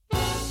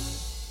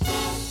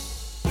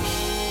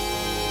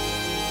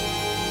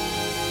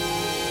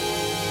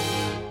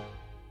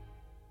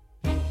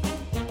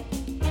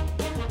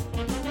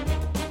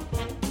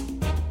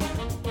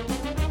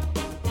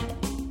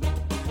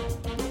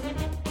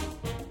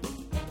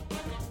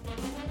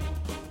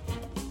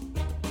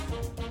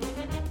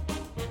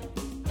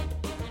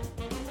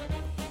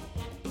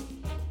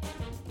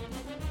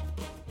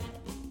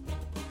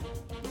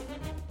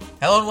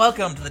Hello and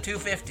welcome to the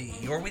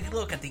 250, your weekly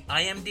look at the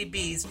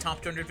IMDb's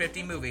top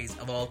 250 movies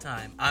of all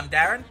time. I'm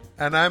Darren.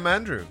 And I'm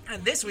Andrew.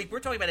 And this week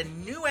we're talking about a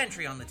new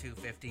entry on the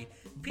 250.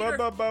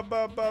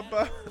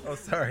 Oh,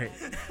 sorry.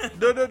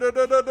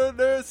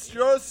 This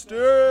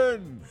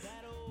Justin.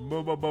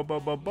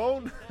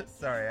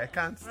 Sorry, I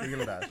can't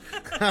steal that.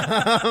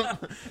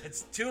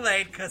 It's too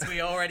late because we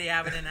already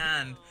have it in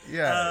hand.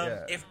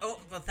 Yeah.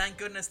 Well, thank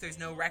goodness there's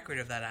no record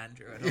of that,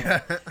 Andrew.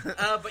 At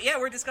all. But yeah,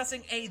 we're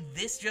discussing a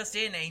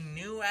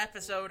new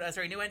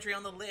entry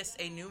on the list,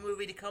 a new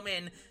movie to come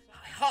in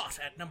hot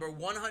at number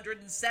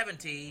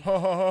 170.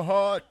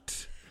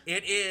 Hot.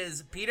 It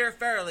is Peter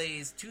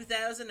Farrelly's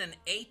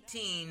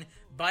 2018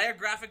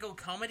 biographical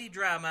comedy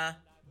drama,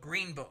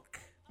 Green Book.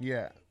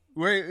 Yeah.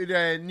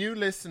 New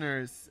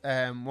listeners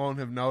won't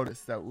have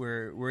noticed that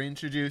we're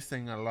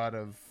introducing a lot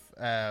of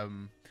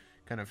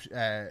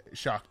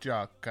shock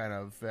jock kind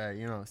of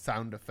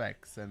sound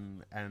effects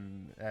and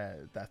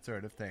that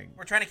sort of thing.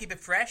 We're trying to keep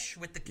it fresh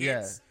with the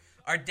kids.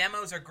 Our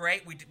demos are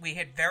great. We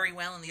hit very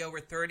well in the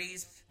over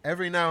 30s.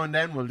 Every now and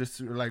then we'll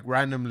just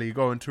randomly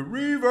go into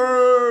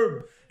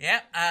reverb.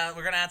 Yeah,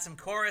 we're going to add some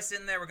chorus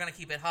in there. We're going to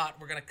keep it hot.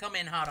 We're going to come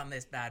in hot on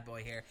this bad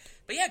boy here.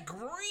 But yeah,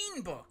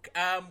 Green Book,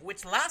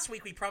 which last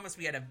week we promised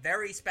we had a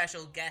very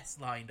special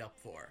guest lined up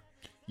for.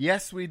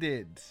 Yes, we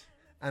did.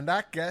 And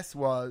that guest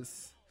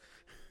was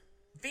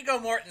Viggo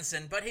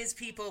Mortensen, but his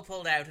people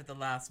pulled out at the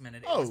last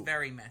minute. It was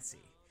very messy.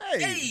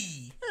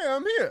 Hey,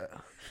 I'm here.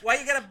 Why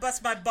you gotta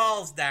bust my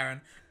balls,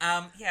 Darren?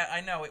 Yeah,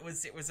 I know it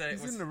was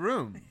in the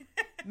room.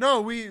 No,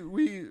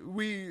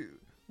 we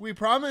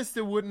promised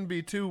it wouldn't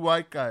be two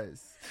white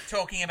guys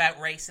talking about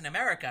race in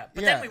America.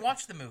 But then we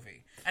watched the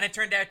movie, and it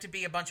turned out to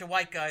be a bunch of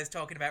white guys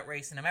talking about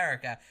race in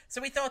America. So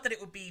we thought that it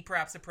would be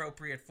perhaps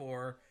appropriate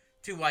for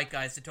two white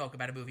guys to talk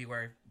about a movie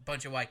where a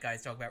bunch of white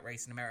guys talk about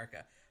race in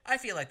America. I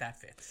feel like that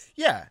fits.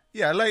 Yeah,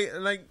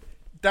 like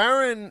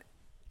Darren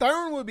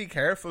will be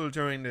careful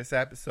during this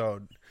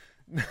episode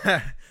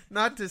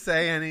not to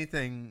say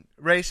anything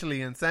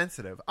racially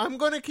insensitive. I'm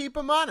going to keep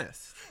him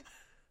honest.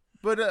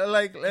 But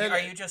are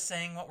you just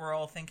saying what we're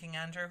all thinking,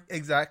 Andrew?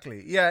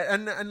 Exactly. Yeah,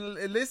 and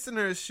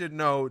listeners should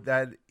know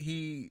that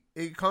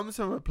it comes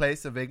from a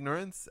place of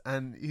ignorance,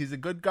 and he's a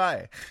good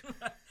guy.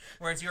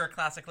 Whereas you're a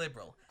classic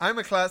liberal. I'm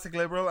a classic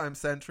liberal. I'm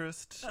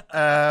centrist.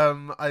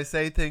 I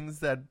say things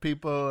that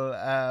people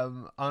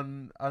are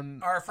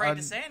afraid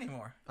to say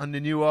anymore. On the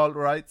new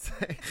alt-right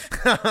say.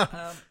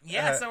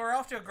 So we're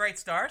off to a great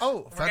start.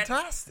 Oh,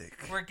 fantastic.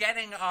 We're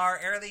getting our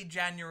early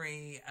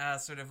January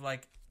sort of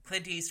like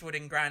Clint Eastwood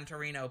and Gran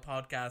Torino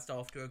podcast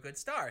off to a good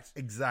start.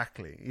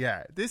 Exactly.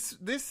 Yeah. This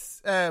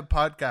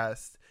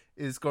podcast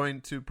is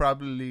going to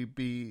probably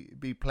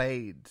be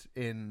played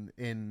in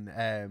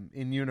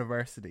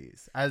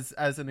universities as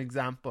an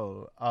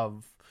example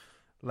of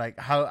like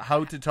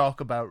how to talk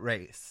about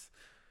race.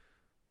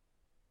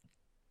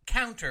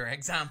 Counter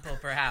example,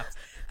 perhaps.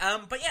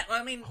 But yeah,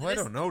 well, I mean, I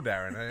don't know,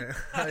 Darren.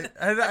 I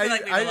feel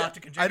like we have a lot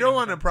to contribute. I don't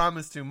want to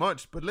promise too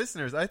much, but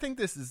listeners, I think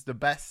this is the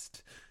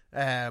best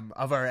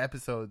of our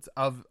episodes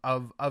of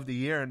the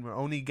year, and we're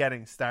only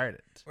getting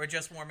started. We're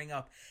just warming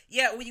up.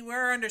 Yeah, we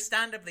were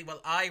understandably,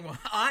 well, I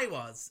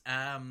was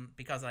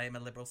because I am a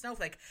liberal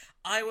snowflake,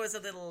 I was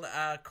a little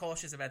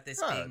cautious about this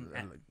being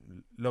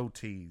low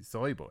T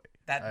soy boy.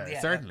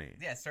 Certainly.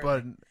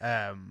 Certainly.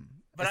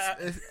 But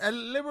a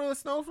liberal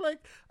snowflake.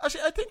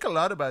 Actually, I think a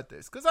lot about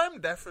this because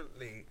I'm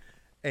definitely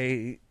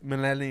a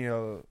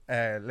millennial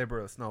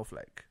liberal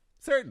snowflake.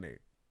 Certainly,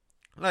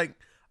 like.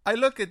 I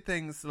look at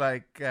things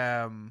like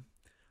I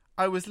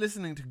was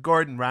listening to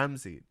Gordon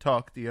Ramsay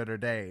talk the other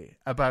day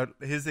about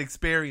his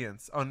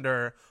experience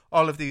under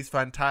all of these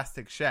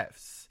fantastic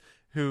chefs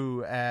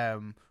who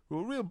were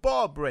real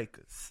ball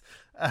breakers.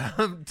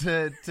 To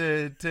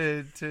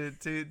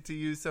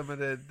use some of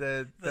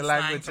the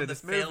language of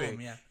this movie.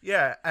 Film,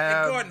 yeah.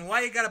 Hey, Gordon,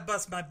 why you gotta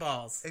bust my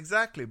balls?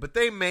 Exactly, but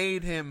they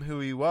made him who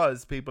he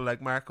was. People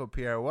like Marco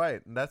Pierre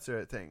White and that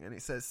sort of thing. And he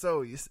says,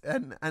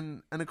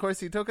 and of course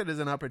he took it as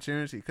an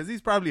opportunity because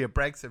he's probably a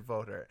Brexit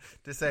voter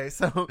to say,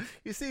 so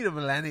you see the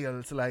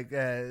millennials like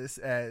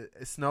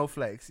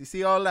snowflakes. You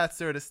see all that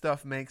sort of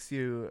stuff makes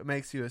you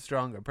a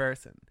stronger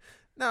person.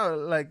 Now,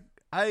 like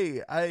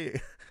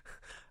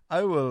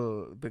I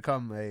will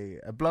become a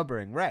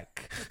blubbering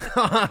wreck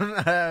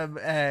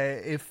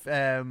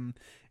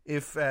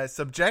if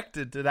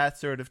subjected to that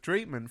sort of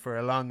treatment for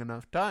a long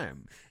enough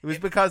time. It was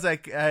because I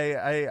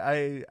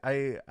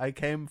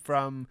came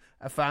from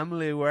a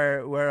family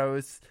where I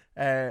was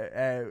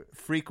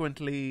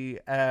frequently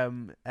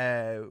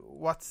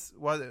what's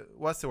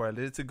the word?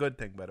 It's a good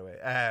thing, by the way.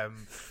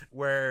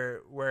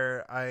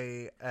 Where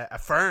I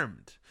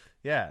affirmed.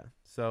 Yeah.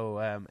 So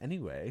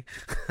anyway,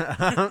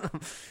 yeah.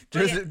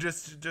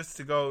 just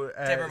to go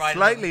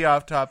slightly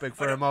off topic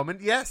for a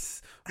moment.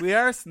 Yes, we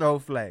are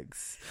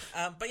snowflakes.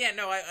 But yeah,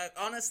 no, I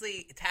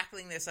honestly,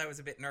 tackling this, I was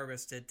a bit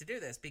nervous to do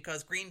this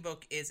because Green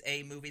Book is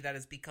a movie that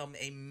has become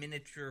a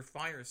miniature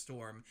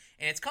firestorm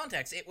in its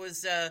context. It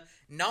was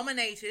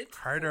nominated...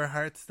 Harder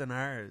hearts than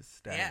ours,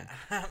 Darren.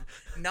 Yeah.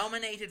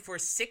 Nominated for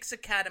 6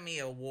 Academy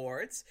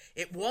Awards.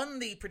 It won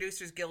the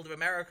Producers Guild of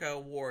America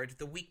Award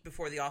the week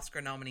before the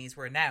Oscar nominees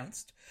were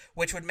announced,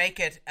 which would make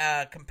it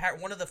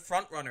one of the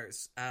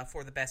frontrunners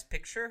for the Best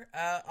Picture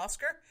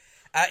Oscar.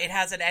 It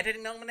has an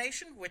editing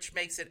nomination, which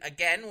makes it,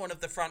 again, one of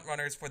the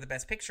frontrunners for the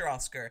Best Picture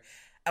Oscar.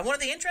 And one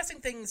of the interesting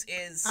things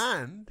is...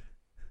 And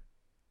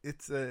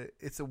it's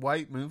a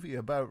white movie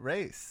about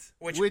race.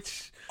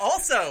 Which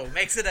also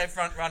makes it a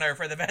frontrunner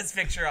for the Best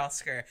Picture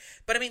Oscar.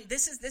 But, I mean,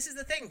 this is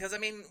the thing, because, I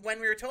mean, when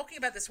we were talking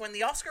about this, when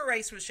the Oscar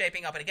race was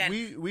shaping up, and again...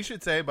 We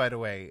should say, by the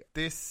way,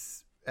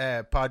 this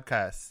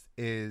podcast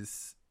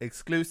is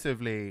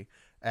exclusively...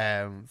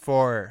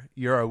 for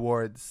your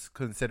awards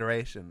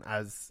consideration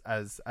as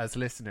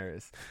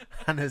listeners,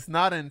 and is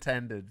not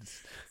intended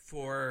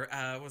for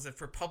was it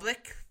for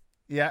public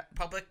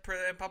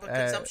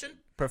consumption,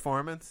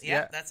 performance?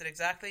 Yeah, that's it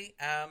exactly.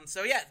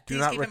 So yeah, do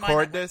not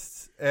record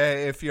this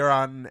if you're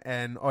on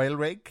an oil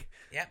rig.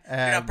 Yeah,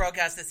 do not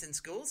broadcast this in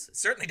schools.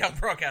 Certainly don't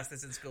broadcast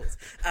this in schools.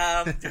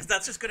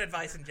 That's just good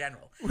advice in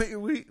general.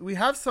 We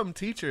have some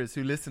teachers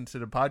who listen to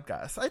the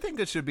podcast. I think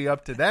it should be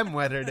up to them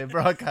whether they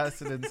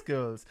broadcast it in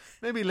schools.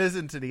 Maybe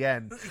listen to the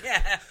end.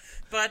 Yeah,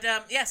 but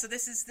yeah. So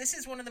this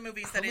is one of the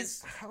movies that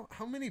is.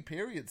 How many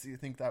periods do you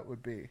think that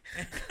would be?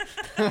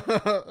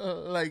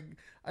 Like,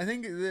 I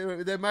think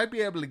they might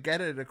be able to get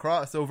it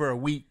across over a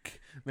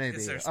week,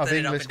 maybe, of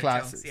English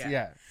classes. Chunks,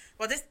 yeah.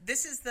 Well,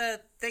 this is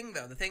the thing,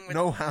 though. The thing with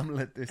no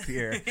Hamlet this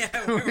year.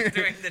 Yeah, we were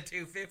doing the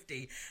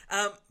 250.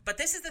 But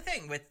this is the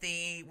thing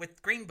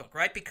with Green Book,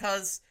 right?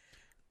 Because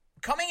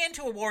coming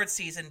into awards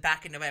season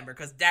back in November,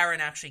 because Darren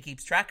actually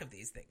keeps track of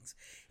these things,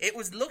 it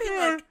was looking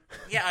like...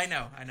 Yeah, I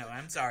know.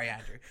 I'm sorry,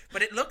 Andrew.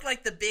 But it looked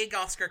like the big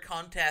Oscar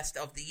contest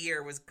of the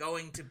year was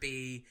going to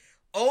be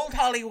old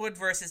Hollywood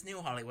versus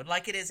new Hollywood,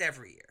 like it is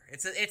every year.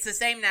 It's the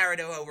same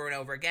narrative over and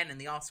over again in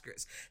the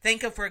Oscars.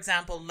 Think of, for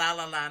example, La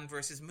La Land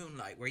versus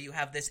Moonlight, where you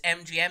have this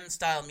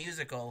MGM-style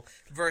musical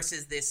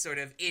versus this sort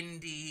of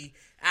indie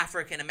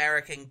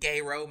African-American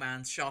gay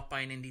romance shot by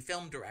an indie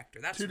film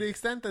director. That's to the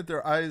extent that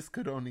their eyes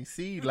could only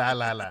see La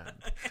La Land.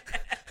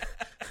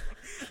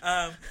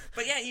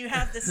 But yeah, you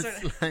have this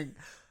sort of... Like,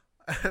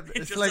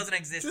 it just doesn't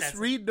exist. Just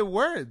read the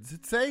words.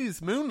 It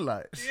says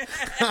Moonlight.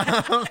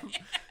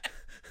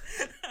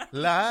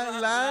 La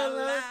la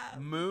la,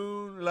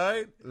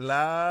 moonlight,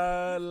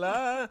 la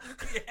la,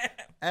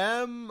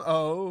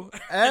 MOLA.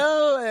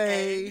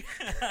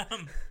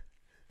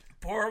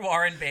 Poor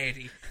Warren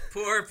Beatty.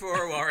 Poor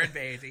Warren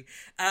Beatty.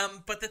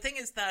 But the thing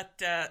is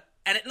that,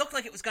 and it looked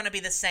like it was going to be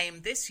the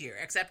same this year,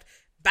 except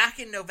back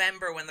in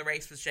November when the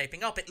race was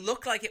shaping up, it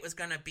looked like it was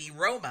going to be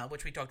Roma,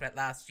 which we talked about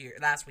last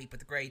week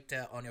with the great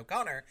Anya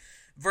O'Connor,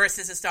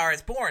 versus A Star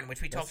Is Born,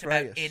 which we talked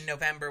about in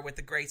November with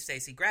the great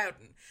Stacey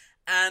Groudon.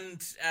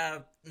 And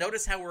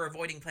notice how we're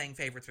avoiding playing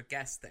favorites with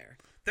guests there.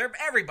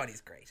 Everybody's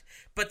great.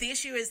 But the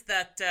issue is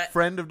that...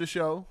 friend of the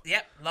show.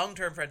 Yep,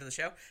 long-term friend of the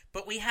show.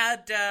 But we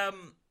had...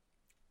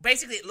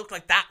 basically, it looked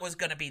like that was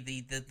going to be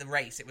the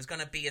race. It was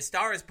going to be A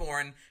Star Is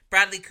Born,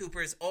 Bradley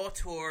Cooper's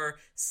auteur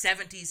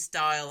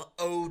 70s-style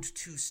ode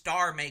to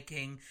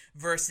star-making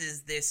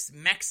versus this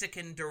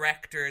Mexican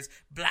director's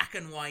black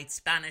and white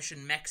Spanish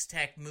and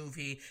Mex-Tech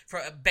movie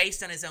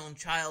based on his own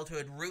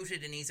childhood,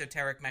 rooted in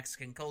esoteric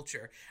Mexican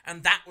culture.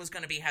 And that was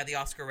going to be how the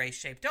Oscar race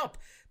shaped up.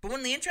 But one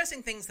of the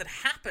interesting things that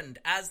happened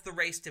as the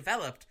race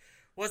developed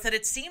was that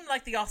it seemed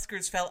like the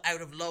Oscars fell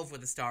out of love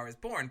with A Star Is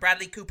Born.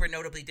 Bradley Cooper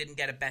notably didn't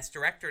get a Best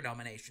Director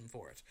nomination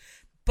for it.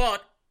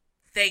 But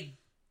they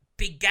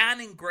began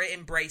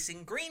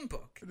embracing Green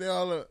Book. They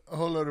all a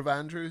whole load of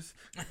Andrews.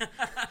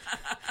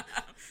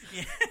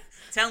 Yeah.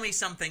 Tell me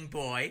something,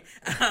 boy.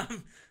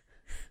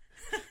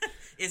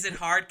 Is it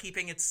hard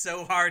keeping it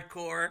so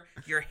hardcore,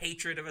 your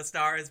hatred of A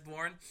Star Is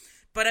Born?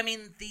 But I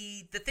mean,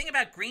 the thing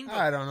about Green Book...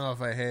 I don't know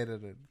if I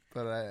hated it.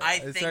 But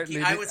I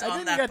certainly I was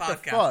on that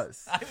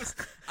podcast.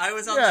 I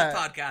was on that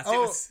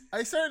podcast.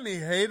 I certainly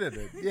hated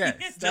it.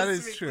 Yes, that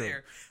is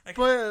true. Like,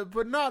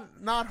 but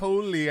not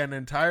wholly and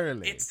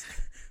entirely. It's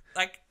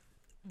like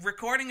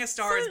recording A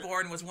Star Is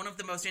Born was one of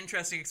the most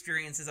interesting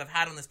experiences I've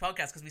had on this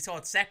podcast because we saw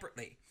it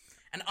separately,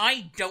 and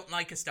I don't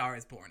like A Star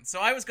Is Born. So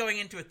I was going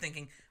into it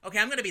thinking, okay,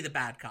 I'm going to be the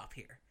bad cop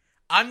here.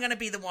 I'm going to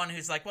be the one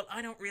who's like, well,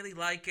 I don't really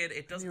like it.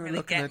 It doesn't really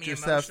get me emotionally. You're looking at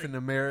yourself in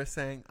the mirror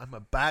saying, I'm a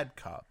bad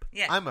cop.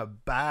 Yeah. I'm a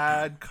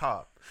bad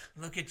cop.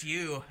 Look at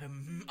you,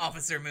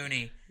 Officer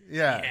Mooney.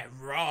 Yeah.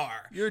 Roar.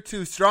 You're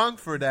too strong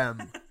for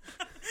them.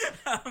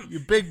 You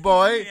big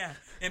boy. Yeah.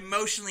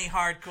 Emotionally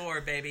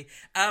hardcore, baby.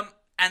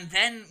 And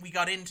then we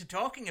got into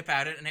talking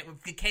about it, and it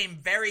became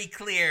very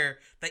clear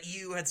that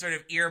you had sort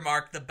of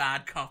earmarked the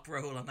bad cop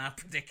role on that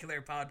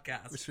particular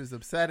podcast. Which was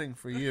upsetting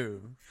for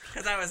you.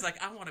 Because I was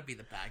like, I want to be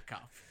the bad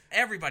cop.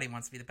 Everybody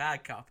wants to be the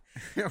bad cop.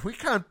 We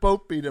can't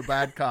both be the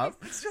bad cop.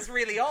 It's just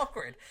really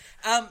awkward.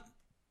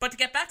 But to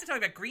get back to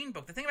talking about Green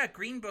Book, the thing about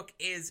Green Book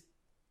is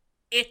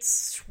it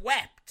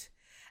swept.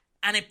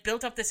 And it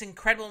built up this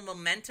incredible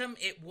momentum.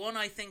 It won,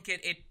 I think,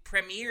 it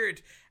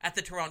premiered at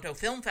the Toronto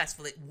Film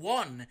Festival. It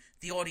won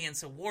the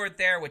Audience Award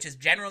there, which is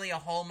generally a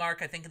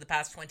hallmark, I think, in the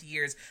past 20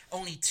 years.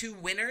 Only 2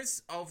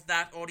 winners of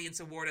that Audience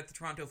Award at the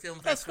Toronto Film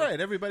Festival. That's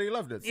great. Everybody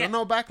loved it. So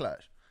no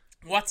backlash.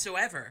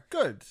 Whatsoever.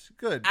 Good.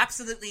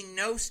 Absolutely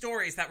no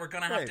stories that we're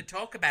going to have to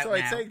talk about now. So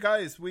I'd say,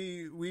 guys,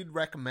 we'd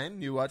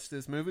recommend you watch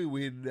this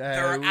movie.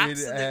 There are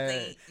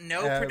absolutely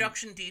no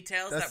production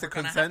details that we're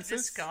going to have to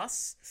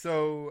discuss.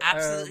 So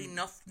absolutely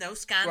no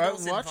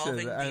scandals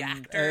involving the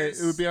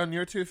actors. It would be on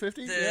your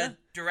 250. The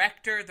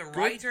director, the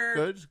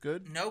writer.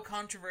 Good. No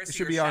controversy. It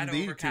should be on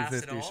the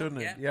 250,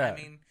 shouldn't it? Yeah. I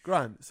mean,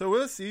 grand. So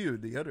we'll see you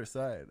the other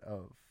side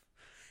of.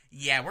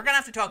 Yeah, we're going to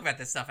have to talk about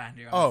this stuff,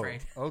 Andrew. I'm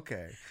afraid.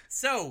 Okay.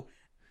 So.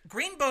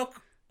 Green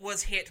Book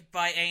was hit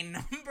by a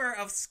number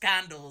of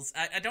scandals.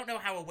 I don't know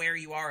how aware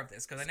you are of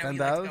this because I know you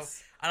like to go.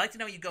 I like to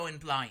know you go in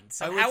blind.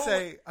 So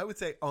I would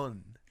say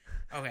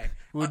Okay,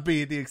 would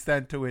be the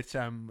extent to which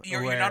I'm.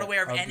 You're not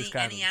aware of any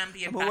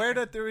ambient. I'm aware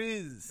that there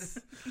is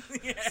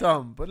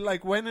some, but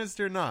like when is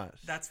there not?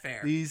 That's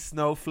fair. These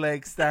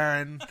snowflakes,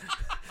 Darren.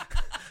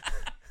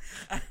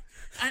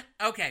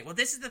 Okay, well,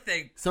 this is the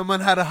thing.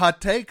 Someone had a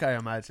hot take, I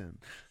imagine.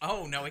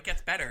 Oh no, it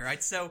gets better,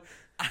 right? So.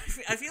 I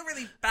feel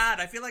really bad.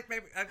 I feel like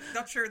maybe I'm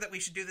not sure that we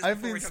should do this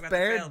before we talk about the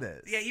film. I've been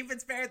spared this. Yeah, you've been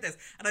spared this,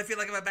 and I feel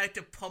like I'm about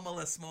to pummel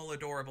a small,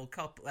 adorable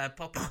puppy.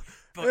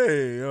 But,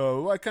 hey,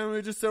 why can't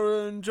we just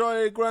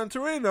enjoy Gran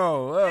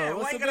Torino?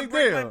 What's the big deal?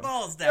 Why you gotta break my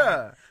balls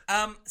down?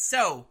 Yeah.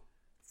 So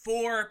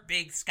 4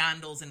 big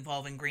scandals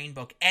involving Green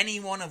Book, any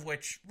one of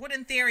which would,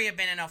 in theory, have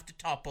been enough to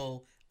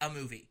topple a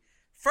movie.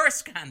 First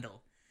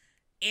scandal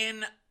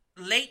in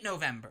late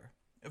November.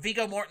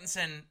 Viggo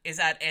Mortensen is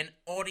at an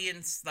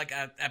audience, like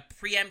a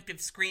preemptive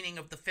screening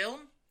of the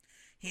film.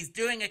 He's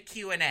doing a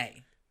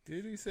Q&A.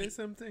 Did he say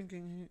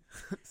something?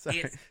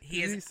 Sorry. Did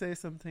he say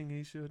something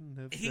he shouldn't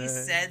have said? He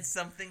said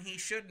something he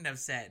shouldn't have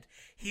said.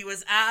 He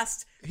was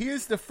asked... He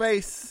is the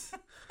face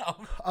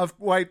of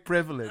white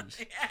privilege.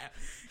 Yeah.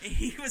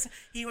 He was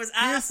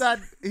asked...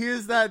 He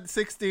is that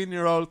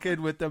 16-year-old kid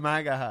with the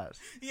MAGA hat.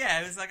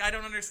 Yeah, it was like, I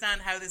don't understand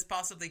how this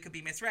possibly could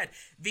be misread.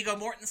 Viggo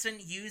Mortensen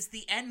used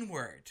the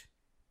N-word.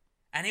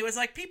 And he was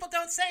like, people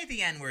don't say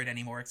the N-word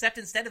anymore, except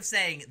instead of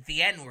saying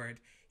the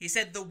N-word, he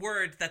said the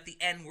word that the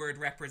N-word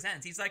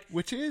represents. He's like...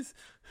 Which is?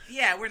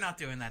 Yeah, we're not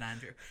doing that,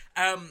 Andrew.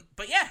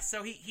 But yeah,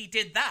 so he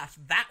did that.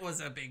 That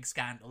was a big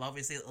scandal.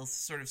 Obviously, it'll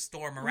sort of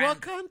storm around.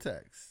 What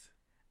context?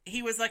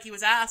 He was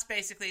asked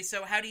basically,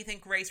 so how do you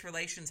think race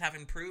relations have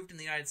improved in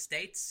the United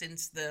States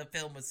since the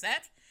film was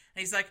set?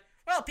 And he's like,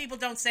 well, people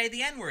don't say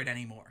the N-word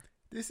anymore.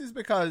 This is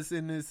because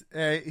in his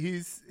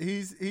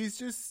he's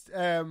just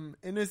in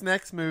his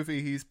next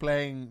movie he's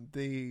playing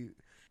the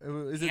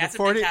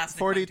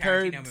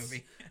 43rd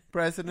movie.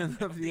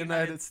 President of the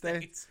United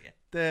States.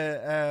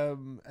 Yeah.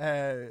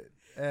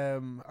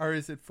 Or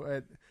is it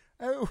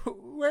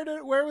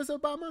where was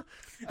Obama?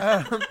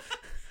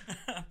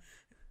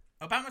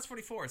 Obama's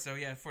 44, so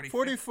yeah,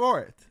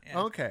 44th. Yeah.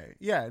 Okay,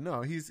 yeah,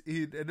 no,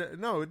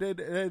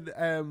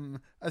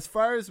 as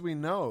far as we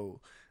know.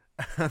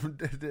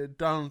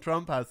 Donald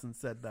Trump hasn't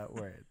said that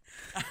word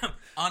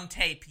on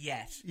tape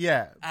yet.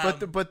 Yeah,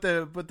 but the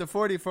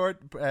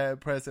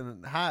 44th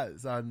president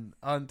has on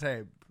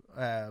tape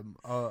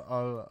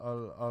already.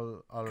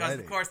 Because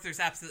of course there's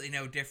absolutely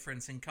no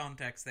difference in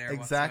context there.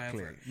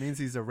 Exactly, whatsoever. It means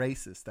he's a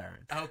racist,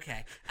 Darren.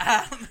 Okay,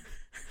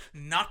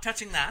 not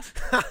touching that.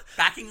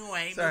 Backing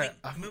away. Sorry,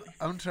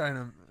 I'm trying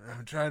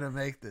to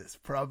make this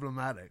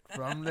problematic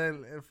from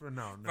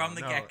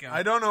the get-go.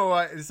 I don't know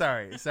why.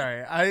 Sorry.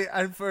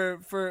 I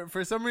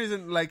for some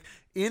reason, like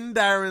in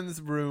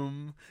Darren's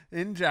room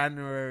in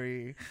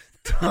January,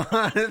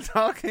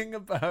 talking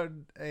about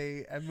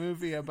a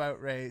movie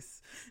about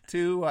race,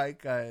 2 white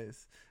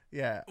guys.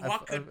 Yeah.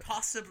 What could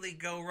possibly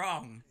go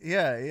wrong?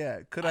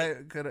 Yeah. I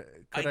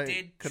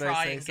did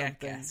try and get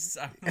guests.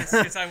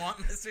 I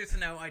want listeners to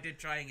know I did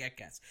try and get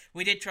guests.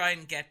 We did try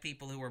and get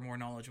people who were more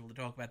knowledgeable to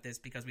talk about this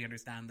because we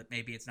understand that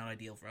maybe it's not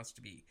ideal for us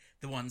to be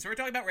the ones who are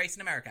talking about race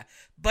in America.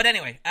 But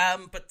anyway,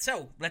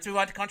 so let's move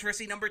on to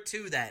controversy number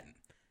 2 then.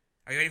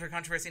 Are you ready for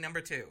controversy number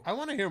 2? I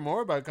want to hear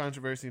more about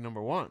controversy number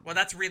 1. Well,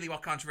 that's really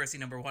what controversy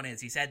number 1 is.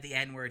 He said the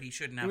N-word. He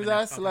shouldn't have. He was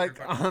asked like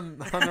on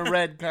a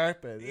red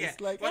carpet. Yeah. It's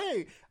like,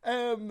 hey,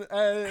 how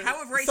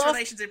have race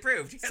relations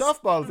improved? Yes.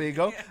 Softball,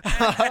 Viggo.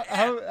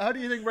 How do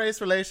you think race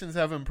relations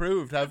have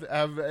improved? Are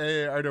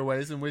there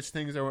ways in which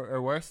things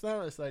are worse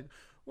now? It's like,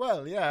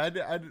 well, yeah,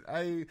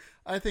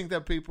 I think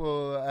that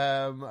people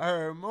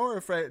are more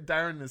afraid.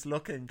 Darren is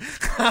looking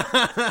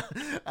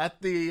at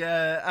the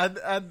and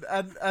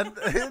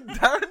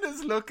Darren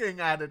is looking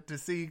at it to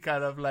see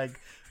kind of like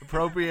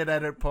appropriate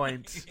edit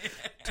point,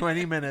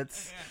 20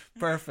 minutes,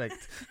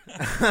 perfect.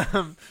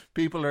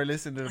 People are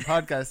listening to the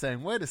podcast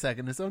saying, "Wait a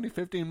second, it's only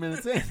 15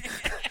 minutes in."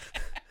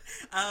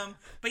 So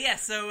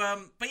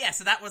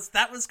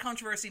that was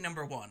controversy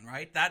number one,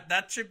 right?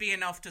 That should be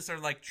enough to sort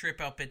of like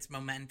trip up its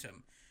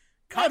momentum.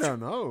 I don't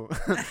know.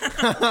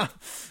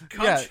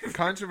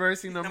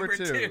 Controversy number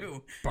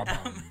two.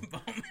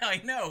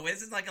 I know,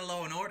 this is like a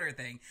Law and Order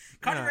thing.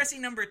 Controversy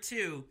number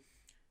two.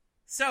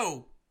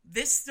 So,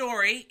 this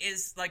story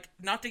is, like,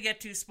 not to get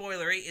too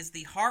spoilery, is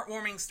the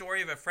heartwarming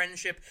story of a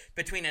friendship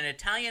between an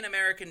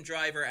Italian-American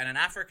driver and an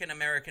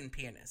African-American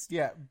pianist.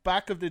 Yeah,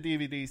 back of the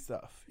DVD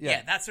stuff.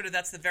 Yeah, that's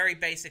the very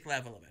basic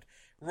level of it.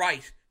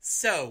 Right,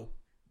 so,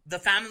 the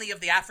family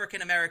of the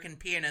African-American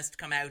pianist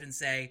come out and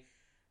say,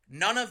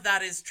 none of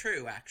that is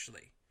true,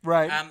 actually.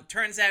 Right.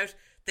 Turns out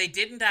they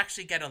didn't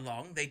actually get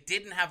along. They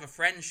didn't have a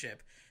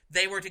friendship.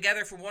 They were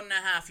together for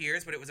 1.5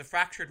 years, but it was a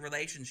fractured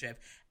relationship.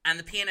 And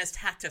the pianist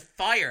had to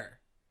fire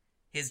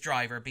his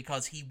driver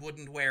because he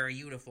wouldn't wear a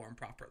uniform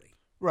properly.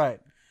 Right.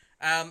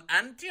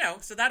 And,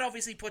 so that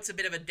obviously puts a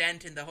bit of a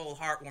dent in the whole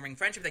heartwarming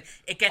friendship thing.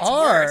 It gets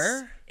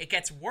worse. It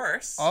gets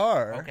worse.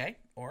 Or.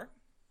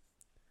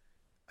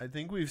 I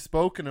think we've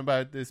spoken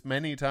about this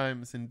many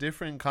times in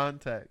different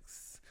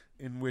contexts.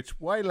 In which,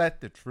 why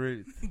let the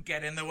truth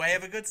get in the way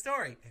of a good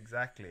story?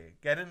 Exactly,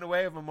 get in the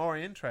way of a more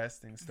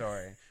interesting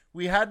story.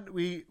 We had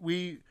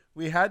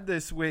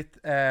this with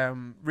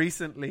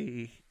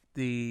recently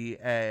the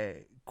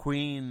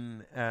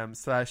Queen /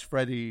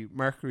 Freddie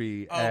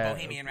Mercury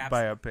Bohemian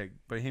Rhapsody. biopic,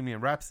 Bohemian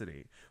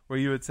Rhapsody, where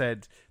you had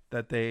said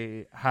that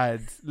they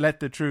had let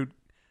the truth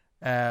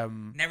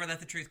never let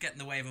the truth get in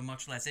the way of a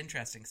much less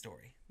interesting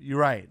story. You're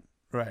right,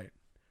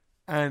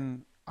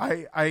 and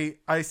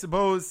I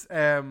suppose.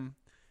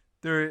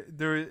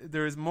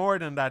 There is more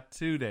than that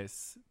to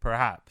this,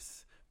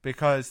 perhaps,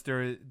 because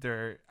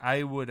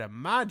I would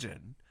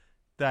imagine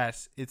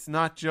that it's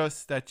not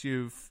just that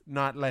you've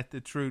not let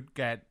the truth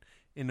get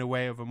in the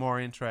way of a more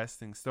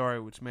interesting story,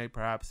 which may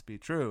perhaps be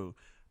true,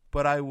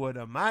 but I would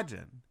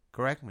imagine,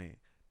 correct me,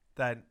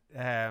 that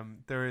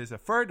there is a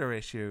further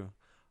issue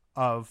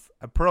of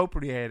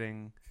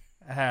appropriating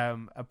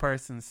a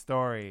person's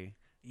story.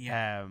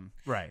 Yeah.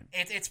 Right.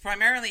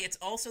 It's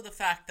also the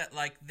fact that,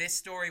 like, this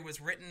story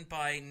was written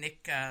by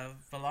Nick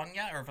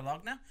Villagna.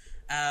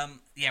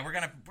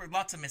 We're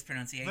lots of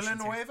mispronunciations.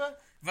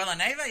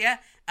 Villanueva, yeah.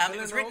 It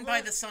was written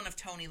by the son of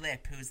Tony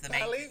Lip, who's the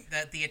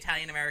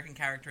Italian-American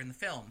character in the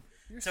film.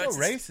 You're so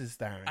racist,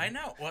 Darren. I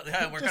know. Well,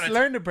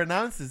 learn to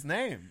pronounce his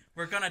name.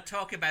 We're going to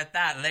talk about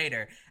that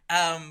later.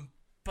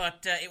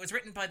 But it was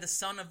written by the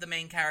son of the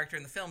main character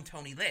in the film,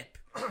 Tony Lip.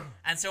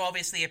 And so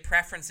obviously it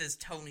preferences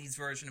Tony's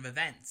version of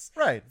events.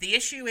 Right. The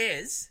issue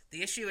is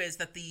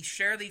that the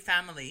Shirley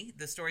family,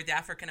 the story of the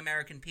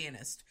African-American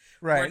pianist,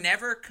 were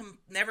never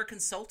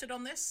consulted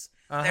on this.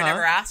 They're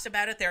never asked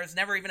about it. There was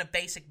never even a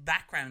basic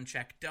background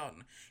check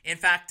done. In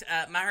fact,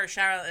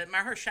 Mahershala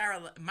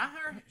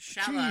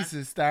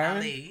Jesus, Darren.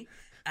 Ali,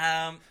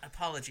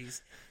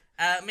 apologies.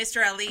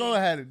 Mr. Ali. Go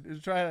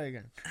ahead. Try that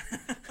again.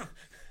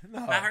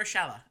 No.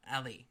 Mahershala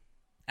Ali.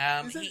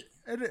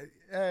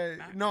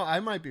 No, I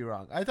might be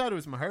wrong. I thought it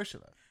was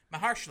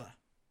Mahershala.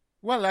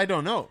 Well, I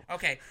don't know.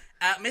 Okay.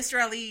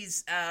 Mr.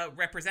 Ali's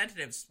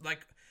representatives,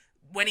 like,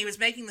 when he was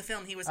making the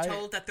film, he was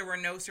told that there were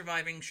no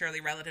surviving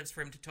Shirley relatives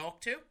for him to talk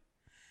to.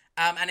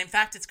 And in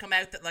fact, it's come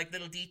out that, like,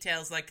 little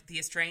details, like the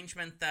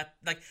estrangement, that,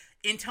 like,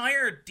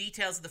 entire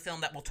details of the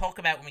film that we'll talk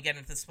about when we get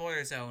into the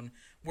spoiler zone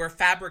were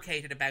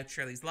fabricated about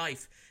Shirley's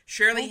life.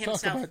 Shirley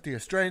himself. Talk about the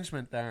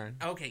estrangement,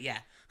 Darren. Okay, yeah.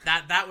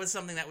 That was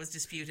something that was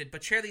disputed.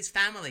 But Shirley's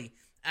family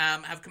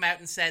have come out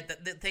and said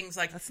that things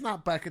like... That's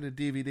not back in the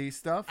DVD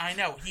stuff. I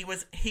know. He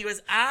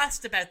was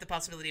asked about the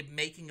possibility of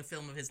making a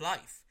film of his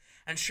life.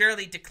 And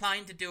Shirley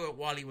declined to do it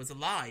while he was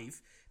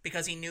alive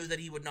because he knew that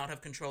he would not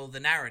have control of the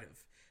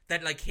narrative.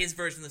 That, like, his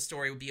version of the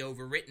story would be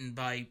overwritten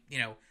by,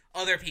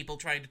 other people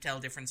trying to tell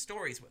different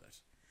stories with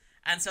it.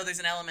 And so there's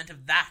an element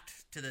of that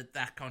to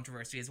that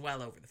controversy as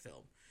well over the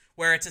film,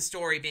 where it's a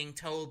story being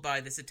told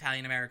by this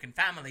Italian-American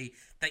family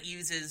that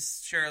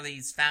uses Shirley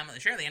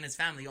and his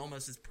family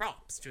almost as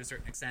props to a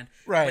certain extent,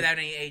 right, without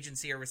any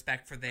agency or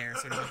respect for their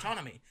sort of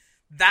autonomy.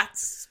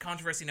 That's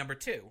controversy number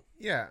two.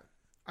 Yeah.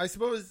 I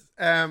suppose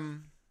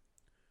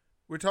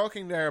we're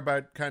talking there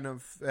about kind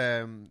of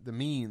the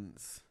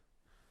means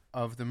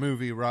of the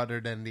movie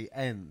rather than the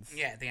ends.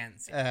 Yeah, the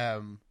ends.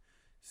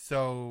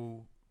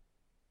 So,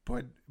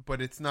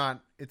 but it's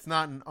not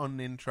an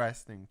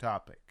uninteresting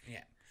topic.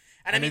 Yeah.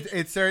 And I mean,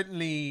 it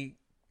certainly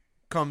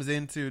comes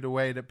into the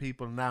way that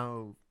people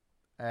now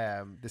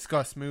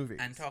discuss movies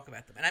and talk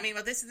about them. And I mean,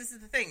 well, this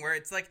is the thing where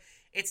it's like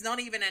it's not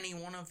even any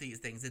one of these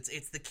things.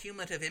 It's the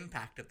cumulative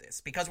impact of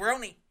this, because we're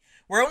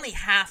only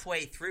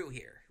halfway through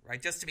here, right?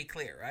 Just to be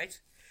clear, right?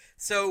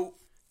 So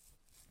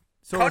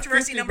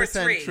controversy number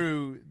 3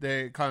 through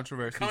the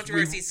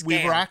controversy.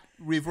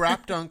 We've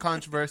wrapped on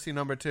controversy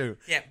number 2.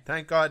 Yeah.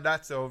 Thank God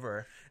that's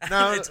over.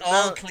 Now it's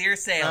all clear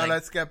sailing. Now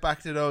let's get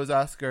back to those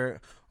Oscar.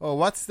 Oh,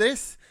 what's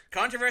this?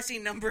 Controversy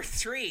number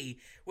 3,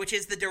 which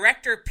is the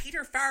director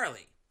Peter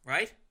Farrelly,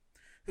 right?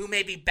 Who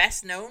may be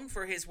best known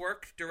for his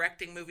work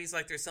directing movies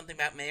like There's Something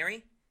About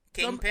Mary,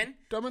 Kingpin,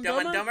 Dumb and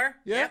Dumber.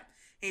 Yeah.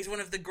 He's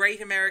one of the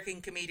great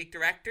American comedic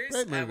directors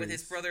with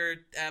his brother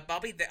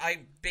Bobby.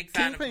 I'm big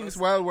fan Kingpin's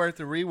of well worth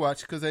a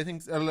rewatch because I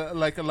think,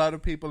 like a lot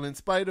of people, in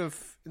spite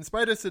of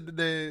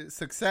the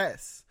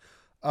success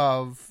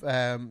of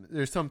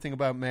There's Something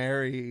About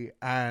Mary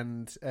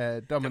and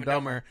Dumb and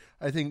Dumber,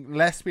 I think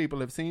less people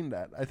have seen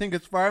that. I think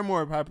it's far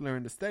more popular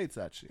in the States,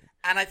 actually.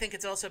 And I think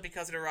it's also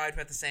because it arrived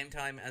at the same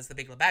time as The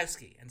Big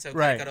Lebowski, and so it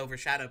got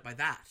overshadowed by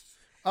that.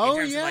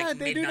 Oh yeah,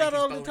 they do that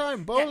all the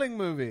time. Bowling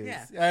movies.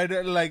 Yeah.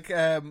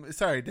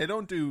 Sorry, they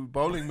don't do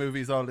bowling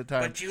movies all the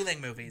time. But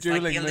dueling movies,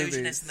 like The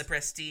Illusionist and The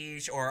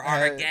Prestige, or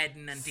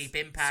Armageddon and Deep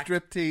Impact.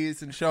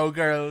 Striptease and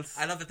Showgirls.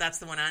 I love that that's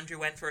the one Andrew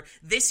went for.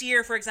 This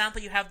year, for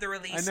example, you have the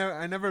release...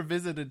 I never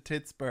visited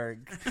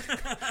Pittsburgh.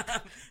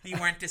 You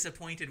weren't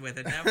disappointed with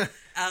it, no?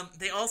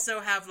 They also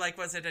have,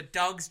 was it A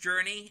Dog's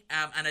Journey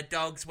and A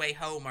Dog's Way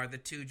Home are the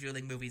two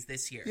dueling movies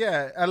this year.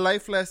 Yeah, A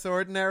Life Less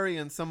Ordinary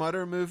and some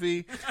other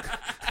movie...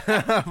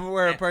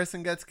 where a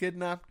person gets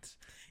kidnapped.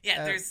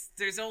 Yeah,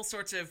 there's all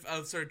sorts of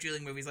sort of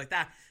dueling movies like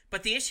that.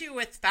 But the issue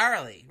with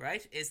Farrelly,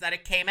 right, is that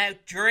it came out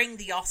during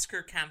the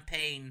Oscar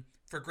campaign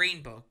for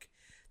Green Book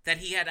that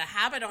he had a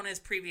habit on his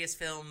previous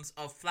films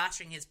of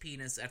flashing his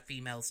penis at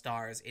female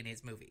stars in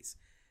his movies.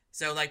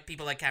 So, like,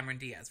 people like Cameron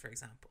Diaz, for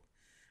example.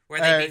 Where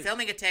they'd be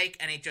filming a take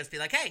and he'd just be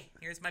like, hey,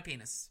 here's my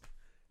penis.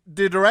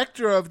 The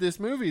director of this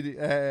movie...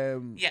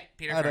 Peter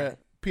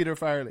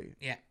Farrelly.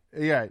 Yeah.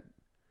 Yeah.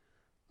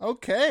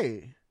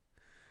 Okay.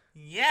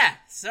 Yeah,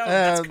 so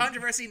that's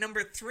controversy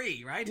number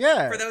 3, right?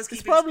 Yeah, for those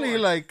it's probably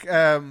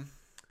score.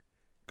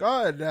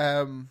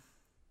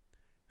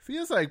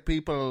 Feels like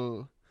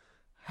people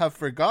have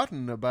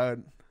forgotten about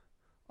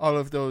all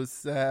of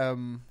those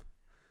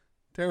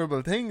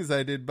terrible things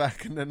I did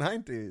back in the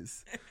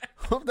 90s.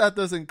 Hope that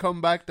doesn't come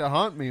back to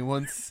haunt me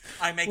once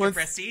I make a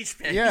prestige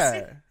pick.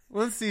 Yeah,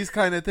 once these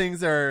kind of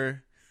things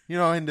are...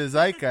 in the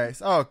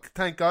zeitgeist. Oh,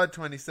 thank God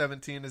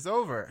 2017 is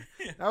over.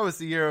 That was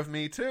the year of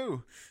Me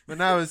Too. But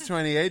now it's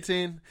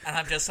 2018. And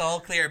I'm just all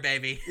clear,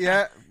 baby.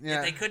 Yeah.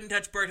 If they couldn't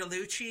touch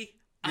Bertolucci,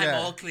 I'm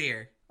all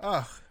clear.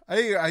 Oh,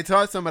 I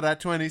thought some of that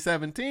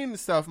 2017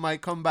 stuff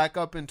might come back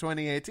up in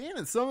 2018,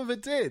 and some of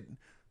it did.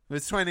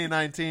 It's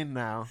 2019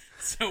 now.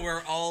 So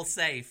we're all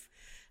safe.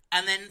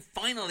 And then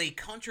finally,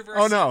 controversy.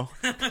 Oh, no.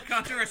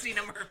 Controversy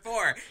number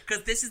 4,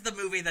 because this is the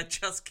movie that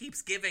just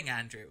keeps giving,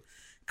 Andrew.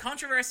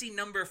 Controversy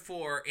number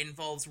 4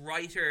 involves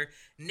writer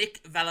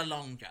Nick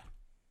Vallelonga,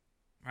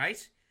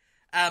 right?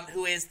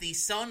 Who is the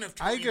son of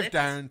Tony I give Lipps.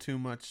 Darren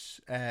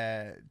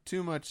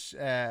too much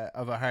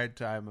of a hard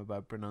time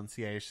about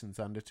pronunciations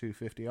on the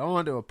 250. I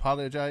want to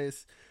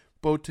apologize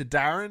both to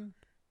Darren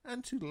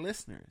and to the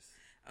listeners.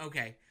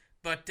 Okay,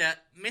 but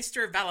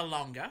Mr.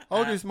 Vallelonga...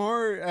 there's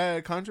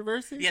more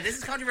controversy? Yeah, this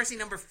is controversy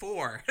number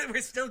 4.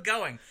 We're still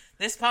going.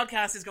 This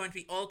podcast is going to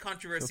be all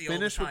controversy all the time.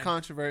 Finish with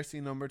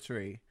controversy number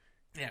 3.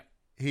 Yeah.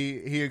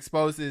 He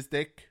exposed his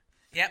dick.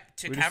 Yep,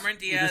 to Cameron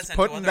Diaz. Just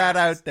putting that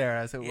out there,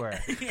 as it were.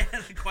 Yeah,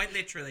 quite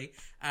literally.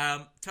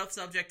 Tough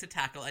subject to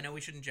tackle. I know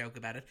we shouldn't joke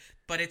about it,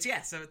 but it's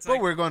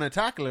But we're going to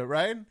tackle it,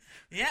 right?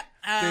 Yep.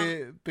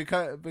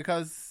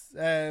 Because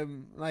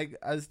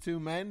as two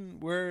men,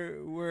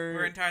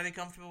 we're entirely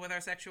comfortable with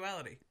our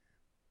sexuality.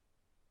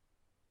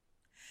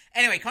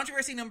 Anyway,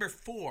 controversy number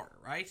 4,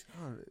 right?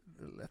 Oh,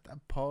 let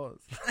that pause.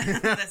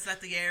 Let's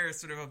let the air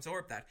sort of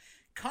absorb that.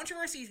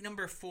 Controversy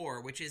number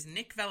 4, which is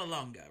Nick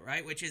Vallelonga,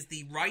 right? Which is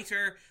the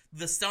writer,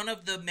 the son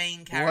of the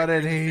main character. What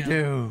did he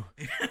do?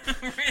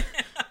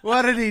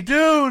 What did he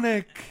do,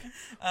 Nick?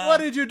 What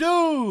did you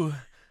do?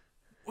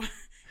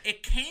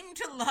 It came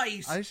to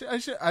light.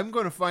 I'm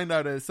going to find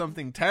out it's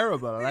something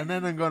terrible, and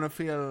then I'm going to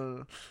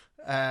feel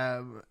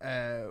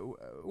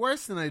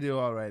worse than I do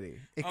already.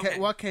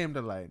 What came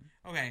to light?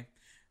 Okay.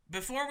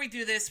 Before we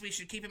do this, we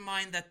should keep in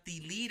mind that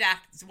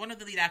one of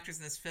the lead actors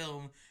in this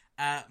film,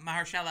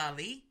 Mahershala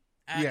Ali,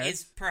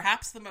 is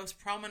perhaps the most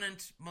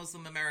prominent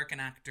Muslim American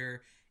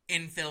actor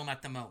in film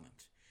at the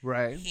moment.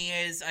 Right. He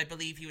is, I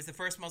believe, he was the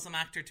first Muslim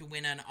actor to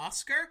win an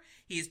Oscar.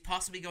 He is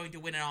possibly going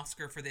to win an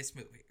Oscar for this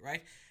movie,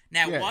 right?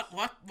 Now, what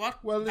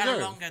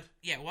Vallelonga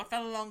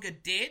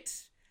did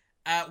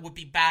would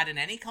be bad in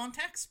any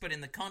context, but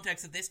in the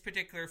context of this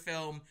particular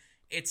film,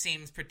 it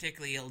seems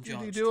particularly ill-judged.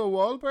 Did he do a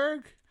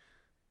Wahlberg?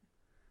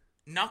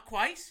 Not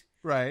quite.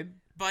 Right.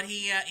 But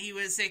he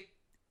was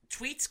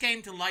tweets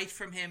came to light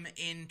from him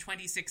in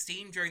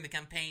 2016 during the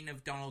campaign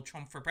of Donald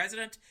Trump for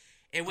president,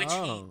 in which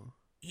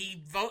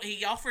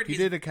he offered he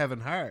did a Kevin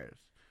Hart,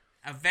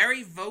 a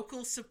very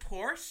vocal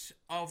support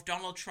of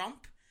Donald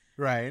Trump,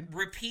 right,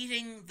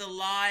 repeating the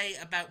lie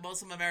about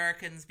Muslim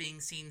Americans being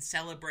seen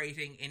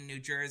celebrating in New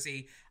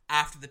Jersey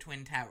after the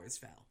Twin Towers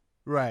fell,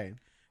 right,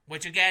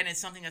 which again is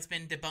something that's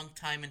been debunked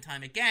time and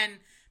time again.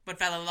 But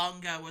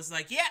Vallelonga was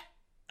like, yeah,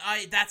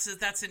 that's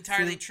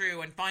entirely true,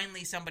 and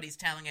finally somebody's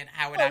telling it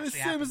how it actually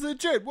happened. This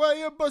seems legit. Why are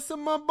you busting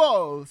my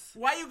balls?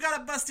 Why you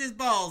gotta bust his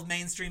balls,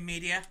 mainstream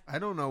media? I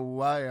don't know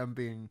why I'm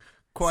being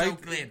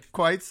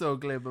quite so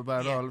glib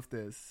about all of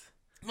this.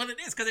 Well, it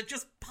is, because it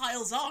just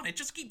piles on. It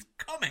just keeps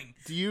coming.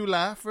 Do you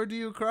laugh or do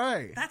you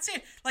cry? That's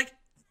it. Like,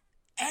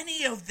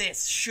 any of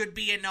this should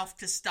be enough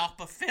to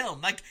stop a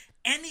film. Like,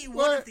 any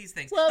one of these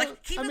things.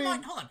 Like, keep in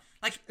mind, hold on.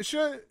 Like,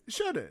 should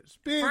it?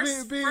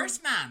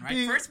 First Man,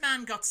 right? First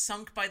Man got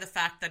sunk by the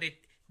fact that it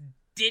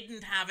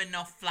didn't have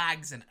enough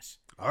flags in it.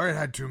 Or it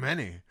had too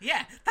many.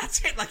 Yeah,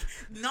 that's it. Like,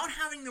 not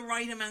having the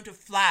right amount of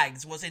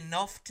flags was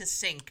enough to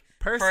sink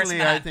Personally, First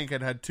Man. I think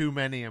it had too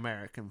many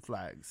American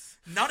flags.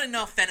 Not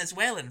enough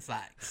Venezuelan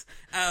flags.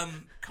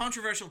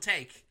 Controversial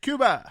take.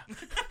 Cuba!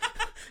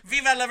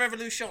 Viva la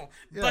Revolution.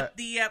 Yeah. But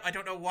I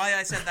don't know why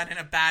I said that in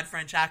a bad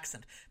French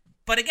accent.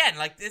 But again,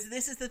 like,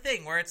 this is the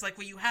thing where it's like,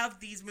 when you have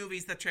these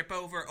movies that trip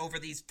over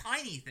these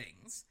tiny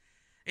things,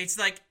 it's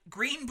like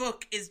Green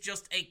Book is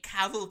just a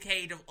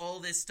cavalcade of all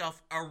this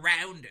stuff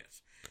around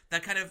it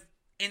that kind of,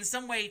 in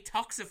some way,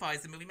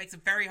 toxifies the movie, makes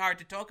it very hard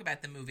to talk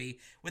about the movie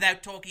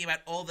without talking about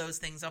all those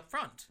things up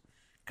front.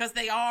 Because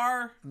they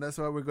are... And that's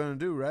what we're going to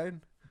do, right?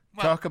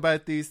 Well, talk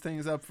about these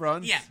things up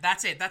front. Yeah,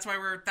 that's it. That's why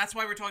we're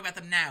talking about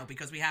them now,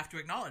 because we have to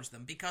acknowledge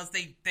them, because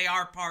they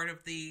are part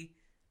of the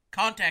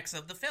context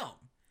of the film.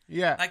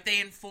 Yeah. Like,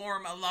 they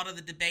inform a lot of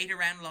the debate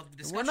around, a lot of the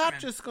discussion. We're not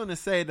just going to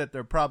say that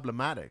they're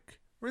problematic.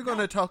 We're going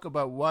to talk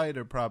about why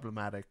they're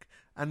problematic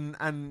and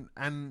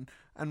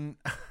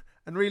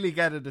really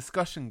get a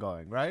discussion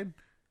going, right?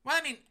 Well,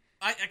 I mean,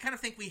 I kind of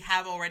think we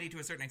have already to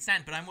a certain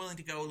extent, but I'm willing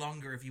to go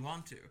longer if you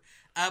want to.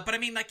 But I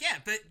mean, like, yeah,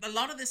 but a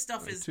lot of this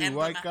stuff is two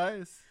white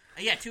guys.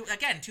 Yeah, two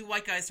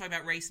white guys talking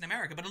about race in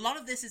America. But a lot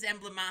of this is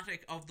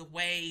emblematic of the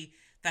way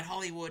that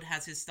Hollywood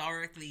has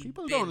historically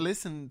People don't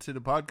listen to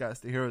the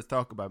podcast to hear us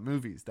talk about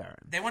movies, Darren.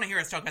 They want to hear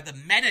us talk about the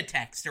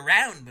meta-text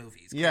around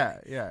movies. Yeah.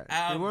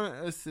 They want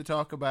us to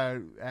talk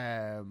about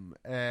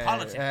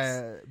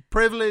politics.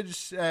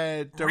 Privileged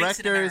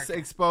directors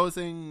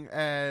exposing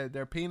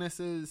their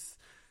penises.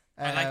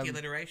 I like the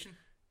alliteration.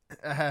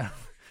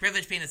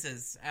 Privileged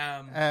penises.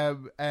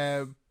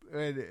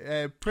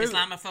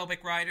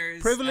 Islamophobic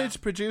writers.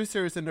 Privileged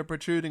producers and their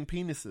protruding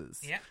penises.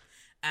 Yeah.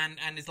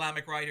 And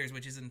Islamic writers,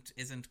 which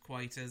isn't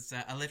quite as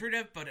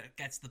alliterative, but it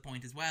gets the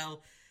point as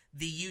well.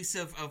 The use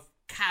of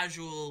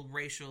casual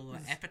racial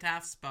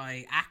epitaphs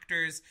by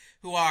actors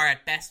who are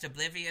at best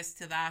oblivious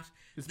to that.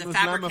 It's the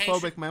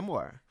Islamophobic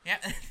memoir. Yeah.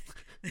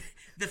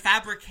 The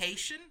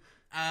fabrication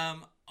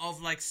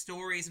of like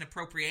stories and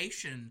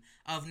appropriation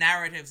of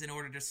narratives in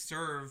order to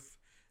serve,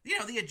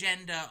 the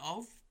agenda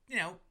of,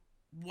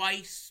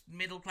 white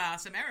middle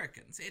class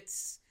Americans.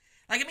 It's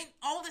like, I mean,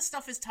 all this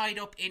stuff is tied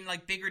up in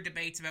like bigger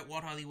debates about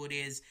what Hollywood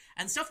is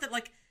and stuff that,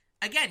 like,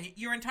 again,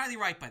 you're entirely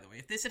right, by the way.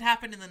 If this had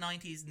happened in the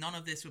 90s, none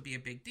of this would be a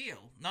big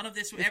deal. None of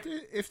this would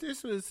if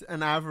this was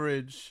an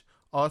average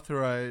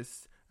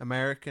authorized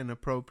American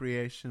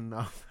appropriation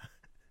of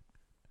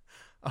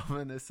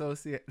an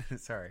associate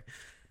sorry.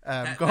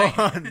 Go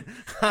on.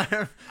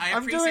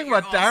 I'm doing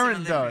what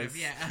Darren does.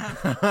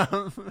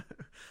 Yeah.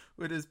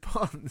 With his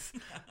puns.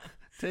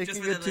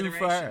 Taking it too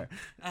far.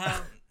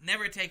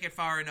 Never take it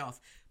far enough.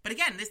 But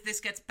again,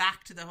 this gets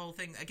back to the whole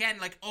thing. Again,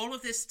 like, all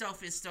of this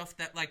stuff is stuff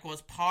that, like,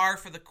 was par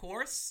for the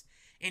course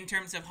in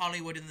terms of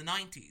Hollywood in the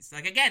 90s.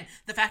 Like, again,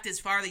 the fact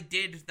is Farrelly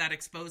did that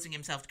exposing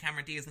himself to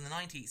Cameron Diaz in the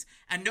 90s,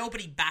 and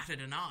nobody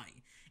batted an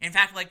eye. In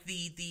fact, like,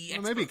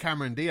 well, maybe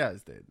Cameron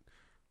Diaz did.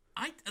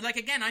 I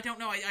don't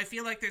know. I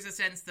feel like there's a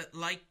sense that,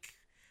 like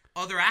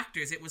other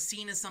actors, it was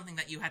seen as something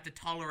that you had to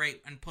tolerate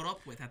and put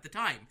up with at the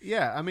time.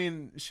 Yeah, I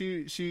mean,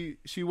 she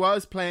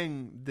was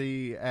playing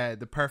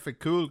the perfect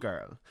cool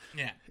girl.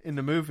 Yeah. In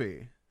the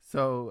movie.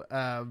 So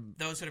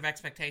those sort of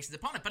expectations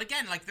upon it. But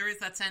again, like, there is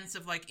that sense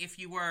of, like, if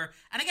you were,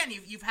 and again,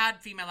 you've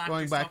had female actors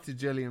going back to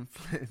Gillian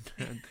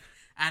Flynn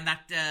and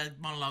that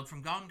monologue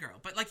from Gone Girl.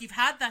 But, like, you've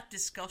had that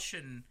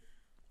discussion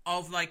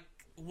of, like,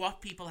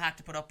 what people had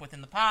to put up with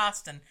in the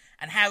past and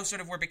how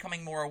sort of we're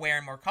becoming more aware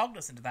and more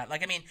cognizant of that.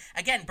 Like, I mean,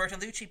 again,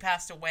 Bertolucci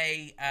passed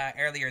away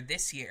earlier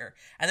this year,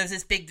 and there was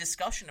this big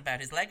discussion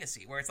about his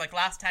legacy, where it's like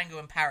Last Tango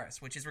in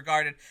Paris, which is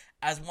regarded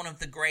as one of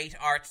the great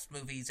arts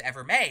movies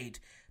ever made,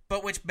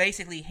 but which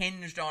basically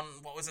hinged on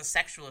what was a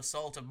sexual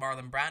assault of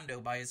Marlon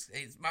Brando by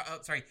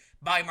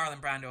by Marlon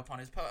Brando upon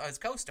his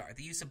co-star.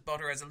 The use of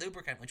butter as a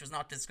lubricant, which was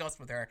not discussed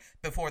with her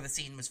before the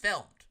scene was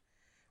filmed.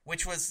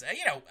 Which was,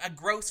 a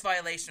gross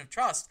violation of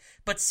trust,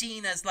 but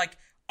seen as, like,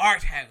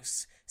 art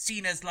house.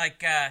 Seen as,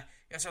 like,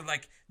 sort of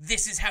like,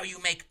 this is how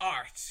you make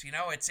art.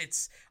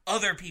 It's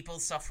other people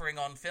suffering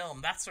on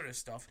film, that sort of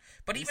stuff.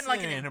 But even,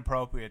 like, an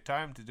inappropriate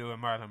time to do a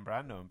Marlon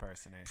Brando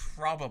impersonation.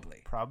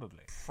 Probably.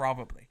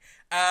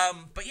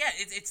 But yeah,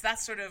 it's that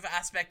sort of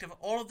aspect of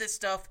all of this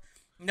stuff.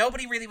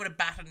 Nobody really would have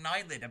batted an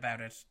eyelid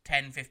about it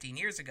 10, 15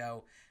 years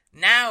ago.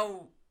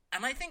 Now...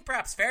 And I think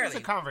perhaps Farrelly... It's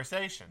a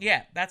conversation.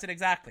 Yeah, that's it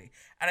exactly.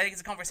 And I think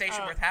it's a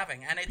conversation worth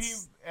having. And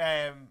it's...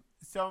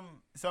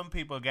 Some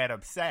people get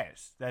upset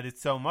that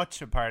it's so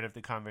much a part of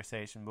the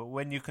conversation, but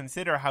when you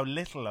consider how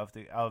little of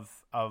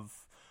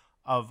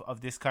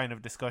this kind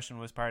of discussion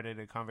was part of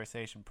the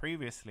conversation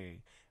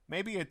previously,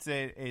 maybe it's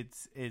a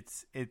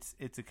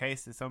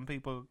case that some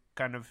people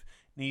kind of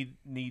need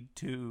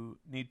to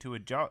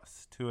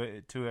adjust to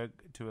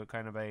a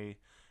kind of a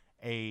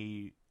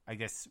I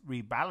guess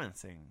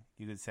rebalancing,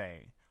 you could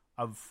say,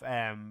 of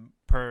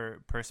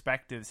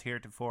perspectives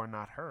heretofore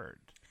not heard.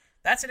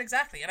 That's it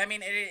exactly. And I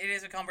mean, it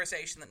is a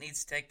conversation that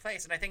needs to take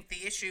place. And I think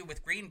the issue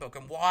with Green Book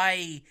and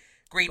why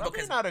Green Book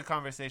is not a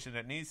conversation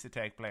that needs to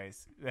take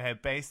place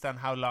based on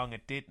how long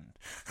it didn't.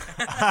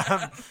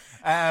 But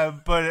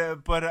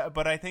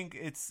I think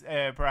it's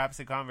perhaps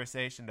a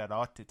conversation that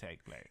ought to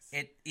take place.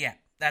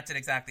 That's it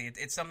exactly.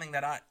 It's something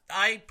that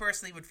I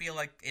personally would feel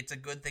like it's a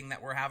good thing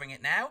that we're having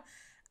it now.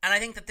 And I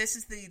think that this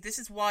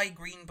is why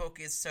Green Book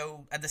is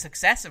so the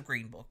success of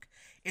Green Book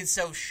is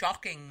so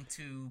shocking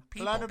to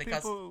people. A lot of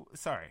people.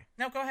 Sorry.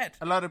 No, go ahead.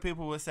 A lot of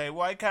people will say,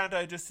 "Why can't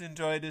I just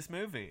enjoy this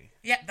movie?"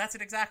 Yeah, that's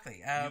it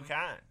exactly. You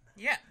can.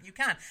 Yeah, you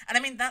can. And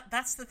I mean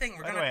that's the thing.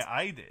 By the way,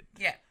 I did.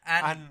 Yeah,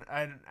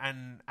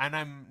 and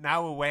I'm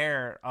now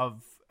aware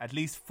of at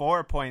least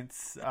 4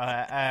 points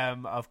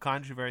of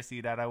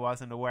controversy that I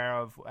wasn't aware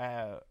of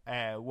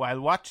while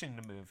watching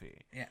the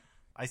movie. Yeah,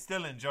 I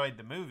still enjoyed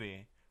the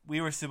movie. We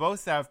were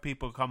supposed to have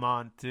people come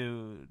on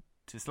to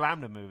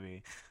slam the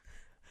movie.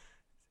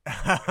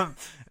 That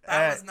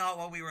was not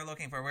what we were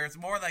looking for. Where it's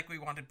more like we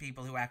wanted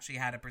people who actually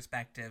had a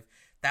perspective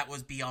that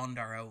was beyond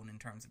our own in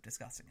terms of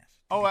discussing it.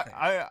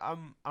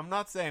 I'm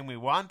not saying we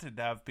wanted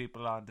to have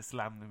people on to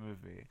slam the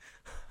movie.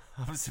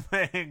 I'm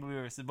saying we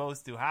were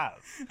supposed to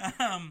have.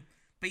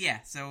 But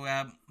yeah, so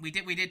we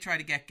did try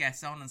to get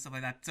guests on and stuff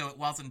like that. So it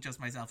wasn't just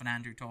myself and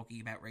Andrew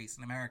talking about race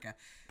in America.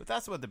 But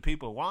that's what the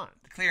people want.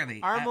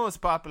 Clearly, our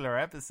most popular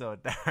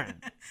episode, Darren,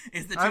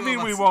 is the two of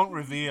us. We won't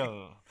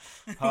reveal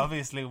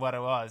obviously what it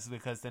was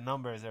because the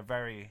numbers are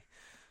very,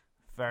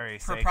 very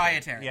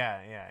proprietary. Sacred.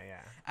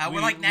 Yeah.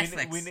 We're like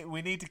Netflix.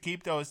 We need to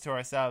keep those to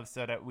ourselves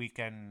so that we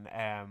can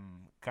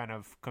kind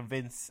of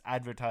convince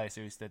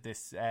advertisers that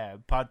this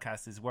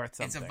podcast is worth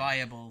something. It's a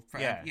viable.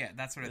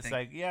 That sort of thing.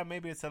 It's like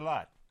maybe it's a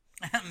lot.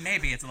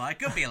 Maybe it's a lot. It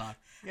could be a lot.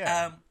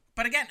 Yeah.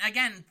 But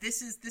again,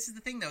 this is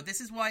the thing though. This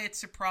is why it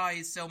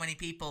surprised so many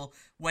people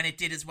when it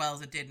did as well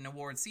as it did in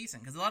awards season.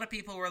 Because a lot of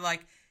people were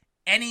like,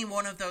 any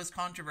one of those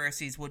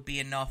controversies would be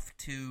enough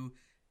to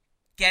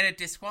get it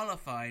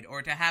disqualified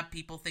or to have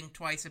people think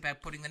twice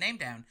about putting the name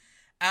down.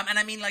 And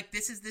I mean, like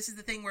this is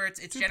the thing where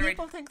it's generated. Do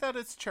people think that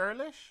it's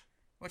churlish?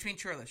 What do you mean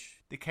churlish?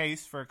 The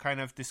case for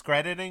kind of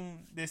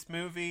discrediting this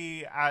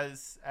movie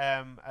as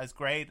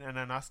great and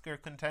an Oscar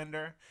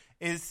contender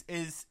is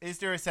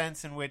there a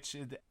sense in which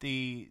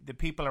the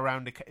people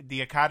around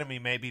the Academy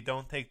maybe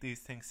don't take these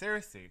things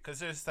seriously because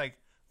they're just like,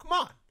 come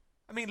on,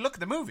 I mean, look at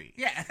the movie.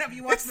 Yeah, have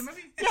you watched the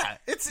movie? Yeah,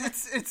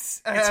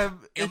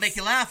 it'll make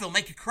you laugh, it'll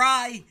make you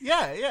cry.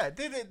 Yeah.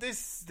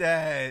 This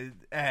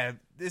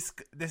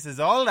is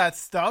all that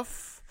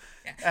stuff.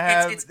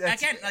 Yeah. It's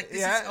again, like,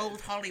 this is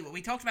old Hollywood.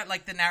 We talked about,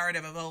 like, the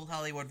narrative of old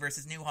Hollywood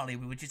versus new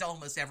Hollywood, which is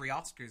almost every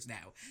Oscars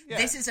now. Yeah.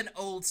 This is an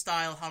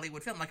old-style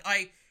Hollywood film. Like,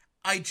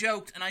 I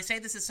joked, and I say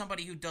this as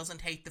somebody who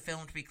doesn't hate the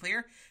film, to be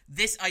clear,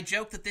 I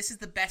joke that this is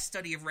the best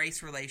study of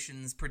race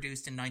relations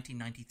produced in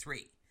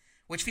 1993,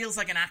 which feels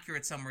like an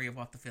accurate summary of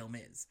what the film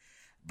is.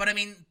 But, I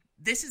mean,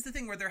 this is the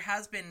thing where there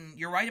has been...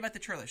 You're right about the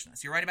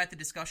churlishness. You're right about the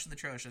discussion of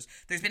the churlishness.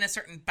 There's been a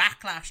certain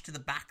backlash to the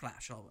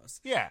backlash, almost.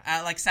 Yeah.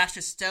 Like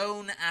Sasha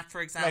Stone, for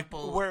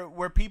example... Like,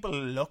 were people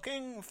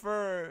looking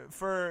for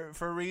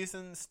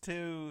reasons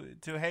to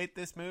hate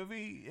this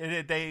movie?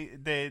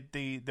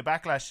 The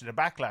backlash to the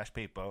backlash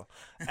people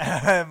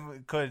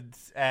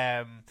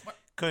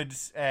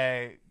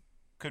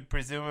could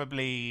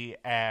presumably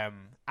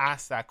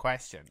ask that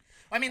question.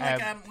 I mean,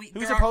 like,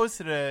 who's opposed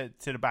to the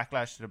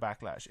backlash to the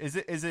backlash? Is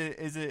it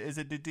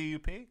the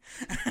DUP?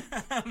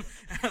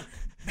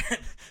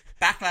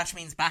 Backlash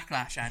means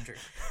backlash, Andrew.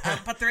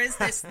 But there is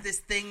this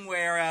thing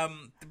where,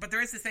 but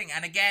there is this thing,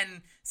 and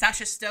again,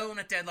 Sasha Stone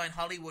at Deadline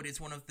Hollywood is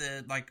one of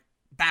the, like,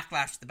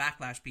 backlash to the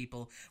backlash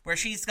people, where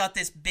she's got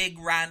this big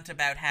rant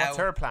about how... What's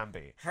her plan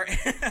B? Her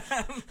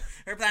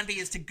plan B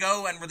is to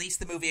go and release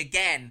the movie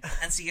again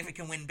and see if it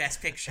can win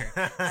Best Picture.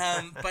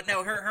 But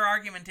no, her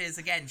argument is,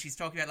 again, she's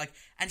talking about, like...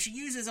 And she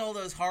uses all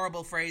those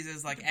horrible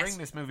phrases like bring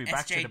this movie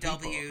back to the people.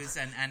 SJWs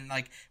and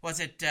like, was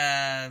it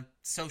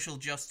social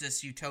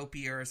justice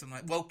utopia or something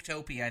like...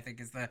 Woketopia, I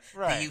think, is the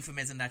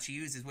euphemism that she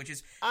uses, which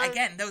is,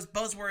 again, those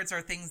buzzwords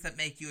are things that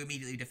make you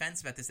immediately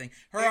defensive about this thing.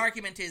 Her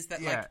argument is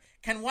that, like,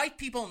 can white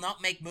people not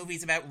make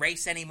movies about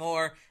race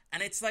anymore?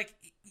 And it's like,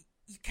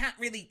 you can't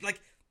really, like,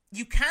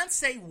 you can't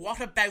say what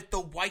about the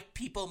white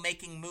people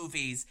making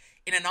movies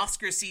in an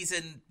Oscar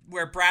season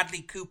where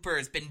Bradley Cooper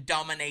has been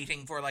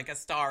dominating for, like, A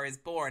Star Is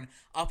Born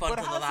up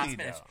until the last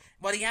minute. Though?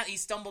 Well, he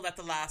stumbled at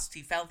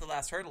he fell at the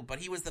last hurdle, but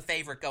he was the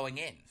favourite going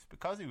in. It's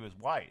because he was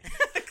white.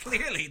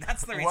 Clearly,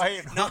 that's the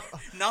reason.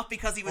 Not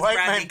because he was white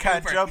Bradley Cooper. White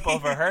men can't jump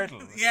over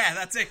hurdles. Yeah,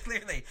 that's it,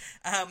 clearly.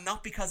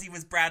 Not because he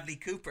was Bradley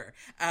Cooper.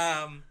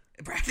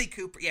 Bradley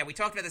Cooper, we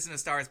talked about this in A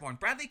Star Is Born.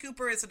 Bradley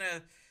Cooper isn't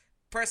a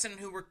person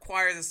who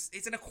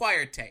it's an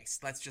acquired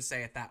taste, let's just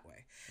say it that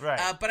way.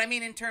 Right. But I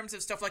mean, in terms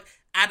of stuff like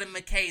Adam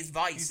McKay's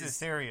Vice. He's a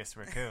serious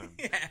raccoon.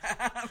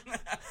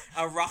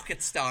 A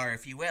rocket star,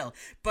 if you will.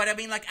 But I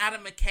mean, like,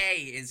 Adam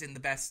McKay is in the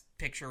Best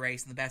Picture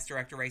race and the Best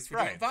Director race for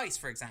doing Vice,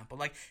 for example.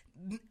 Like,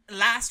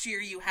 last year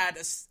you had,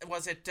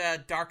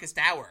 Darkest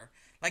Hour?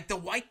 Like, the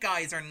white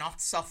guys are not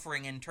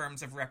suffering in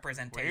terms of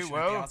representation at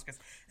the Oscars.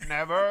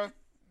 Never.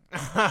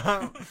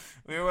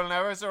 We will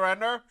never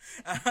surrender.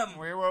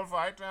 We will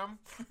fight them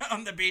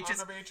on the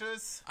beaches.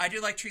 I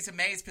do like Theresa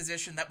May's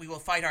position that we will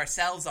fight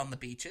ourselves on the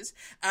beaches.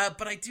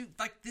 But I do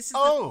like this is.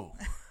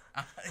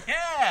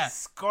 Yeah,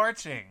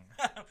 scorching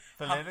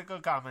political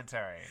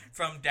commentary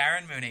from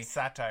Darren Mooney.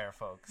 Satire,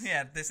 folks.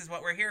 Yeah, this is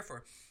what we're here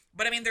for.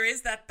 But I mean, there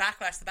is that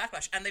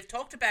backlash, and they've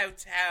talked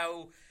about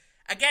how.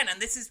 Again,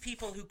 and this is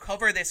people who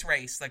cover this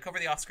race, like cover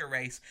the Oscar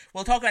race.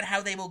 We'll talk about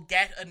how they will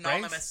get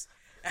anonymous.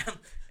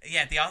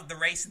 The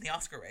race and the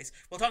Oscar race.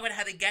 We'll talk about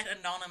how they get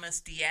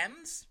anonymous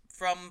DMs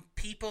from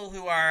people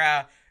who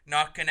are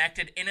not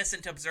connected,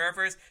 innocent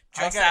observers,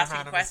 just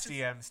asking questions.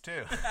 DMs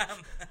too.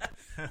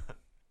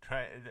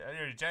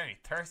 They're generally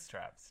thirst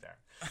traps there.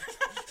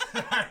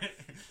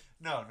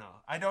 No,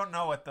 I don't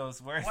know what those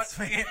words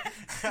mean.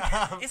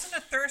 Isn't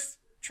a thirst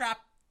trap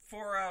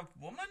for a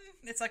woman?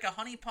 It's like a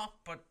honey pop,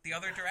 but the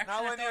other direction.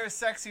 Not when you're as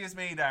sexy as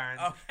me, Darren.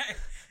 Okay.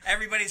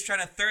 Everybody's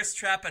trying to thirst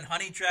trap and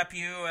honey trap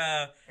you.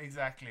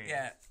 Exactly.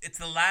 Yeah, it's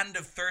the land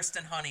of thirst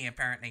and honey,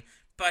 apparently.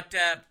 But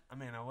I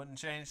mean, I wouldn't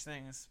change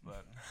things,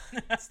 but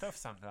it's tough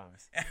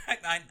sometimes.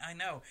 I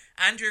know.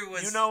 Andrew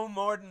was. You know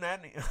more than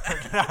any,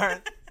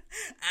 Darren.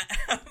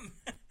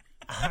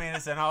 I mean,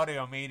 it's an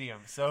audio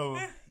medium, so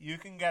you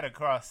can get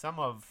across some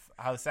of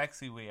how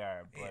sexy we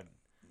are, but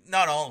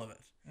not all of it.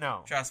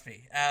 No, trust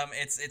me.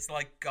 It's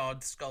like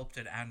God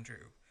sculpted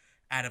Andrew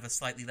out of a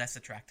slightly less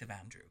attractive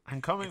Andrew.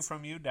 And coming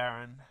from you,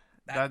 Darren,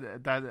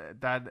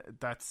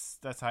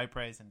 that's high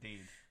praise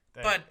indeed.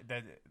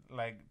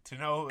 To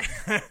know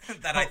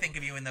that I think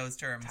of you in those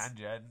terms.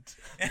 Tangent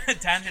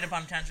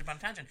upon tangent upon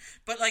tangent.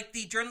 But like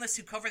the journalists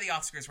who cover the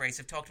Oscars race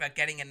have talked about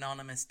getting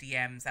anonymous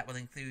DMs that will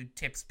include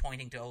tips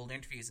pointing to old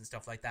interviews and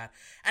stuff like that.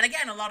 And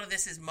again, a lot of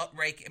this is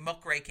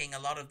muckraking. A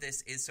lot of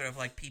this is sort of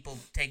like people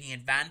taking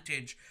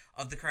advantage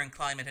of the current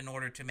climate in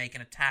order to make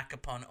an attack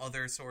upon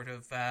other sort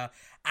of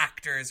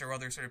actors or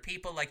other sort of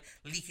people, like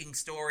leaking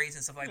stories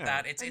and stuff like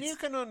that. And you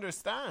can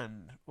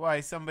understand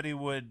why somebody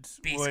would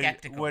be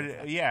skeptical.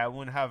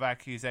 Would have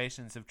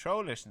accusations of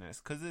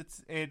trollishness, because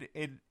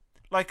it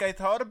like I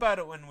thought about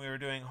it when we were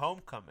doing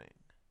Homecoming,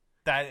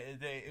 that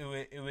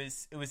it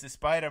was a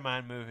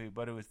Spider-Man movie,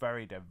 but it was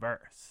very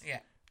diverse. Yeah.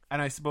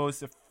 And I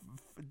suppose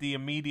the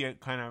immediate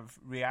kind of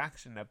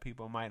reaction that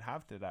people might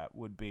have to that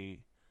would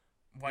be,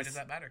 why does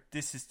that matter?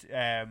 This is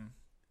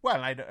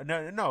well, I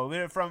don't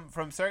no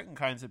from certain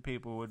kinds of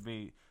people would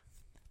be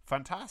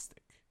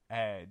fantastic.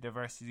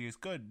 Diversity is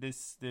good.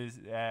 This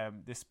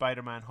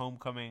Spider-Man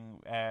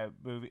Homecoming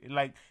movie,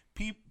 like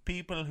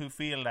people who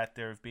feel that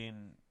there's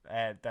been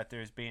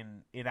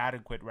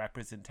inadequate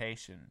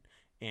representation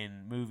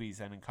in movies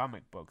and in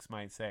comic books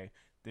might say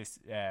this.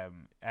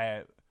 But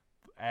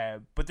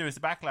there was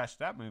a backlash to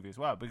that movie as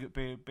well,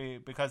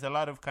 because a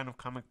lot of kind of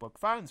comic book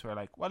fans were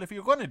like, well, if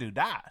you're going to do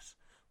that,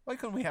 why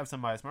couldn't we have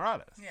some Miles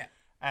Morales? Yeah.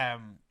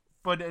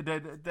 But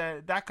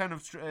that kind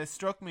of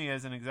struck me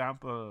as an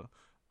example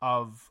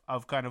of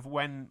kind of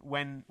when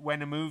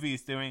a movie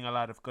is doing a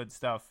lot of good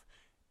stuff,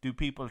 do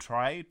people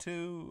try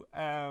to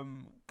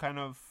kind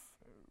of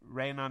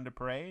rain on the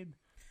parade?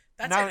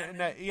 And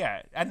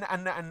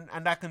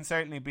that can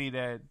certainly be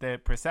the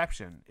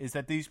perception, is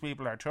that these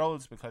people are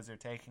trolls because they're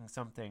taking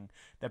something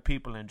that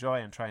people enjoy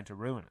and trying to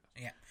ruin it.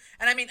 Yeah,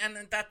 and I mean, and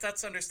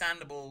that's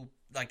understandable,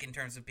 like in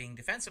terms of being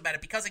defensive about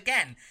it, because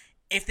again,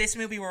 if this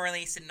movie were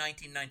released in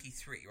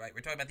 1993, right,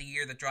 we're talking about the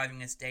year that Driving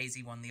Miss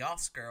Daisy won the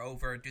Oscar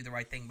over Do the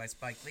Right Thing by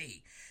Spike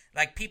Lee.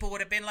 Like, people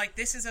would have been like,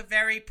 this is a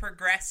very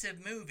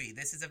progressive movie.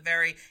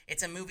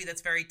 It's a movie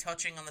that's very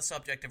touching on the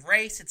subject of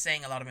race. It's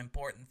saying a lot of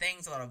important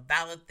things, a lot of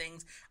valid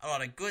things, a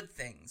lot of good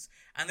things.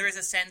 And there is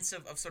a sense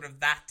of sort of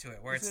that to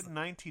it. Where was it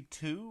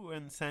 92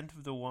 and Scent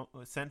of a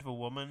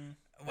Woman?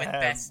 With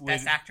best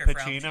actor Pacino, for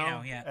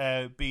Al Pacino,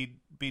 yeah.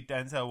 Beat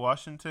Denzel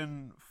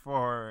Washington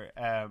for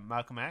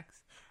Malcolm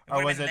X?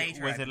 Or was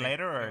it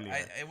later or earlier?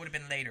 It would have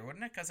been later,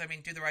 wouldn't it? Because I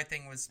mean, Do the Right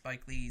Thing was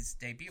Spike Lee's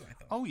debut, I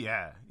thought. Oh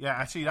yeah.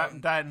 Actually,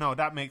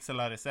 that makes a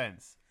lot of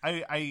sense.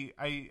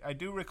 I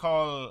do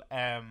recall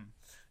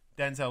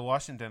Denzel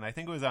Washington. I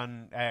think it was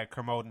on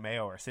Kermode and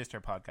Mayo, or sister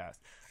podcast.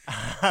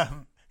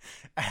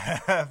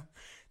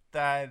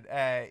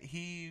 That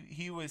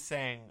he was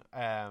saying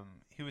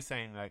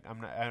like, I'm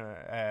not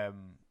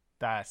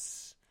that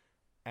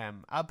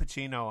Al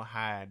Pacino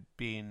had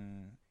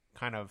been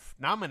kind of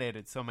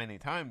nominated so many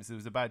times. It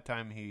was about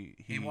time he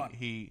won,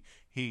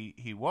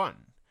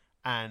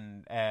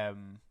 and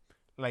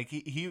like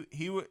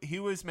he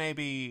was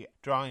maybe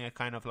drawing a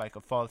kind of like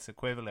a false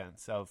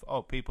equivalence of,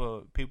 oh,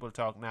 people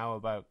talk now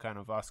about kind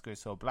of Oscars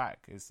so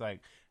black. It's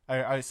like,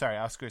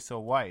 Oscars so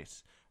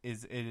white.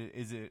 Is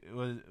it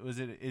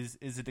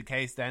the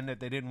case then that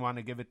they didn't want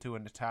to give it to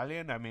an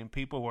Italian? I mean,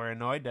 people were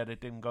annoyed that it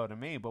didn't go to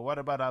me. But what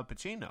about Al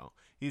Pacino?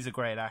 He's a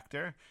great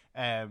actor.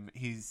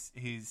 He's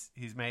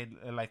made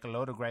like a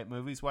load of great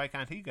movies. Why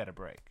can't he get a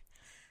break?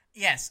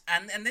 Yes,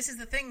 and this is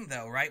the thing,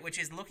 though, right? Which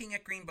is looking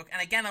at Green Book.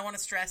 And again, I want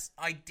to stress,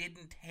 I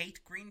didn't hate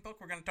Green Book.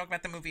 We're going to talk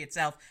about the movie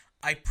itself.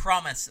 I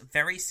promise,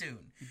 very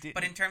soon.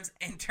 But in terms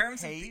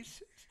hate?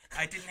 of...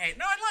 I didn't hate...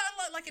 No,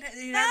 I like it.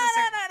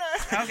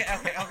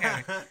 No.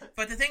 Okay.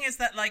 But the thing is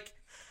that, like,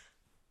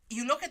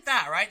 you look at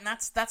that, right, and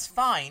that's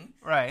fine.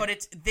 Right.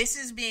 But this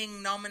is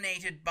being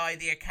nominated by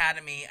the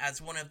Academy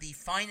as one of the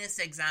finest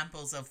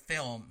examples of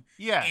film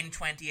in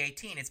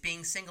 2018. It's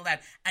being singled out.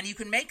 And you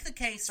can make the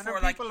case and for,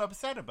 are people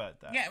upset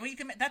about that? Yeah, well,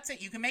 that's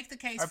it. You can make the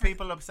case Are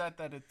people upset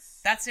that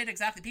it's... That's it,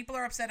 exactly. People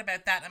are upset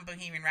about that and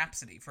Bohemian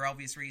Rhapsody for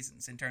obvious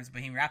reasons. In terms of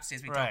Bohemian Rhapsody,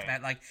 as we talked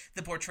about, like,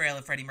 the portrayal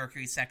of Freddie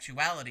Mercury's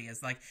sexuality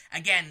is, like,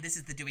 again, this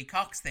is the Dewey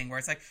Cox thing, where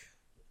it's like,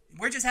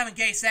 we're just having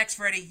gay sex,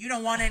 Freddie. You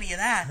don't want any of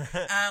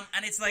that.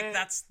 And it's like,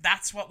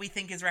 that's what we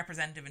think is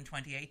representative in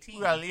 2018.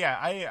 Well, yeah,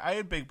 I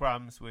had big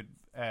problems with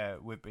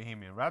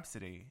Bohemian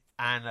Rhapsody,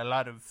 and a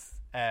lot of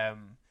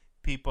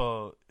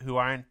people who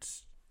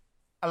aren't...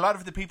 A lot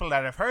of the people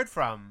that I've heard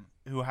from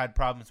who had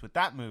problems with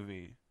that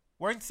movie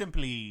weren't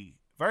simply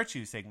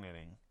virtue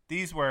signaling.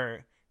 There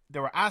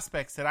were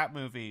aspects to that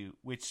movie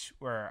which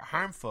were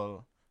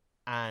harmful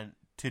and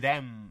to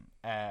them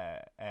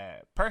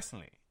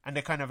personally. And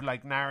the kind of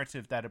like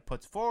narrative that it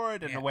puts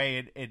forward and the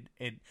way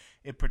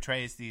it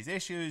portrays these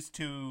issues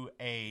to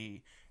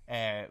a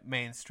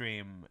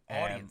mainstream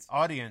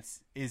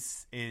audience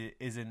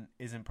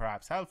isn't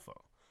perhaps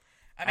helpful.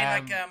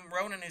 I mean,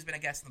 Ronan, who's been a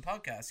guest on the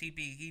podcast, he'd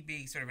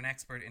be sort of an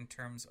expert in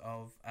terms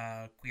of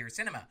queer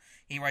cinema.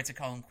 He writes a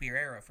column, Queer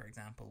Era, for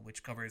example,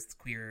 which covers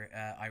queer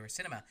Irish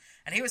cinema.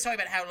 And he was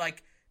talking about how,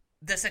 like,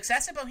 the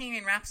success of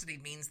Bohemian Rhapsody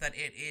means that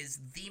it is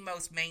the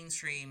most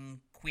mainstream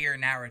queer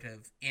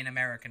narrative in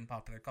American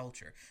popular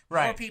culture.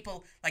 Right. More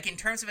people, like, in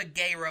terms of a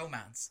gay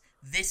romance,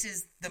 this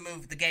is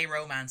the gay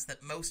romance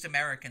that most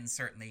Americans,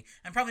 certainly,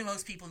 and probably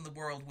most people in the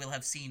world will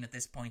have seen at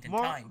this point in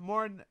time.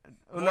 More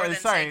than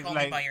say, Call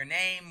Me By Your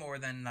Name, more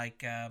than,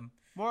 like...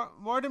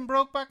 more than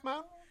Brokeback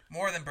Mountain?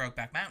 More than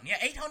Brokeback Mountain. Yeah,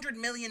 $800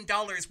 million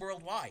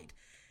worldwide.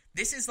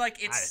 This is like,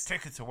 it's...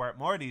 tickets are worth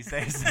more these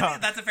days. So.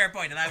 That's a fair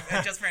point,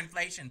 and just for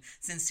inflation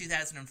since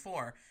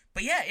 2004.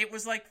 But yeah, it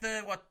was like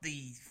the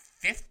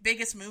fifth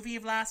biggest movie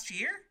of last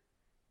year?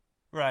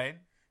 Right.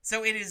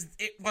 So it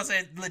was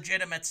a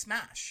legitimate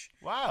smash.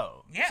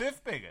 Wow. Yeah.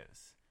 Fifth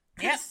biggest.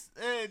 Yes.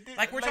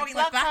 Like, we're talking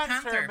like Black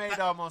Panther made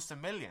almost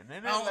 $1 million.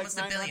 Almost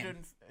 $1 billion.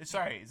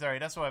 Sorry,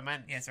 that's what I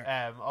meant. Yeah, sorry.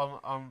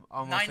 Almost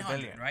 900, $1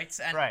 billion. Right?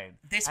 And right.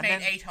 This and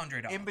made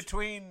 800 of in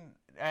between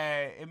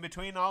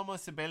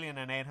almost $1 billion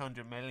and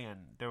 800 million,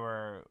 there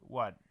were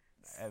what?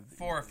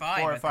 4 or 5.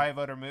 4 or 5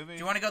 other movies. Do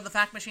you want to go to the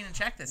fact machine and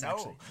check this? No.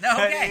 Actually, no.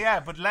 Okay. Yeah,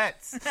 but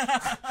let's.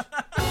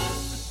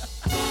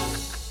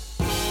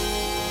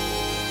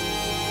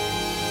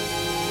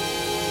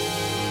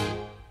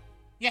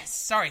 Yes,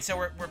 sorry. So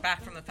we're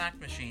back from the fact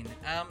machine.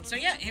 So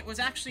yeah, it was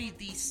actually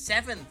the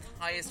 7th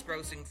highest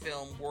grossing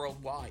film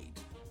worldwide.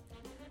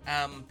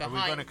 Are we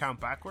going to count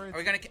backwards? Are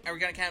we going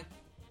to count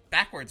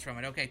backwards from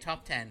it? Okay,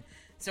 top 10.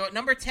 So at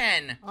number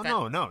 10...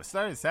 Oh, no.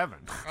 Start at 7.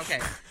 Okay.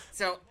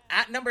 So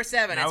at number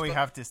 7... Now we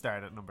have to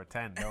start at number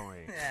 10, don't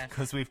we? Yeah.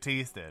 Because we've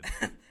teased it.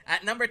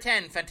 At number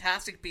 10,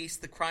 Fantastic Beasts: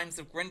 The Crimes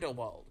of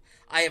Grindelwald.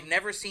 I have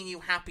never seen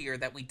you happier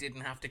that we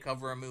didn't have to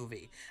cover a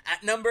movie.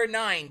 At number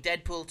 9,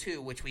 Deadpool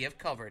 2, which we have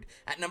covered.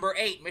 At number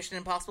 8, Mission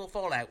Impossible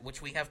Fallout,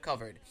 which we have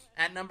covered.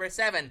 At number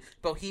 7,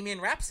 Bohemian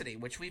Rhapsody,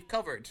 which we've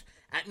covered.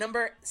 At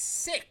number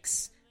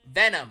 6,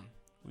 Venom,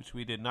 which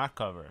we did not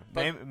cover.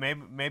 But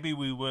maybe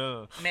we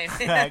will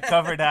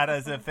cover that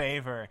as a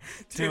favor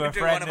to a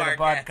friend of the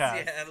podcast.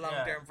 Guests. Yeah, a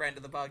long-term friend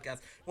of the podcast.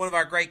 One of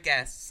our great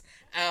guests.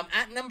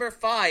 At number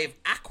 5,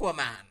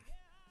 Aquaman.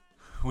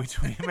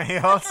 Which we may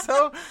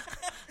also...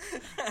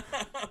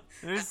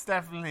 There's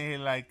definitely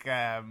like...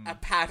 a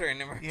pattern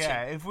emerging.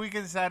 Yeah, if we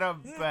can set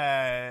up...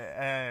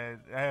 I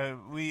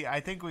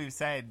think we've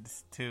said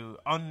to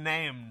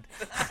unnamed...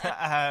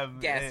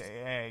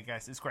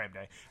 guess it's Crime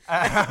Day.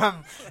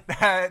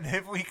 That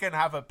if we can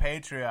have a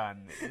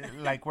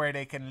Patreon, like where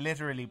they can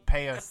literally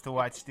pay us to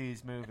watch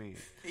these movies.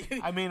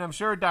 I mean, I'm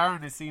sure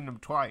Darren has seen them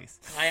twice.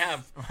 I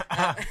have.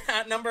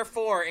 At number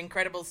 4,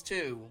 Incredibles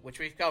 2, which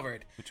we've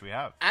covered. Which we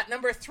have. At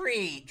number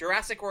 3,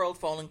 Jurassic World: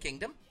 Fallen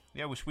Kingdom.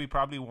 Yeah, which we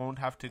probably won't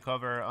have to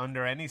cover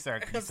under any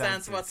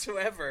circumstances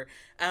whatsoever.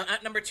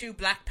 At number 2,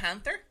 Black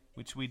Panther.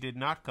 Which we did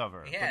not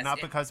cover, yes, but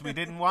not because we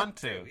didn't want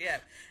to. Yeah.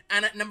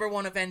 And at number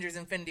 1, Avengers: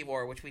 Infinity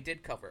War, which we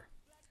did cover.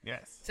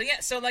 Yes.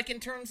 So like in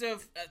terms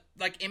of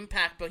like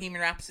impact,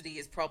 Bohemian Rhapsody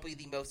is probably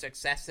the most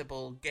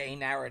accessible gay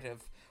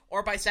narrative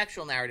or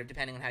bisexual narrative,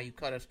 depending on how you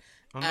cut it.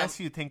 Unless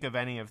you think of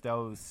any of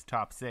those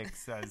top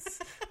 6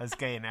 as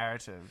gay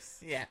narratives.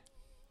 Yeah.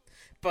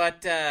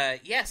 But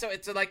yeah, so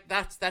it's like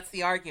that's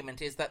the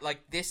argument, is that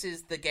like this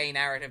is the gay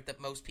narrative that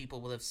most people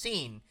will have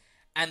seen,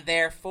 and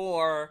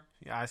therefore.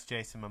 You asked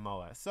Jason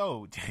Momoa.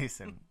 So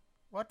Jason,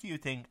 what do you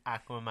think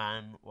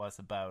Aquaman was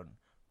about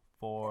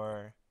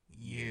for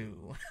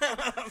you?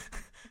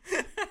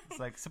 It's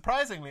like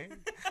surprisingly.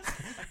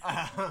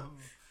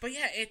 But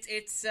yeah,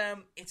 it's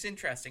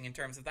interesting in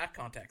terms of that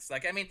context.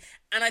 Like, I mean,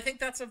 and I think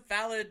that's a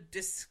valid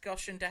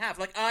discussion to have.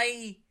 Like,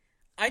 I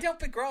I don't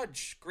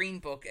begrudge Green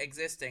Book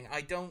existing.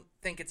 I don't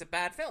think it's a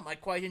bad film. I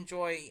quite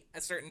enjoy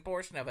a certain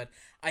portion of it.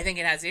 I think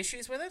it has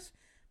issues with it,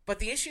 but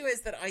the issue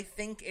is that I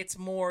think it's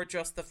more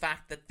just the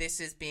fact that this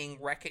is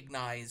being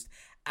recognized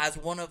as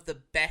one of the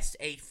best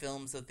 8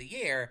 films of the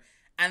year,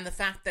 and the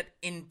fact that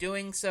in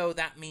doing so,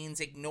 that means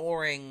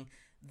ignoring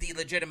the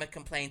legitimate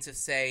complaints of,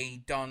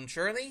 say, Don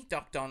Shirley,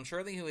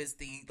 who is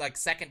the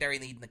secondary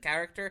lead in the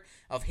character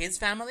of his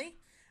family,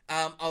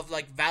 of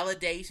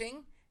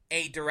validating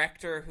a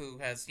director who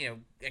has,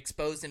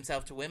 exposed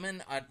himself to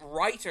women, a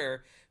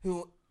writer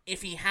who,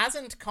 if he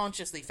hasn't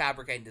consciously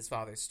fabricated his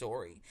father's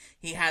story,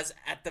 he has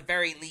at the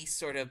very least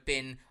sort of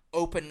been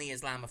openly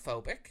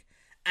Islamophobic,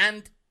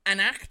 and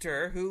an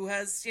actor who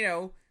has,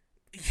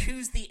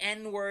 used the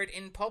N-word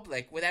in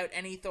public without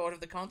any thought of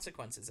the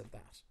consequences of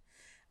that.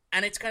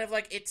 And it's kind of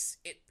I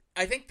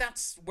think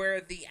that's where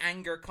the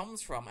anger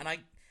comes from, and I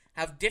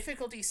have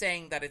difficulty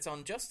saying that it's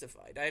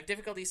unjustified. I have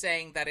difficulty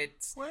saying that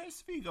it's...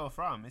 Where's Viggo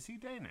from? Is he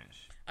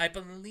Danish? I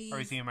believe... Or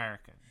is he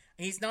American?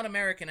 He's not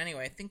American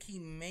anyway. I think he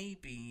may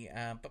be...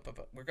 but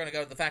we're going to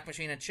go to the fact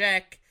machine and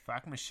check.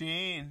 Fact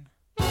machine.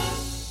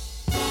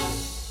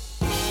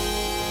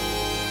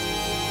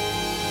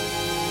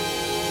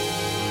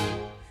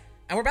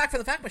 And we're back for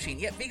the fact machine.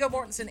 Yeah, Viggo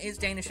Mortensen is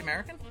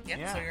Danish-American.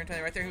 Yeah, so you're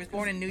entirely right there. He was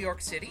born in New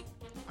York City.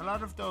 A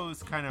lot of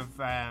those kind of...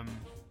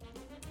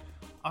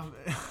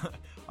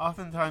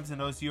 oftentimes in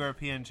those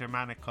European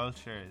Germanic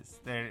cultures,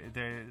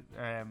 they're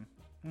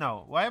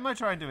no. Why am I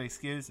trying to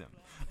excuse him?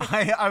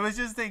 I was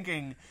just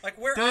thinking,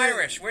 we're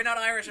Irish. We're not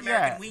Irish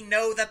American. Yeah. We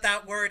know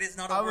that word is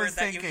not a word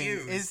that you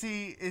use.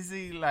 Is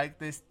he like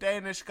this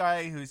Danish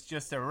guy who's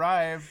just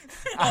arrived?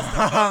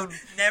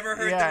 Never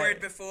heard the word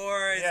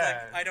before. It's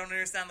I don't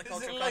understand the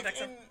cultural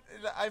context.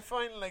 I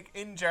find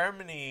in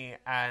Germany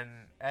and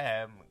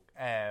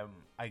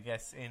I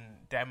guess in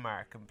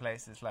Denmark and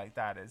places like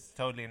that, it's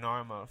totally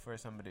normal for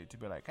somebody to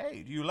be like,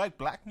 hey, do you like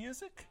black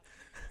music?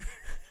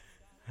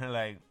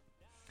 Like,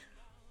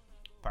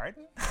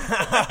 pardon?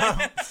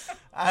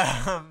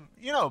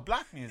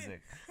 Black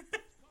music.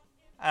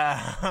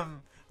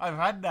 I've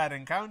had that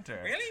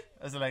encounter. Really?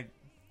 I was like,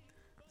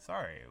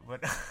 sorry,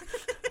 but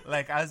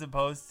as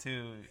opposed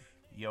to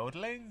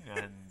yodeling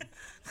and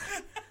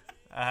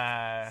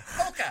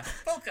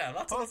polka,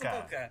 lots of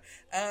polka.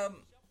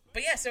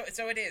 But yeah,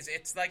 so it is.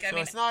 It's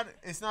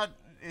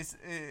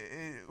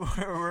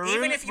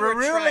we're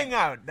ruling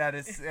out that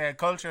it's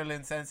cultural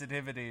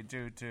insensitivity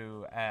due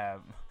to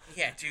a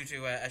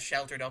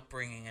sheltered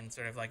upbringing and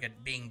sort of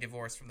being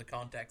divorced from the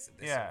context of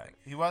this. Yeah, sort of thing.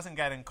 He wasn't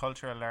getting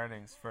cultural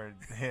learnings for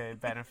the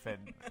benefit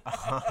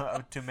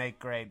to make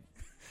great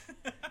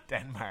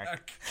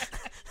Denmark.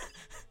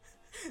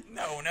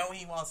 No,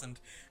 he wasn't.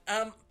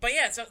 But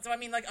yeah, so I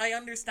mean, I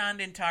understand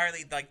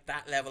entirely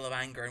that level of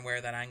anger and where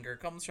that anger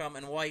comes from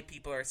and why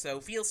people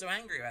feel so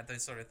angry about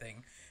this sort of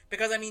thing.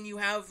 Because I mean, you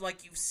have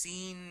you've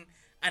seen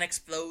an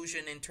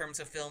explosion in terms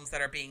of films that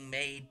are being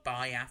made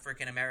by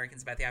African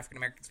Americans about the African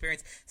American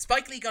experience.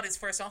 Spike Lee got his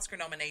first Oscar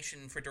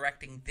nomination for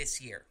directing this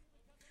year.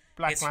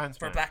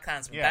 For Black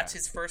Klansman. Yeah. That's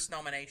his first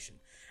nomination.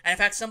 And in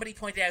fact, somebody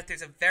pointed out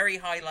there's a very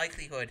high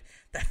likelihood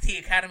that the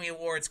Academy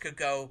Awards could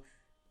go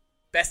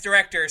Best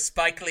Director,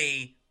 Spike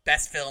Lee,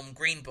 Best Film,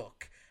 Green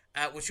Book,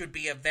 which would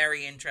be a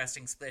very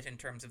interesting split in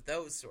terms of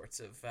those sorts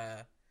of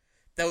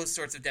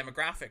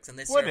demographics. And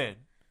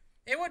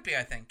it would be,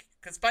 I think,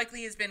 because Spike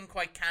Lee has been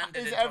quite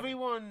candid. Is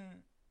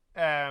everyone?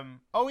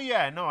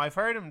 I've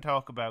heard him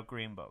talk about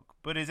Green Book,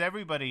 but is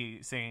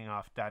everybody singing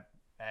off that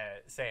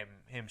same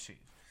hymn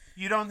sheet?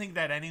 You don't think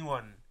that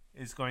anyone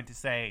is going to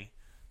say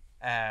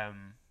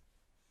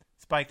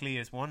Spike Lee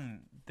has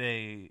won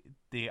the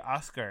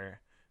Oscar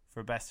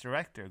for Best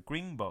Director?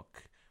 Green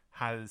Book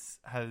has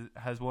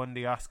won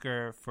the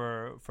Oscar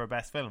for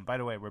Best Film. By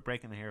the way, we're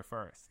breaking it here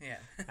first.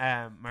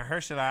 Yeah.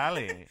 Mahershala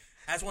Ali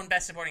has won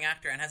Best Supporting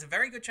Actor and has a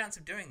very good chance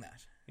of doing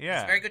that. Yeah,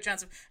 there's a very good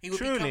chance of he would.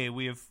 Truly,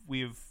 we've.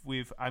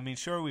 I mean,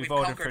 sure, we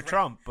voted for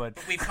Trump, but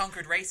we've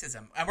conquered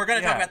racism, and we're going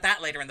to talk about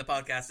that later in the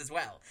podcast as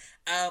well.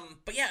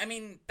 But yeah, I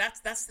mean, that's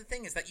the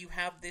thing, is that you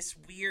have this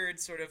weird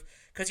sort of,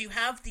 because you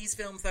have these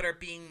films that are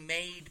being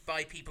made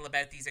by people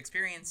about these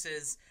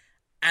experiences,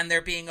 and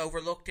they're being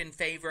overlooked in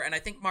favor. And I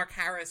think Mark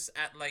Harris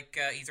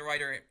he's a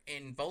writer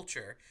in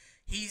Vulture.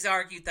 He's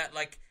argued that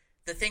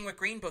the thing with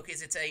Green Book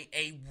is it's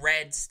a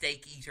red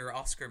steak eater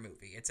Oscar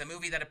movie. It's a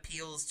movie that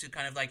appeals to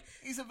kind of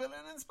he's a villain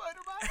in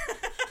Spider-Man.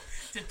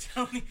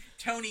 to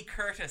Tony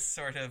Curtis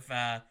sort of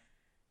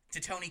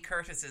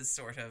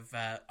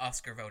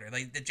Oscar voter.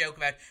 The joke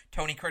about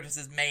Tony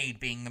Curtis's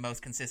maid being the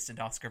most consistent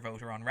Oscar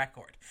voter on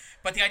record.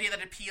 But the idea that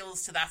it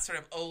appeals to that sort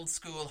of old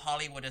school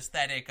Hollywood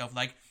aesthetic of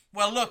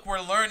well, look, we're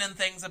learning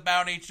things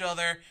about each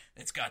other.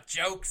 It's got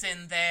jokes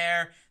in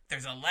there.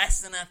 There's a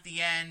lesson at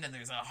the end, and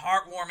there's a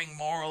heartwarming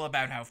moral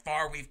about how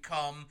far we've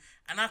come,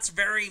 and that's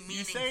very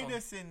meaningful. You say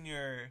this in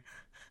your,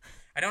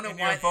 I don't know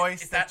why, your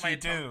voice that you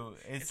do.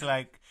 It's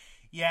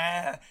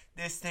yeah,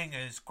 this thing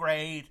is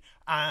great,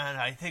 and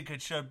I think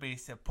it should be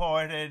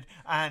supported,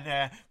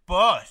 and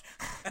but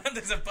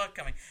there's a but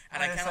coming,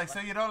 and it's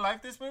so you don't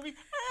like this movie?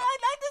 I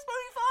like this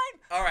movie fine.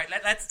 All right,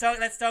 let's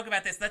talk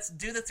about this. Let's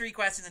do the 3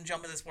 questions and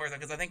jump into the spoilers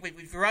because I think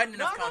we've provided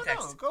enough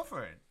context. No, go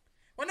for it.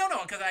 Well, no,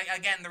 because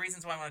again, the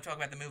reasons why I want to talk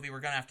about the movie, we're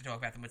going to have to talk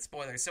about them with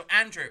spoilers. So,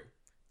 Andrew,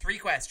 3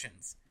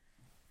 questions.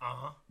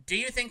 Do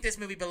you think this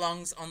movie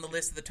belongs on the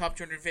list of the top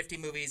 250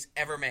 movies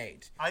ever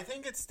made? I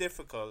think it's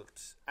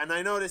difficult, and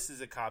I know this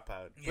is a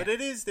cop-out, but it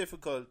is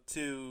difficult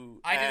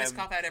to... I do this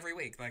cop-out every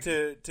week.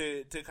 To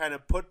kind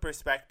of put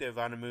perspective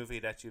on a movie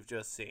that you've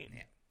just seen.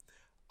 Yeah.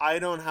 I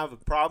don't have a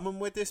problem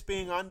with this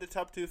being on the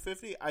top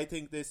 250. I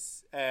think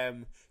this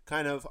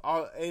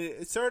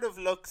it sort of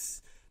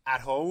looks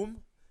at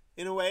home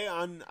in a way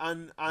on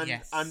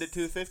the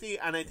 250,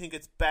 and I think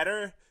it's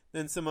better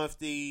than some of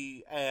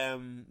the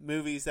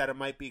movies that it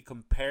might be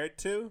compared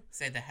to.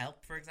 Say The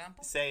Help, for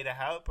example. Say The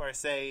Help, or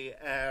say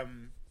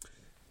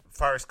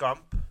Forrest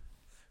Gump,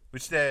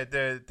 which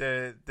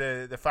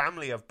the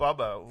family of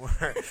Bubba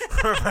were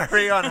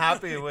very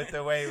unhappy with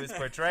the way it was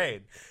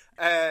portrayed.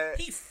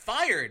 He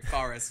fired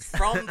Forrest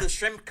from the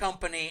shrimp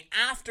company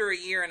after a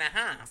year and a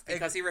half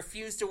because he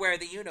refused to wear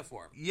the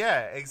uniform.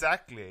 Yeah,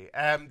 exactly.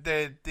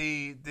 The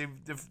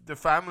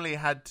family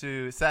had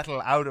to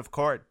settle out of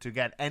court to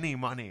get any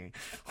money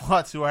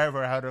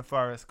whatsoever out of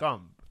Forrest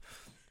Gump,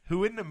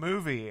 who in the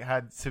movie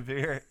had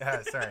severe.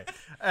 Sorry.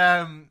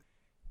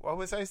 What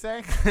was I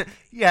saying?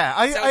 Yeah,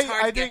 it's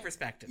hard to get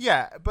perspective.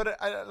 Yeah, but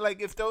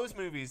if those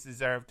movies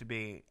deserve to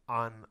be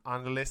on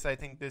the list, I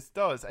think this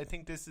does. I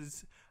think this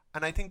is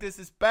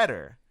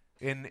better.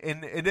 In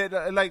it,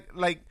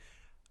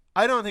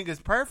 I don't think it's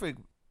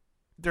perfect.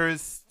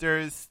 There's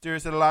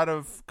a lot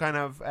of kind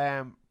of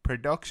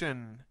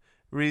production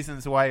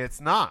reasons why it's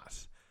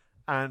not,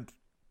 and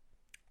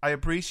I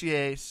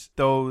appreciate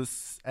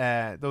those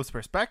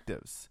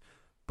perspectives.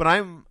 But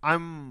I'm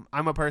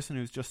a person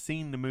who's just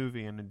seen the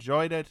movie and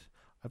enjoyed it.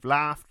 I've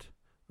laughed.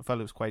 I felt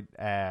it was quite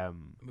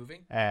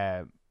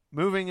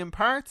moving in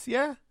parts,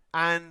 yeah.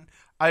 And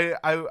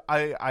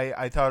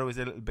I thought it was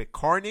a little bit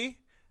corny,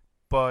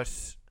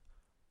 but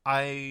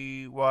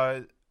I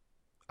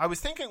was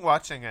thinking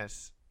watching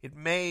it, it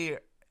may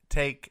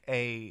take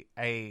a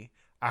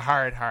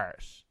hard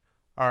heart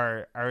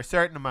or a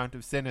certain amount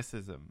of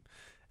cynicism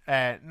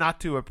not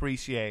to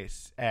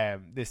appreciate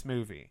this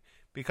movie,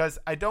 because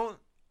I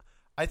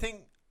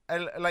think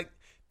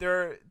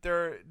there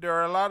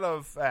are a lot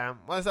of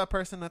what does that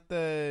person at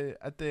the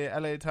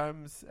LA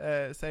Times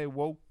say,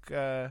 woke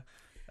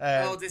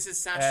this is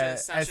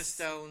Sasha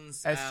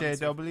Stone's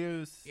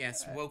SJWs.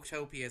 Yes,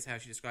 Woketopia is how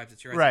she describes it.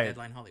 She writes Right.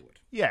 Deadline Hollywood.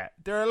 Yeah,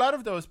 there are a lot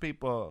of those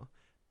people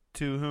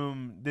to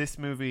whom this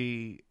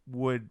movie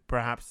would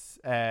perhaps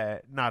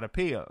not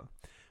appeal,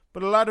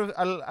 but a lot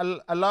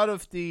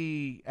of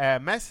the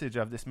message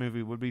of this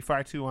movie would be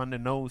far too on the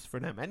nose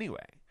for them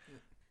anyway.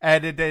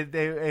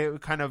 They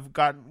kind of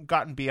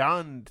gotten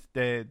beyond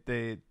the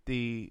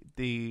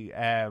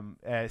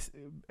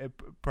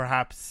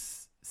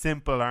perhaps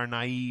simple or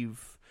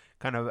naive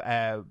kind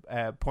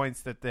of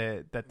points that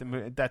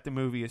the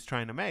movie is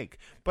trying to make.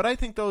 But I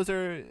think those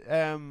are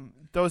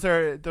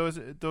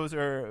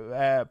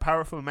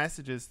powerful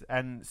messages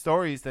and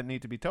stories that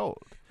need to be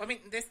told. I mean,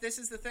 this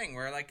is the thing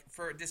where,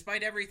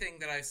 despite everything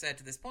that I've said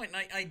to this point,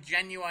 I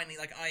genuinely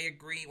I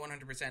agree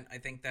 100%. I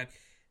think that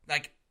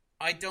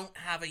I don't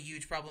have a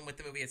huge problem with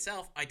the movie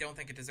itself. I don't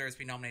think it deserves to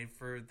be nominated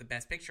for the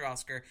Best Picture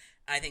Oscar.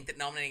 I think that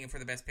nominating it for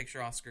the Best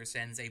Picture Oscar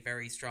sends a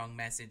very strong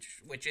message,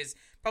 which is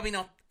probably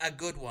not a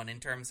good one in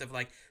terms of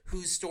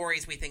whose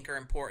stories we think are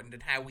important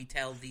and how we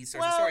tell these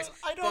sorts of stories.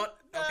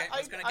 I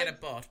was going to get a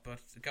but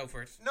go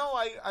for it. No,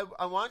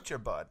 I want your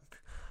bud.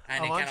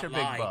 And I want your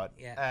big bud.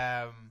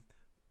 Yeah.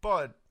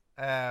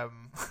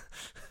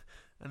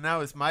 And now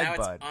it's my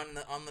bud. On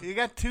the you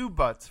got 2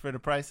 butts for the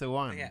price of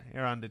 1. Yeah.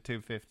 You're on the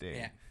 250.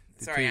 Yeah.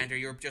 Sorry, Andrew,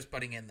 you were just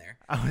butting in there.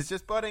 I was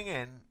just butting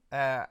in,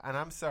 and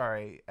I'm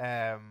sorry.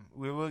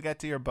 We will get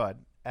to your bud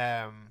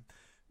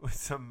with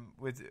some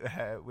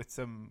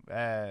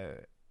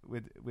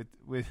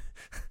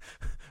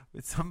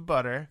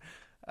butter.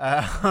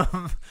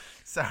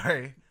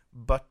 Sorry,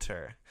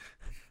 butter.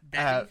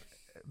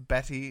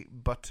 Betty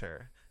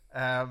Butter.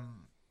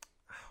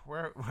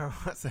 Where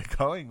was I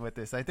going with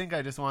this? I think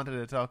I just wanted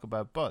to talk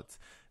about butts.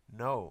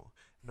 No,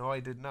 I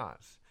did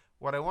not.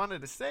 What I wanted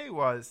to say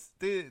was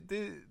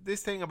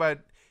this thing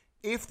about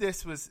if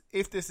this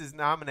is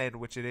nominated,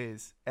 which it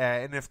is,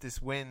 and if this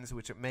wins,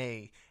 which it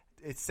may,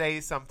 it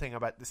says something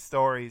about the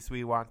stories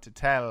we want to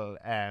tell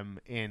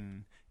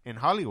in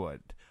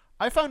Hollywood.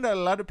 I found that a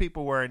lot of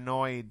people were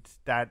annoyed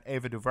that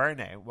Ava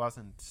DuVernay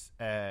wasn't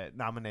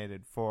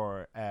nominated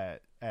for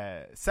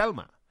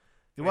Selma.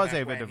 It was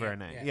Ava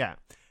DuVernay, yeah.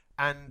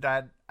 And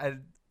that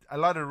a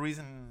lot of the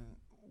reason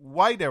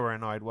why they were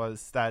annoyed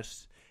was that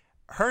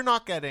her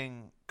not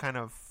getting kind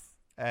of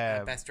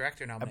a Best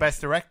Director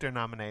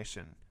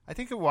nomination. I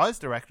think it was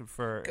directed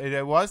for.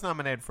 It was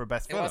nominated for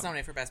Best Film. It was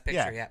nominated for Best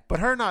Picture, yeah. But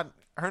her not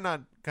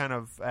kind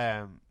of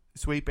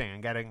sweeping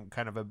and getting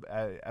kind of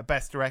a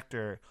Best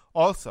Director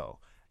also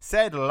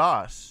said a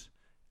lot.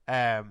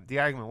 The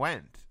argument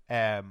went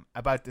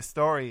about the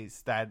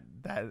stories that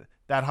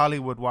that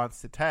Hollywood wants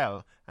to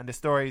tell, and the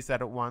stories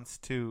that it wants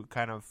to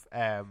kind of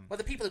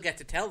the people who get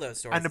to tell those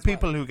stories, and the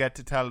people who get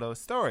to tell those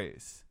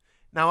stories.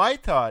 Now, I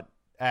thought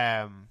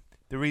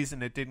the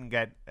reason it didn't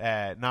get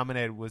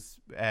nominated was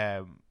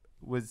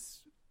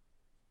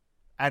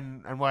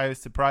and why I was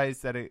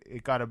surprised that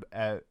it got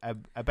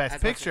a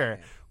Best Picture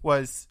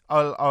was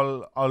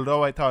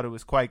although I thought it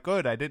was quite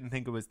good, I didn't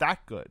think it was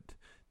that good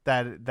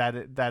that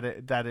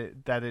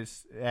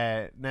is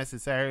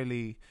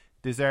necessarily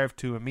deserved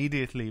to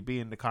immediately be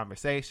in the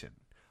conversation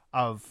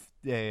of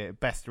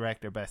best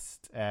director,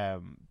 best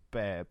film.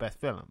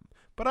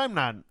 But I'm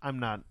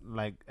not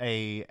like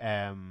a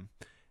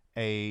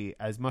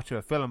as much of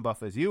a film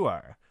buff as you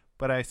are.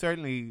 But I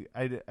certainly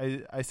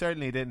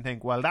didn't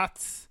think, well,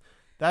 that's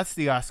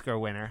the Oscar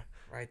winner,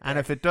 right there. And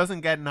if it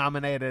doesn't get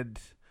nominated,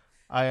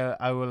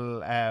 I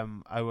will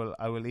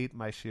eat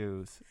my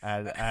shoes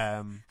and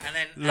then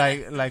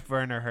like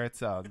Werner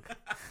Herzog.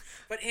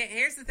 But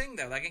here's the thing,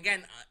 though. Like,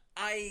 again,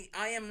 I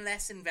am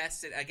less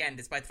invested, again,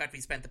 despite the fact we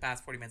spent the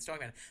past 40 minutes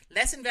talking about it,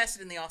 less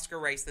invested in the Oscar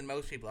race than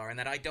most people are, and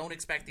that I don't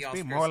expect the Oscars...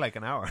 It'll be more like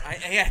an hour.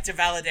 To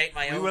validate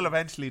my own... We will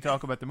eventually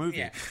talk about the movie.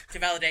 Yeah, to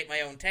validate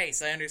my own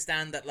taste. I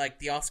understand that, like,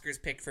 the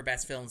Oscars pick for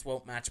best films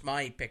won't match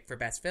my pick for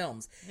best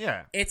films.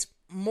 Yeah. It's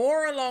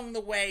more along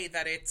the way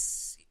that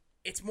it's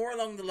more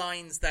along the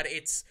lines that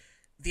it's...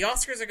 The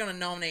Oscars are going to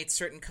nominate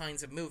certain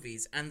kinds of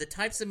movies, and the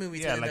types of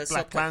movies... Yeah, like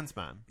Black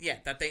Klansman. Yeah,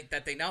 that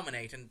they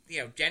nominate, and, you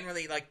know,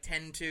 generally, like,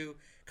 tend to...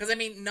 Because, I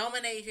mean,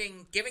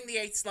 giving the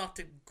 8th slot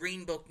to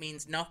Green Book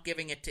means not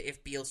giving it to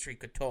If Beale Street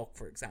Could Talk,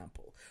 for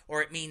example.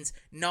 Or it means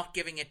not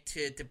giving it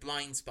to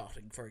Blind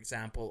Spotting, for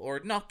example. Or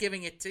not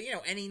giving it to, you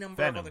know, any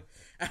number of other...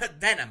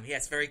 Venom,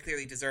 yes, very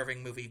clearly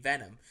deserving movie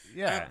Venom.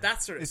 Yeah.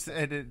 That sort of stuff.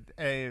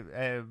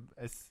 A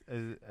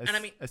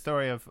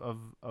story of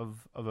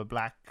a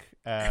black...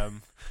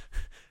 a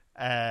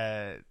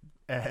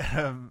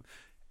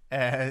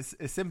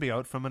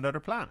symbiote from another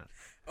planet.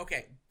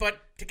 Okay,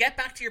 but to get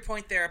back to your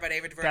point there about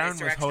Ava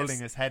DuVernay's Darren was holding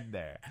his head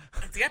there.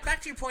 To get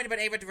back to your point about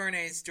Ava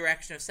DuVernay's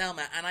direction of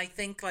Selma, and I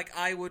think, like,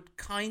 I would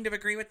kind of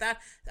agree with that.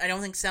 I don't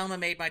think Selma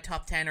made my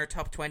top 10 or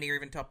top 20 or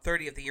even top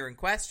 30 of the year in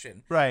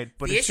question. Right,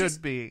 but it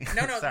should be.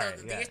 No.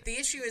 The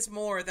issue is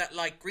more that,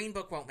 like, Green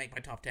Book won't make my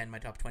top 10, my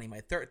top 20,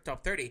 my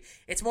top 30.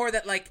 It's more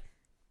that, like,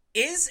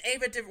 was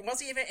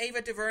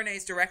Ava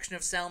DuVernay's direction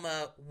of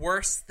Selma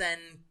worse than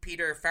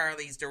Peter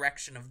Farrelly's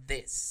direction of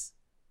this?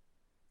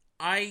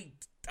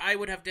 I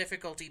would have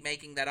difficulty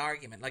making that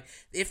argument. Like,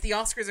 if the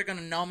Oscars are going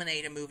to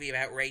nominate a movie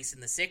about race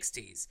in the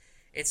 60s,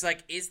 it's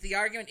like,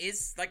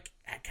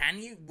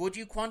 would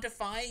you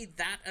quantify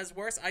that as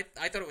worse? I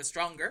thought it was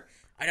stronger.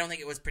 I don't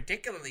think it was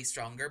particularly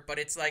stronger, but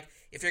it's like,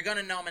 if you're going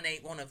to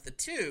nominate one of the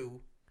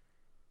two,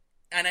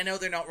 and I know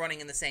they're not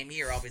running in the same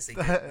year, obviously.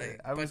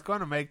 I was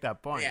going to make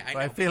that point, yeah,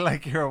 but I feel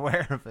like you're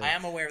aware of it. I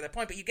am aware of that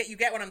point, but you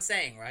get what I'm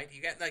saying, right?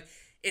 You get, like,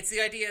 it's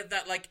the idea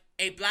that, like,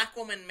 a black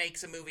woman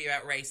makes a movie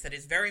about race that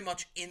is very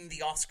much in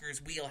the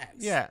Oscars wheelhouse.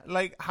 Yeah,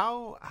 like,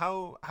 how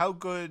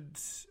good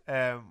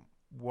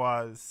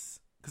was...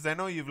 Because I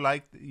know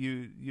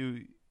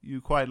you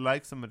quite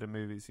like some of the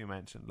movies you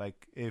mentioned,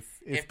 like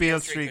if Beale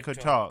Street Could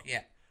Talk,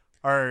 yeah,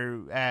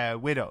 or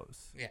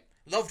Widows. Yeah,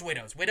 loved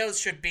Widows. Widows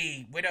should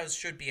be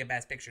a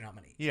Best Picture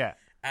nominee. Yeah.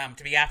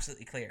 To be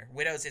absolutely clear,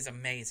 Widows is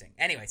amazing.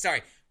 Anyway,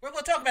 sorry. We'll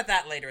talk about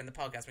that later in the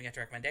podcast when we get to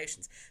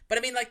recommendations. But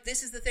I mean, like,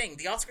 this is the thing.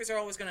 The Oscars are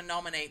always going to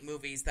nominate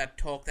movies that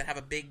have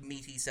a big,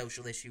 meaty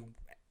social issue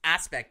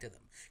aspect to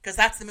them. Because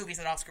that's the movies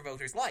that Oscar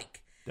voters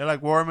like. They're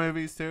like war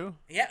movies too?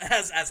 Yeah,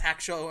 as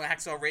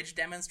Hacksaw Ridge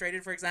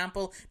demonstrated, for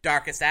example.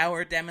 Darkest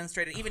Hour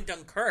demonstrated. Even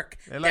Dunkirk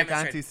They're like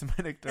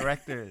anti-Semitic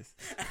directors.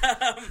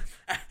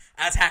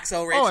 As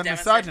Hacksaw Ridge demonstrated.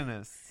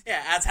 Misogynist.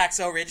 Yeah, as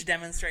Hacksaw Ridge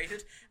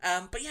demonstrated.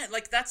 But yeah,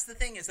 like, that's the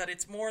thing, is that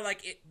it's more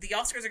like the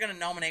Oscars are going to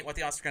nominate what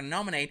the Oscars are going to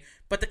nominate,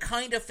 but the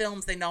kind of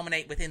films they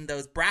nominate within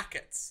those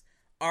brackets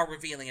are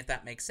revealing, if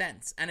that makes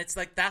sense. And it's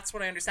like, that's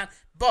what I understand.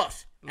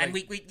 But, like, and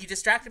you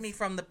distracted me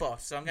from the but,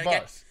 so I'm going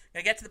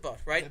to get to the but,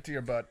 right? Get to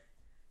your but.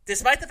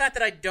 Despite the fact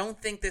that I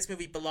don't think this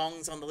movie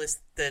belongs on the list,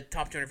 the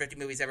top 250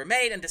 movies ever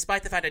made, and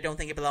despite the fact I don't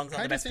think it belongs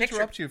on the Best Picture... Can I just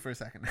interrupt you for a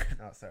second?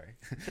 No, sorry.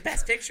 The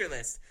Best Picture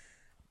list.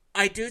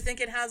 I do think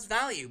it has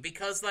value,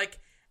 because, like...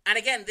 And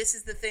again, this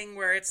is the thing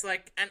where it's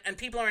like... And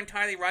people are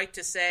entirely right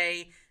to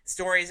say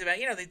stories about,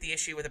 you know, the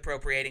issue with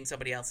appropriating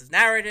somebody else's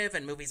narrative,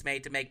 and movies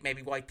made to make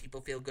maybe white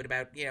people feel good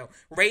about, you know,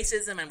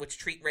 racism, and which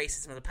treat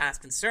racism as a past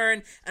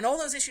concern. And all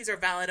those issues are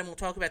valid, and we'll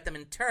talk about them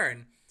in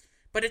turn.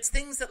 But it's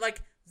things that,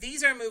 like...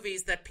 These are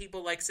movies that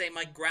people like, say,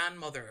 my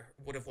grandmother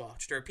would have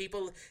watched, or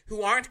people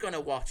who aren't going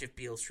to watch If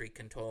Beale Street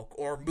Can Talk,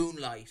 or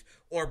Moonlight,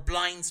 or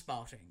Blind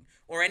Spotting,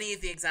 or any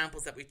of the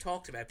examples that we've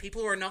talked about.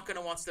 People who are not going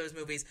to watch those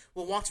movies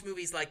will watch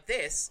movies like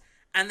this,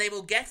 and they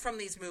will get from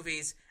these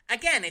movies...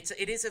 Again, it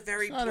is a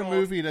very It's not a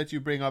movie that you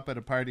bring up at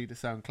a party to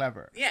sound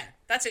clever. Yeah,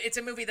 it's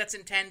a movie that's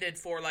intended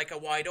for, like, a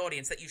wide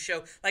audience, that you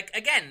show... Like,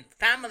 again,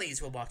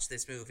 families will watch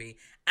this movie,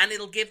 and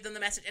it'll give them the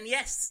message. And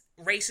yes,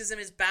 racism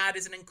is bad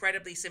is an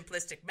incredibly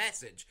simplistic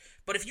message.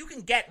 But if you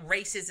can get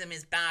racism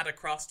is bad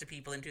across to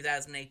people in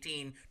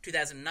 2018,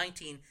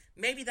 2019,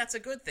 maybe that's a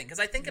good thing. Because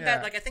I think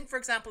about, like, I think, for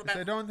example, about...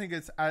 I don't think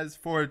it's as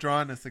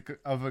foredrawn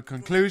of a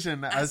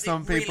conclusion as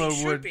some people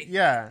really would. Be.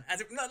 Yeah.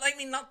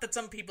 Not that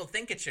some people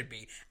think it should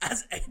be,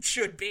 as it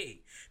should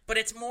be. But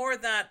it's more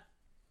that,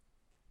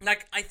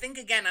 like, I think,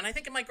 again, and I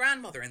think of my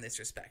grandmother in this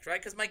respect, right?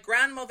 Because my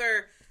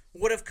grandmother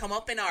would have come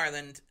up in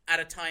Ireland at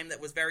a time that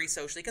was very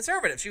socially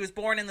conservative. She was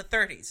born in the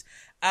 30s.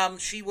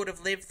 She would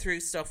have lived through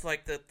stuff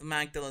like the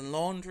Magdalene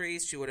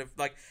laundries. She would have,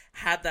 like,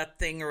 had that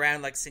thing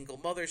around, like, single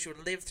mothers. She would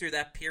have lived through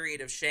that period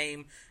of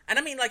shame. And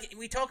I mean, like,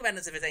 we talk about it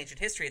as if it's ancient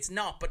history. It's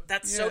not, but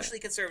that's socially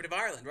conservative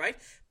Ireland, right?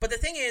 But the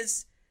thing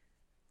is,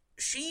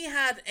 she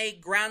had a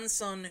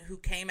grandson who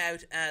came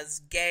out as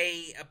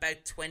gay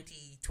about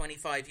 20,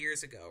 25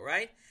 years ago,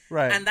 right?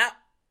 Right. And that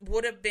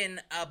would have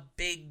been a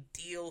big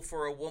deal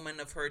for a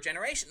woman of her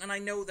generation, and I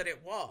know that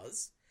it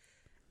was.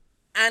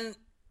 And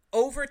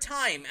over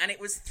time, and it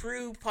was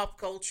through pop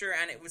culture,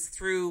 and it was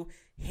through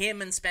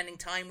him and spending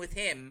time with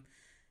him,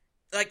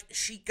 like,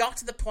 she got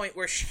to the point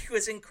where she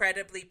was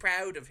incredibly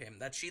proud of him,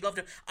 that she loved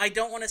him. I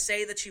don't want to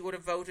say that she would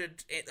have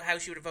voted how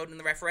she would have voted in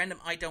the referendum.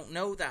 I don't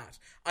know that.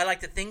 I like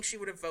to think she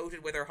would have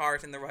voted with her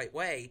heart in the right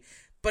way.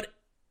 But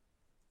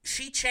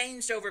she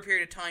changed over a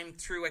period of time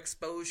through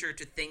exposure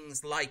to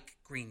things like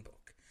Green Book.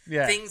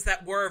 Yeah. Things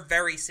that were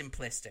very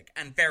simplistic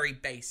and very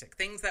basic.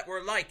 Things that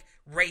were like,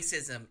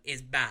 racism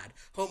is bad.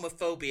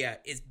 Homophobia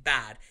is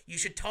bad. You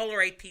should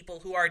tolerate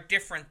people who are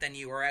different than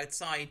you or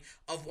outside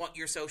of what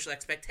your social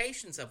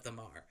expectations of them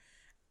are.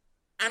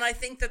 And I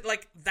think that,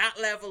 like, that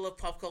level of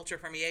pop culture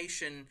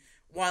permeation,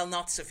 while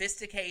not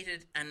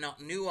sophisticated and not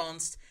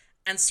nuanced,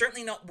 and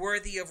certainly not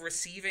worthy of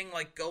receiving,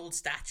 like, gold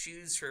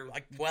statues for,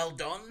 like, well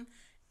done,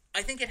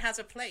 I think it has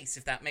a place,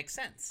 if that makes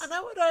sense. And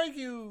I would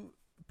argue,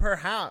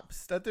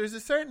 perhaps, that there's a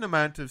certain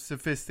amount of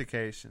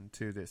sophistication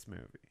to this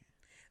movie.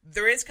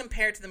 There is,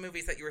 compared to the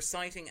movies that you were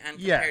citing, and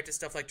compared to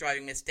stuff like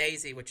Driving Miss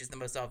Daisy, which is the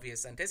most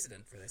obvious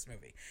antecedent for this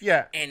movie.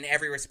 Yeah. In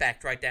every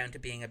respect, right down to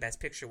being a Best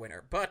Picture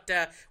winner. But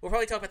we'll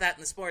probably talk about that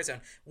in the spoiler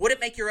zone. Would it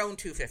make your own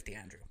 250,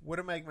 Andrew? Would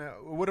it make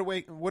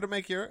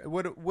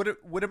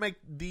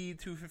the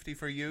 250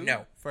 for you?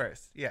 No.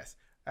 First, yes.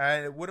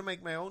 Would it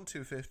make my own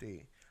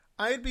 250?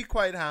 I'd be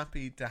quite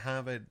happy to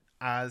have it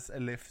as a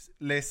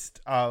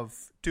list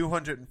of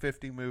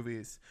 250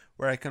 movies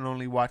where I can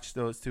only watch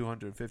those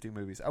 250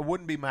 movies. I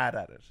wouldn't be mad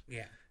at it.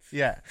 Yeah.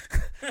 Yeah.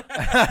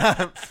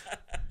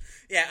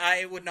 Yeah,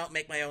 I would not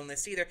make my own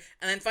list either.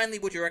 And then finally,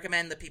 would you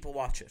recommend that people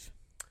watch it?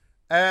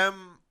 I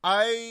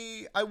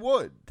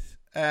would.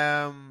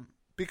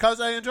 Because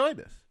I enjoyed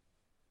it.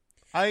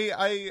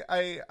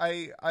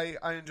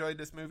 I enjoyed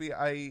this movie.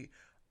 I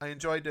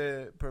enjoyed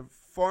the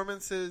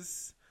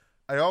performances.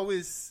 I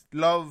always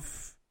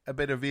love a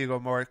bit of Viggo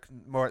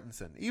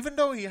Mortensen, even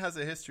though he has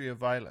a history of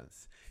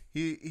violence.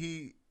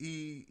 He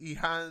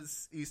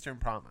has Eastern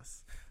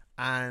Promise,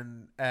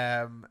 and he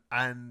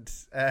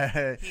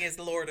is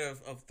the Lord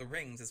of the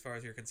Rings, as far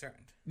as you're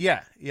concerned.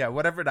 Yeah,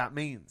 whatever that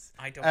means.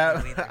 I don't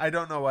know either. I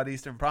don't know what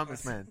Eastern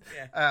Promise meant.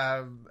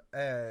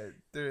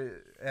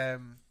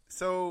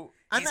 So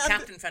he's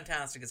Captain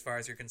Fantastic, as far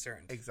as you're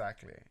concerned.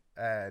 Exactly,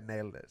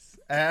 nailed it.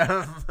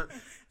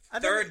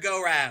 Third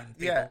go round,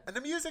 people. Yeah, and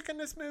the music in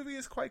this movie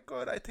is quite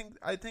good. I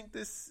think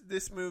this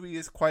movie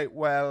is quite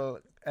well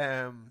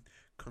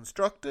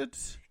constructed.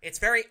 It's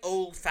very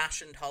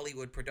old-fashioned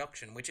Hollywood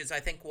production, which is,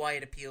 I think, why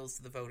it appeals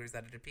to the voters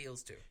that it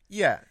appeals to.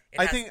 Yeah,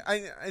 I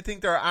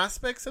think there are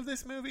aspects of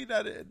this movie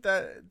that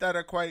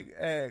are quite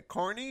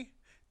corny.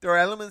 There are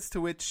elements to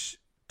which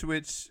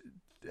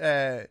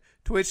that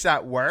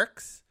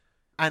works.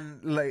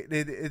 And like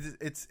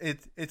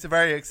it's a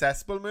very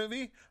accessible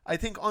movie. I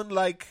think,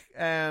 unlike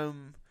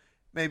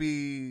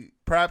maybe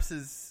perhaps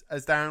as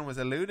Darren was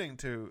alluding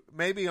to,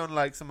 maybe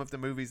unlike some of the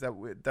movies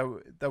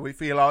that we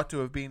feel ought to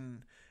have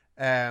been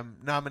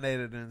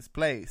nominated in its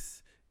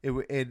place,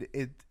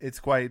 it's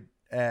quite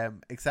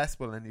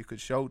accessible and you could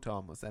show to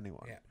almost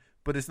anyone. Yeah.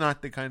 But it's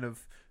not the kind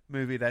of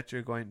movie that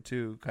you're going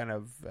to kind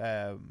of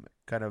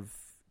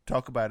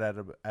talk about at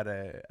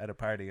a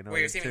party. In Where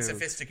you're seeming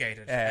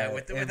sophisticated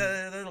with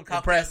a little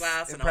cocktail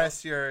glass and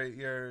impress your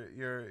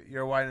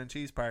wine and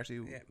cheese party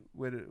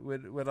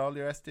with all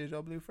your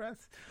SJW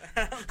friends.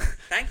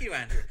 Thank you,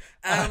 Andrew.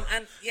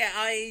 And yeah,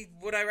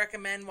 would I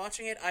recommend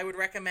watching it? I would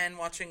recommend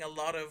watching a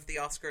lot of the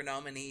Oscar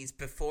nominees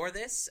before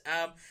this.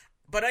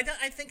 But I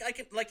think I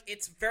can, like,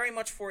 it's very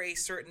much for a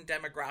certain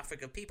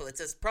demographic of people.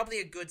 It's probably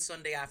a good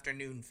Sunday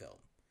afternoon film,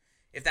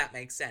 if that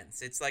makes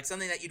sense. It's like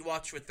something that you'd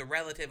watch with the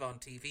relative on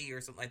TV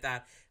or something like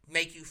that,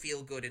 make you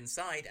feel good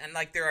inside. And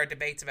like, there are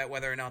debates about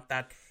whether or not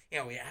that,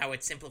 how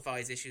it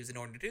simplifies issues in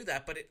order to do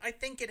that. But I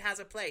think it has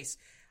a place.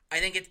 I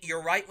think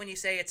you're right when you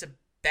say it's a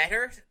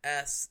better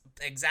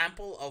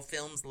example of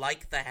films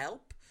like The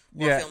Help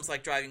or films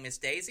like Driving Miss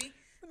Daisy.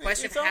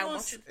 Question how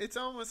much it's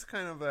almost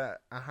kind of a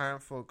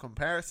harmful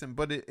comparison,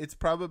 but it's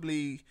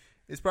probably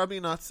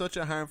not such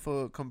a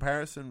harmful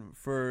comparison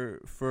for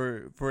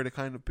the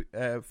kind of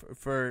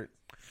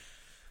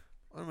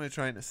what am I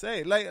trying to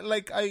say?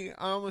 Like I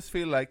almost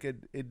feel like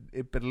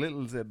it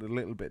belittles it a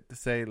little bit to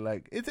say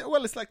like it's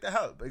like The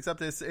Help,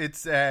 except it's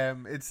a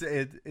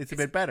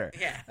bit better.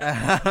 Yeah.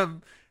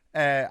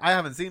 I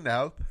haven't seen The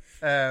Help.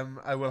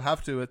 I will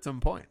have to at some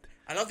point.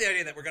 I love the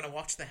idea that we're going to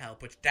watch The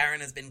Help, which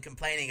Darren has been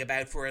complaining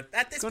about for,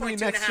 at this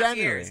point, 2.5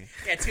 January. years.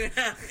 Yeah,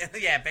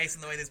 2.5. Yeah, based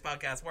on the way this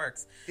podcast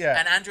works. Yeah.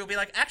 And Andrew will be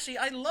like, actually,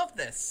 I love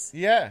this.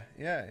 Yeah.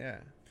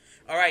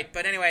 All right,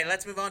 but anyway,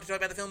 let's move on to talk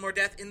about the film More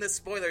Death in the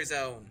Spoiler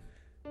Zone.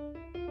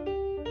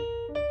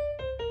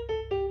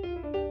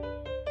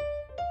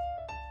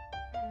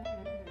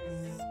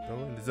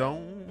 Spoiler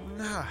Zone.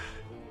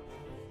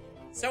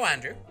 So,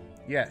 Andrew.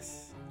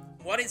 Yes.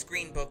 What is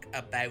Green Book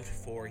about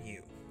for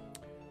you?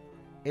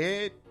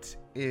 It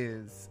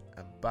is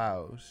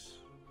about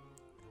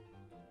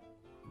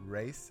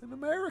race in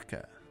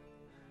America.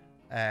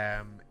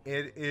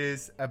 It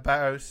is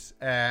about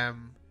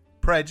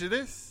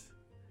prejudice.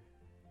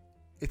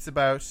 It's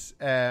about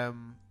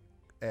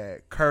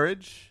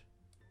courage.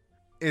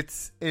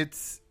 It's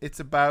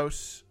about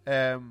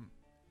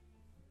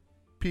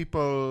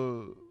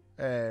people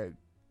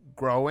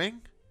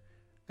growing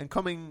and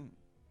coming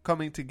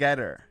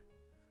together.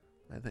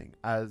 I think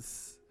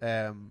as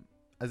a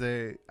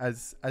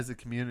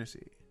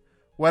community,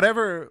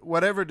 whatever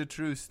the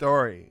true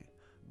story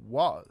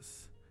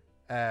was,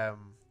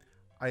 there's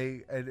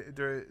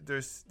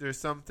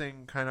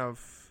something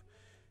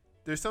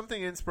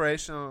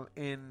inspirational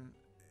in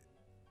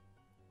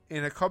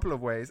a couple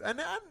of ways,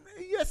 and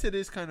yes, it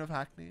is kind of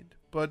hackneyed,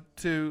 but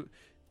to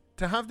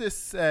have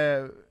this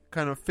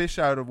kind of fish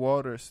out of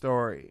water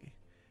story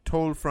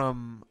told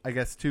from, I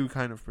guess, two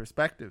kind of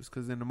perspectives,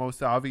 because in the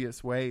most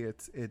obvious way,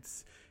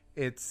 it's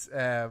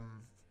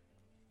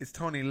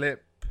Tony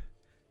Lip.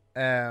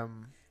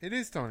 It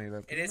is Tony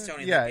Lip. It is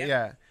Tony Lip.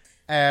 Yeah.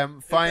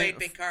 Who played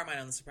Big Carmine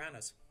on The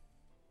Sopranos.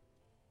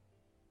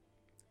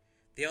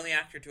 The only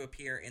actor to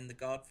appear in The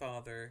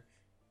Godfather,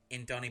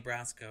 in Donnie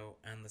Brasco,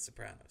 and The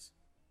Sopranos.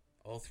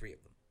 All three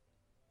of them.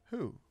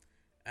 Who?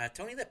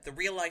 Tony Lip, the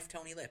real life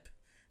Tony Lip.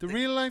 The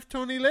real life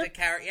Tony Lip?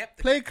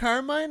 Played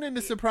Carmine in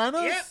The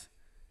Sopranos? Yep.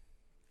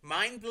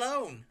 Mind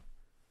blown.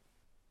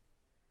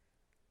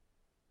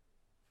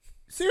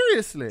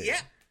 Seriously?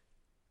 Yeah.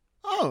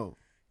 Oh.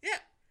 Yeah.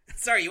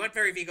 Sorry, you went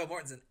very Viggo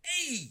Mortensen.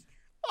 Hey!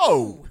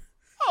 Oh.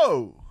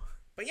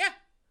 But yeah.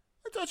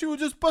 I thought you were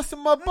just busting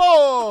my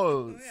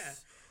balls. Yeah.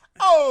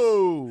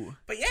 Oh.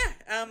 But yeah,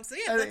 so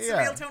yeah, that's the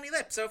real Tony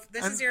Lip. So if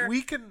this is your... if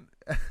we can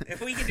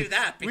do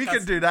that. We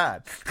can do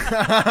that.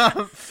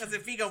 Because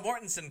if Viggo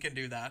Mortensen can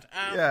do that.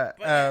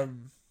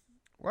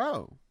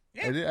 Wow.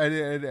 Yeah.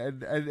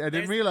 I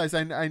didn't realize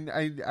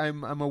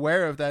I'm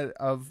aware of that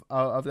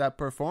of that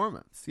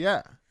performance.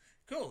 Yeah.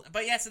 Cool.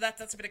 But yeah, so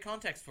that's a bit of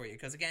context for you,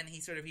 because again,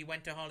 he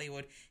went to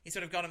Hollywood, he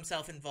sort of got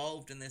himself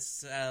involved in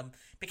this,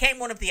 became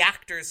one of the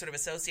actors sort of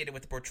associated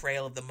with the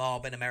portrayal of the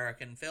mob in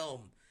American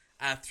film,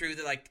 through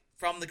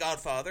from The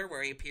Godfather,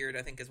 where he appeared,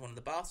 I think, as one of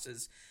the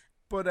bosses.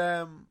 But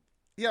I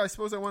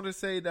suppose I want to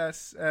say that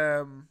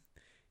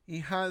he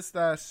has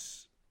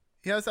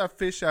that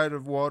fish out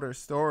of water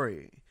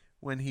story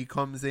when he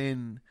comes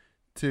in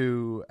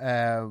to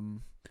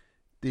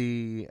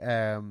the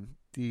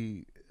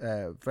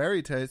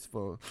very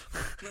tasteful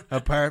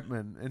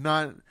apartment, and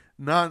not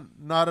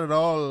at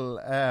all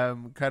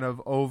kind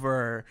of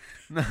over,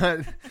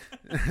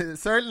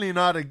 certainly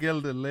not a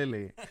gilded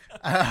lily,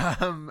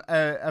 above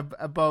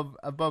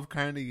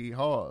Carnegie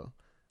Hall.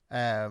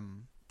 I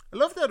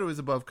love that it was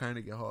above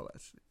Carnegie Hall,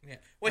 actually. Yeah,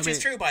 which is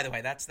true, by the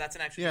way. That's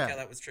an actual detail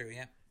that was true.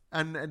 Yeah.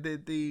 And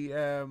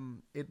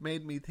it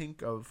made me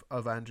think of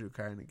Andrew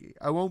Carnegie.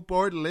 I won't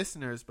bore the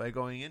listeners by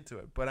going into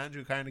it, but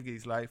Andrew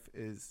Carnegie's life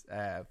is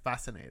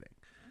fascinating.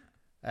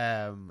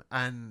 And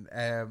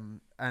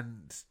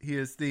he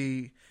is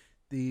the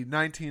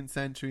 19th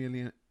century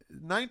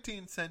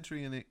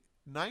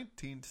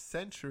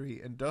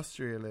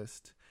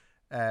industrialist.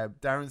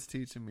 Darren's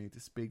teaching me to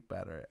speak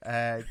better.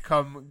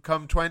 Come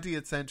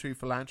 20th century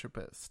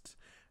philanthropist.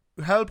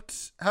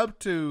 Helped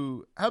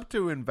to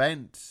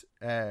invent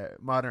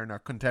modern or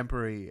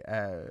contemporary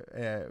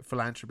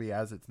philanthropy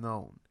as it's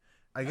known.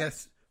 I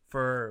guess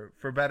for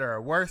better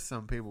or worse,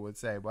 some people would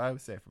say. Well, I would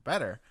say for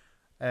better,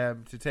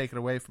 to take it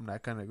away from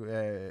that kind of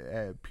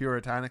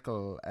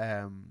puritanical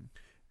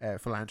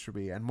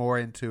philanthropy and more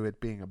into it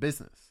being a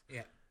business.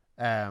 Yeah.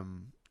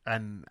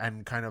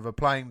 And kind of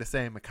applying the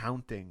same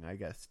accounting, I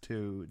guess,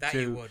 that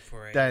you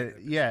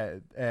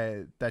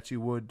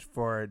would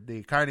for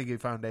the Carnegie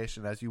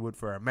Foundation as you would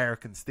for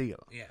American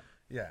Steel.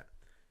 Yeah.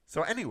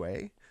 So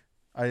anyway,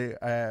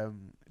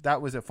 that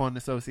was a fun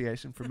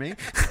association for me.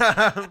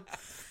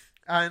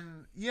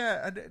 And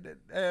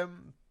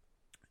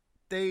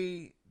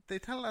they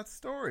tell that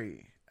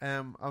story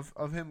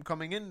of him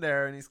coming in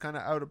there, and he's kind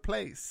of out of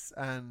place,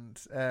 and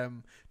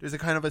there's a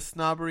kind of a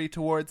snobbery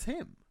towards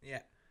him.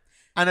 Yeah.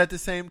 And at the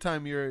same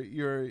time, you're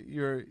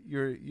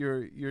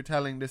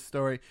telling this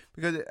story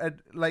because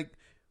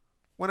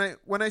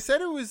when I said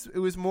it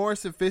was more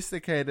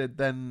sophisticated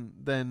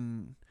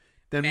than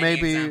then many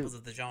maybe examples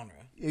of the genre.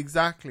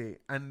 Exactly,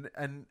 and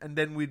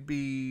then we'd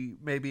be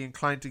maybe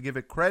inclined to give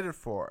it credit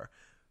for.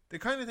 The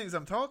kind of things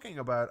I'm talking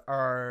about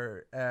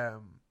are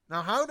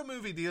now how the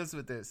movie deals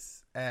with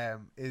this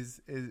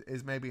is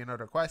maybe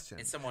another question.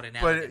 It's somewhat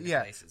inelegant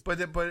in places. I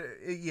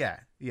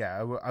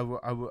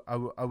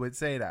would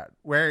say that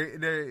where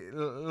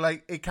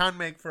like it can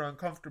make for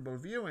uncomfortable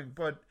viewing,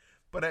 but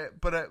I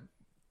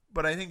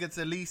think it's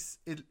at least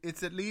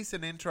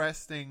an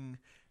interesting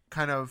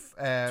kind of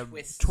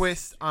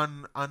twist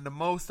on the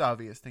most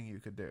obvious thing you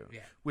could do,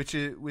 which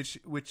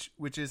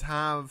is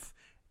have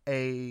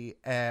a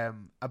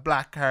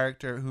black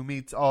character who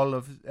meets all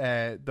of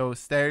those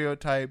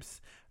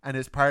stereotypes and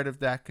is part of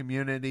that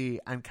community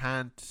and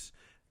can't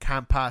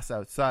pass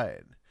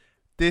outside.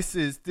 This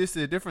is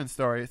a different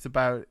story. It's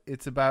about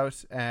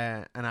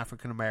an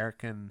African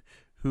American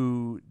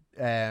who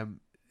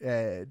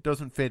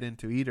doesn't fit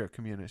into either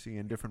community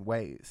in different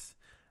ways,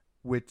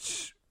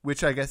 which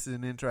I guess is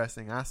an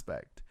interesting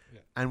aspect. Yeah.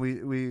 And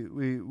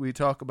we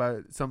talk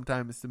about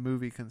sometimes the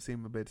movie can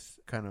seem a bit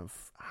kind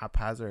of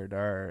haphazard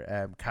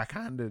or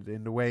cack-handed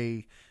in the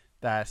way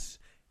that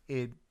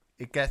it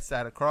gets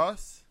that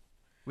across.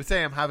 We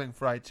say I'm having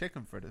fried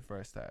chicken for the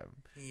first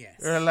time.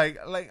 Yes. Or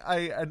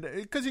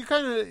because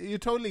you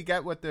totally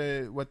get what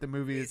the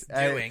movie is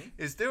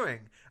doing.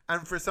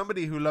 And for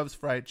somebody who loves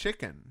fried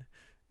chicken,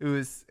 it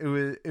was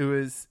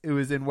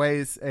in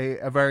ways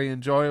a very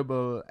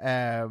enjoyable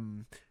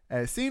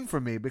scene for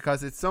me,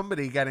 because it's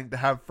somebody getting to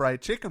have fried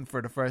chicken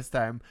for the first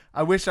time.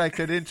 I wish I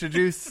could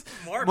introduce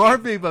more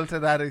people to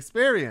that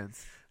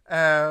experience.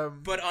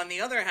 But on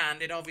the other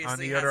hand, it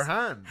obviously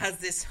has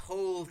this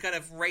whole kind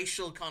of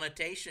racial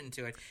connotation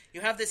to it. You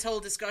have this whole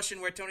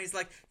discussion where Tony's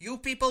like, you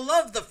people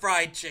love the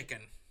fried chicken.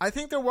 I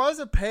think there was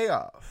a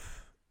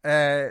payoff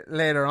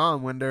later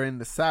on when they're in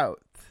the South.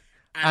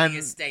 And the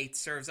estate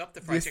serves up the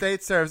fried chicken. The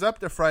estate serves up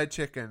the fried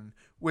chicken,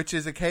 which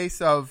is a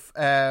case of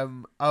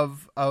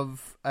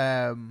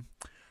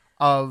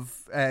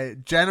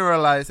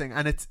generalizing,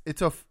 and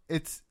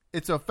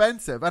it's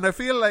offensive, and I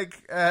feel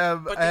like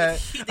I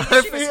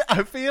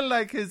feel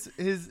like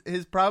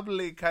his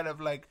probably kind of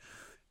like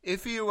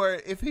if he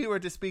were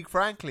to speak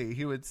frankly,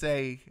 he would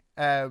say,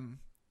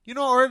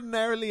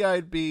 ordinarily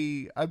I'd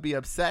be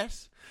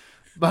upset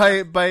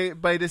by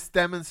this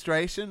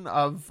demonstration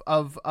of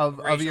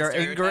your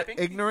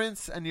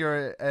ignorance and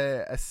your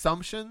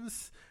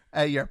assumptions,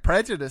 your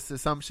prejudiced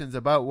assumptions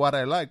about what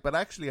I like. But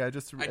actually, I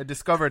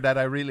discovered that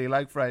I really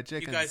like fried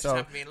chicken. You guys just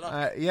have me in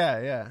love.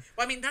 Yeah.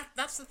 Well, I mean,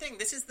 that's the thing.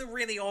 This is the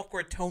really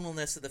awkward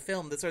tonalness of the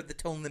film, the sort of the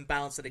tonal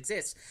imbalance that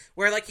exists,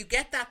 where like you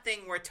get that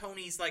thing where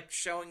Tony's like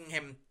showing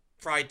him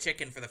fried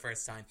chicken for the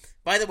first time.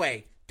 By the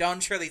way, Don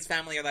Shirley's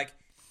family are like,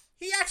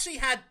 he actually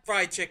had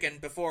fried chicken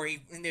before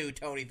he knew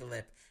Tony the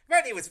Lip.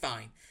 Apparently it was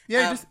fine.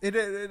 Yeah,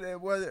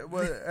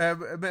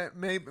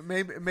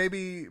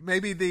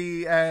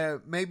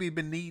 maybe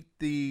beneath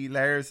the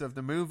layers of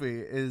the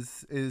movie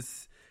is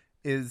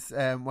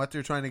what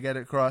they're trying to get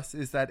across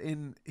is that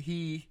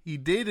he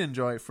did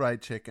enjoy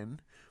fried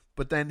chicken,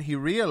 but then he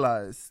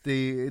realized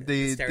the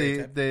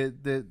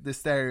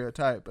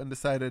stereotype and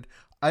decided,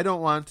 I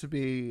don't want to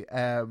be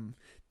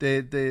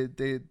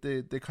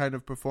the kind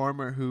of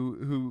performer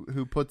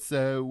who puts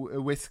a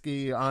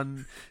whiskey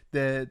on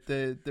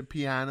the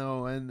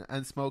piano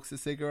and smokes a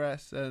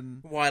cigarette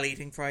and while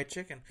eating fried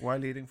chicken.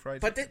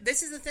 But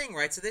this is the thing,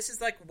 right? So this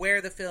is like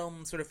where the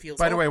film sort of feels.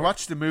 By the way,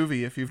 watch the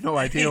movie if you've no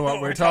idea what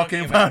we're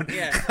talking about.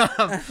 Yeah.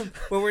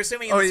 Well, we're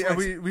assuming.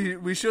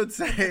 We should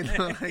say,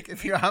 like,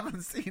 if you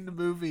haven't seen the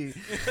movie,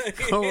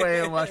 go away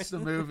and watch the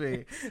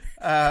movie.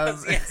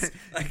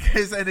 In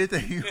case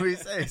anything we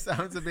say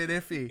sounds a bit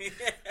iffy.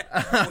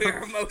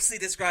 We're mostly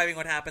describing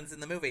what happens in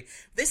the movie.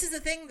 This is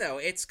the thing, though.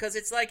 It's because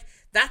it's like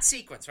that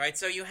sequence, right?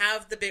 So you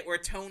have the bit where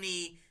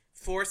Tony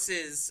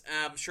forces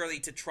Shirley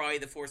to try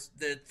the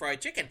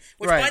fried chicken.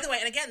 Which, by the way,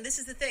 and again, this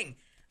is the thing.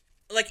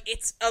 Like,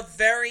 it's a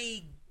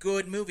very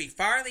good movie.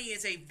 Farrelly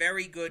is a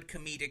very good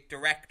comedic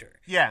director.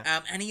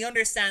 Yeah. And he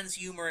understands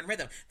humor and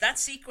rhythm. That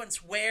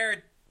sequence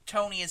where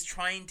Tony is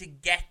trying to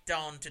get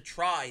Don to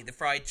try the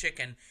fried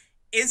chicken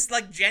is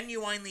like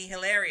genuinely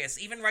hilarious,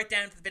 even right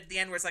down to the bit at the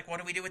end where it's like, what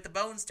do we do with the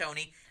bones,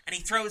 Tony? And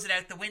he throws it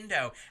out the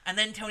window, and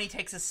then Tony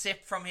takes a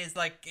sip from his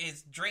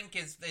drink,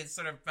 his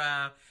sort of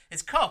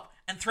his cup,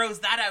 and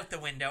throws that out the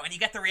window, and you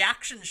get the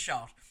reaction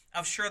shot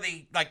of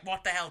Shirley, like,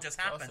 what the hell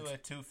just happened? Also a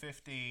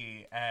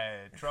 250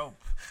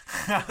 trope.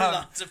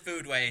 Lots of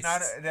food waste.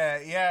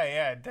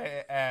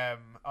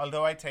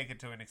 Although I take it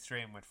to an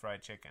extreme with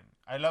fried chicken.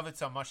 I love it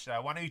so much that I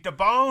want to eat the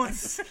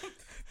bones.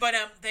 But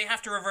they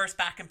have to reverse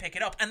back and pick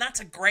it up, and that's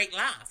a great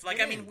laugh. Like,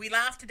 I mean, we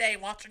laughed today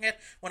watching it.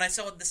 When I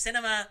saw it at the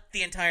cinema,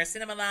 the entire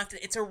cinema laughed.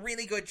 It's a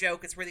really good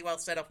joke. It's really well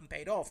set up and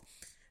paid off.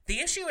 The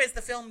issue is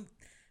the film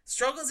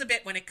struggles a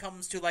bit when it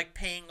comes to like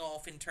paying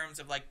off in terms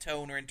of like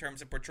tone or in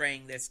terms of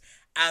portraying this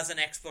as an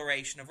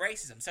exploration of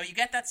racism. So you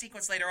get that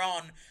sequence later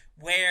on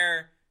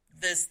where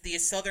the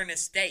Southern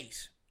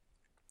estate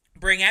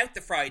bring out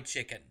the fried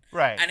chicken.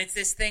 Right. And it's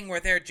this thing where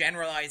they're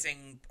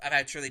generalizing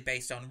about Shirley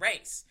based on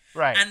race.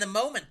 Right. And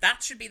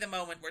that should be the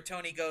moment where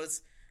Tony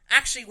goes,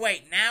 actually,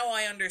 wait, now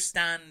I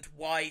understand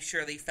why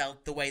Shirley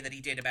felt the way that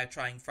he did about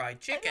trying fried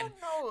chicken. I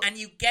don't know. And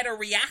you get a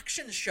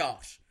reaction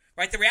shot.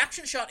 Right, the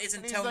reaction shot isn't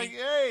and he's Tony. Like,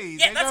 hey,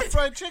 they got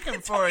fried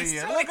chicken for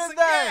you. Look at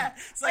that.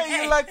 Yeah. Like,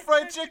 hey, you like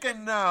fried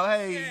chicken now?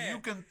 Hey, you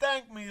can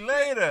thank me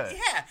later.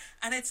 Yeah,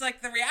 and it's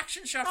like the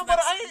reaction shot. No, but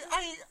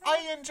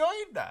I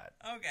enjoyed that.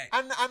 Okay,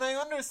 and I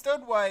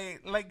understood why.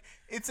 Like,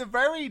 it's a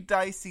very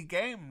dicey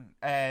game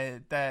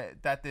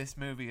that this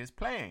movie is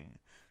playing,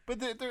 but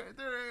they're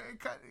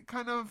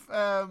kind of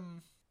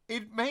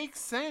it makes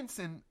sense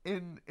in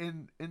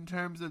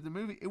terms of the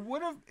movie. It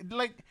would have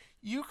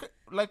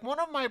one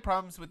of my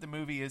problems with the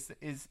movie is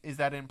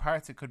that in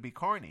parts it could be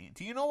corny.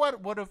 Do you know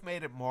what would have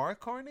made it more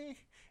corny?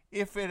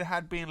 If it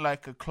had been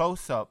like a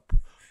close up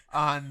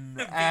on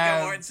Viggo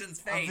Mortensen's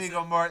face.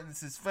 Viggo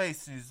Mortensen's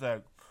face, and he's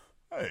like,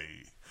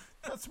 "Hey,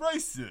 that's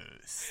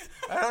racist."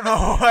 I don't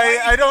know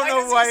why. I don't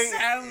know why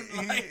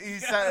he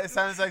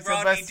sounds like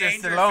Rodney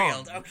Sylvester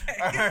Dangerfield. Stallone. Okay.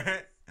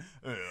 I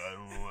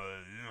don't know.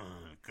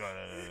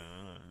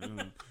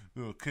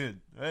 Little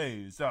kid,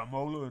 hey, is that a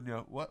molar in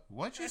your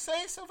what'd you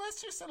say,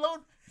 Sylvester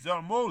Stallone? Is that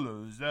a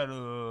molar? Is that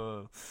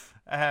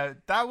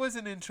that was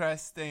an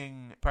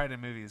interesting part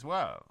of the movie as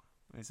well.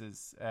 He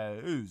says,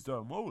 is that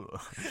a molar?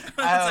 It's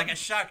like a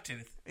shark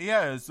tooth.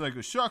 Yeah, it's like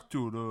a shark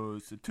tooth or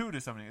it's a tooth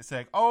or something. It's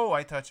like, oh,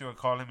 I thought you were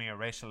calling me a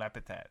racial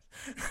epithet.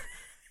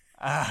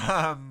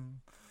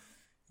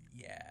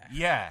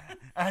 Yeah.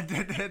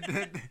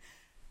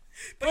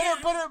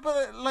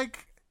 But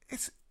like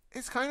it's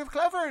kind of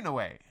clever in a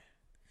way.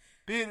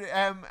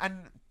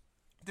 And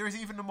there's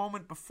even a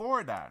moment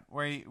before that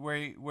where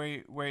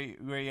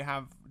you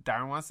have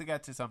Darren wants to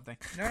get to something.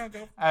 No,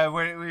 go.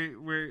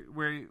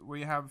 Where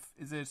you have,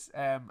 is it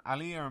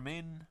Ali or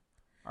Min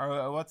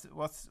or what's his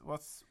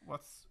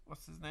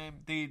name?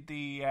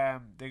 The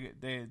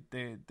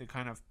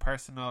kind of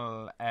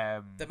personal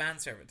the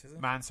manservant, is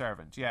it?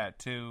 Manservant, yeah,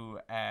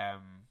 to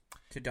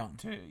Don.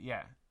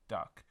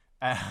 Doc.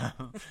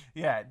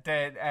 Yeah,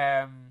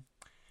 that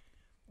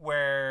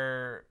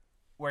where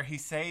he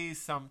says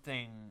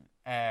something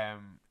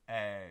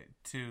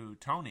to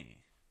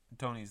Tony. And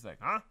Tony's like,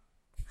 huh?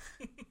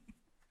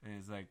 And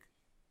he's like,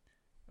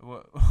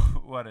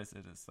 what is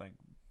it? It's like,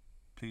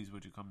 please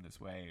would you come this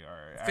way,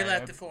 or fill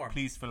out the form.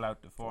 Please fill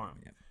out the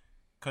form.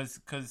 Because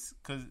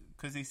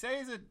he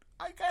says it,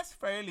 I guess,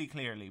 fairly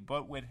clearly,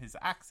 but with his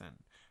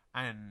accent.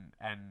 And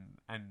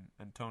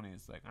Tony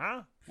is like,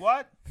 huh?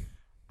 What?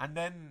 And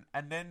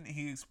then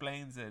he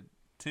explains it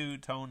to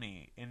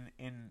Tony in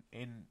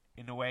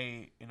a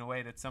way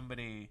that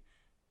somebody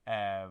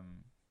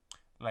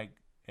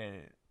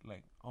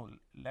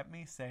let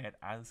me say it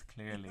as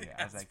clearly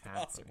as I can.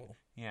 Possible.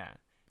 Yeah,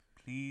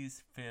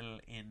 please fill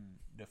in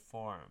the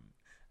form.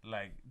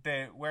 Like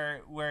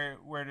where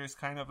there's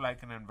kind of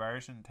like an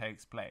inversion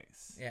takes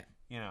place. Yeah,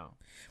 you know.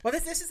 Well,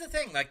 this is the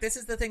thing. Like, this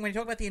is the thing when you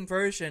talk about the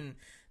inversion.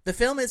 The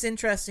film is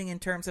interesting in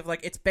terms of,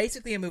 like, it's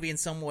basically a movie in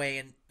some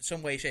way,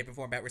 shape, or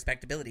form about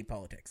respectability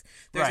politics.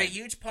 There's a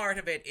huge part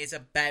of it is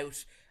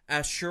about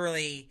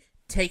Shirley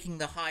taking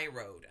the high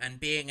road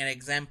and being an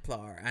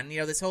exemplar, and, you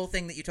know, this whole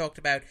thing that you talked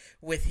about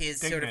with his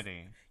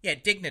dignity.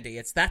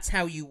 Dignity. That's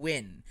how you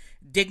win.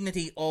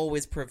 Dignity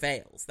always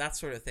prevails. That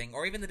sort of thing.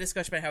 Or even the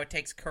discussion about how it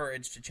takes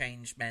courage to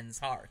change men's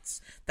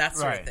hearts. That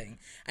sort of thing.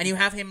 And you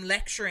have him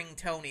lecturing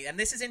Tony, and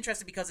this is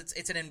interesting because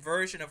it's an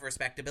inversion of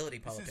respectability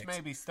politics. This is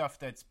maybe stuff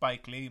that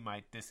Spike Lee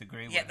might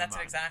disagree with. Yeah, that's him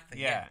on.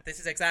 exactly. Yeah, this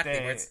is exactly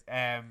where it's.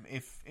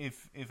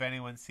 If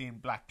anyone's seen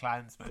Black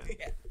Klansman.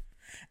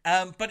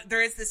 But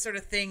there is this sort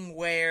of thing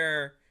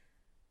where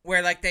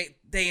like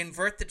they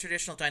invert the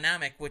traditional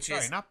dynamic, which is...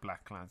 Sorry, not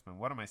Black Klansman.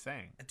 What am I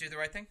saying? Do the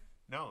Right Thing?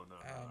 No.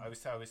 I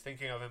was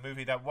thinking of a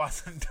movie that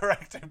wasn't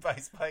directed by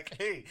Spike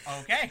Lee.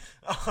 Okay.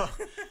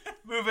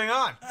 Moving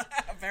on.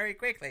 Very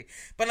quickly.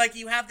 But, like,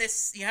 you have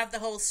the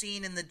whole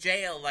scene in the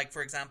jail, like,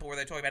 for example, where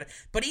they're talking about it.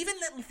 But even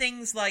little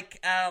things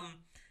like,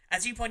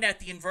 as you point out,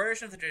 the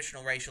inversion of the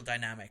traditional racial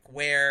dynamic,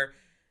 where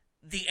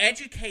the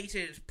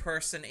educated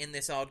person in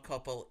this odd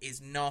couple is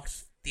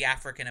not the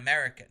African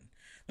American.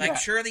 Like,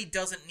 Shirley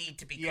doesn't need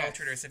to be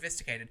cultured or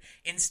sophisticated.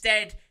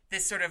 Instead,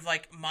 this sort of,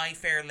 like, My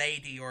Fair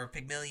Lady or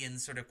Pygmalion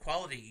sort of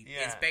quality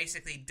is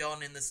basically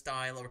done in the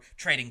style of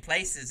Trading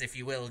Places, if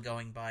you will,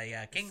 going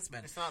by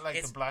Kingsman. It's not like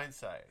The Blind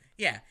Side.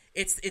 Yeah,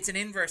 it's an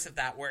inverse of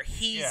that, where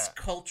he's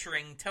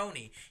culturing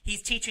Tony.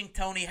 He's teaching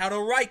Tony how to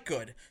write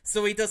good,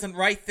 so he doesn't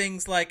write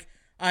things like,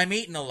 I'm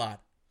eating a lot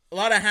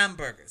of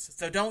hamburgers,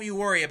 so don't you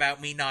worry about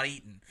me not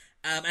eating.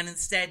 And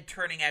instead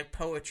turning out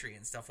poetry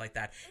and stuff like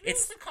that.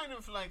 It's the kind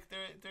of like there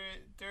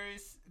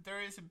is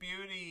a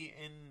beauty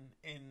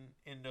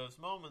in those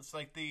moments,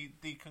 like the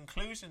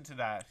conclusion to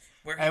that,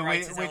 where he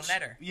writes his own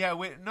letter.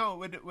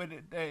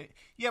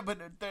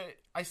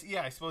 I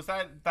suppose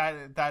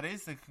that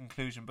is the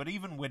conclusion. But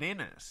even within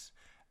it,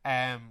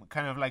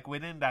 kind of like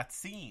within that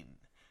scene,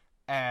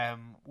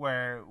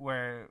 where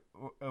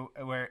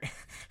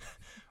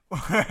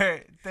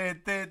where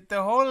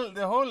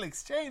the whole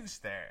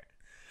exchange there,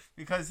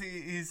 because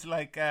he's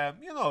like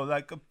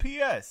like a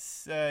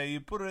PS, you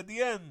put it at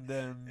the end,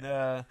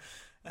 and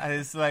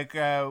it's like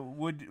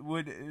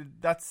would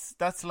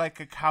that's like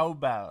a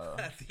cowbell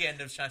at the end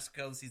of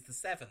Shashkovsky's The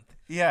Seventh.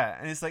 Yeah,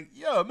 and it's like,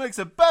 it makes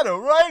it better,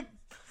 right?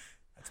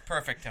 It's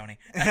perfect, Tony.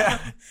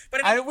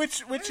 But I mean,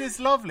 which is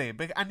lovely,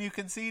 and you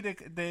can see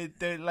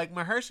the like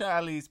Mahershala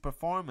Ali's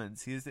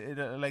performance. He's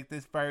like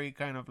this very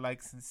kind of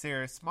like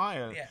sincere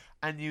smile,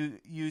 and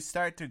you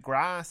start to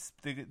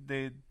grasp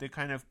the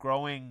kind of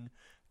growing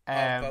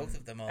both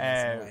of them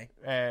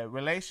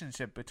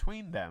relationship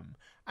between them,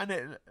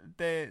 and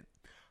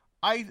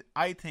I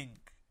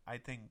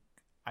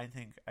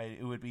think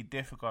it would be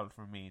difficult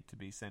for me to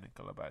be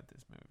cynical about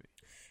this movie.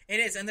 It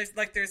is, and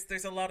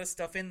there's a lot of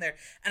stuff in there,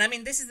 and I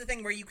mean, this is the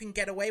thing where you can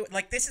get away with,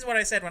 like, this is what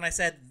I said when I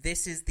said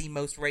this is the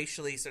most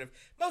racially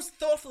most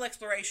thoughtful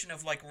exploration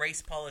of like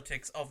race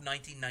politics of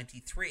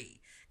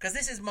 1993, because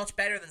this is much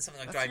better than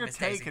something like Driving Miss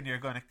Daisy. And you're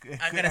going to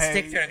I'm going to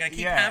stick to it. I'm going to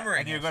keep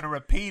hammering and you're going to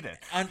repeat it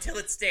until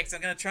it sticks.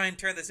 I'm going to try and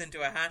turn this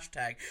into a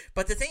hashtag.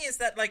 But the thing is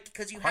that, like,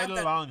 because you quite have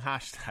a long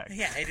hashtag.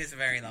 Yeah, it is a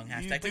very long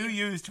hashtag. You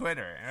use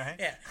Twitter, right?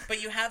 Yeah,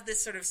 but you have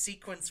this sort of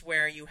sequence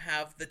where you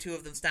have the two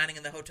of them standing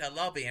in the hotel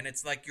lobby, and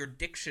it's like, your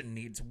diction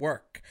needs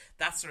work,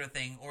 that sort of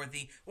thing, or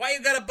the why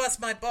you gotta bust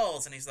my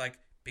balls, and he's like,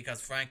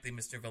 because frankly,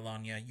 Mr.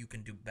 Volanya, you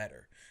can do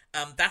better.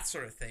 That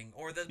sort of thing.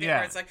 Or the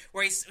where it's like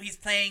where he's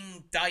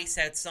playing dice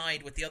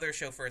outside with the other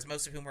chauffeurs,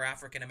 most of whom are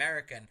African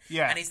American.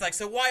 Yeah. And he's like,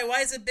 so why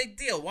is it a big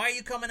deal? Why are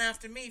you coming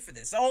after me for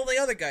this? All the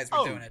other guys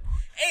were doing it.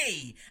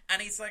 Hey!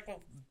 And he's like,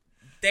 well,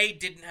 they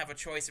didn't have a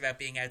choice about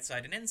being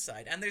outside and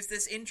inside. And there's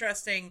this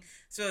interesting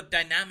sort of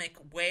dynamic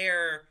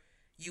where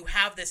you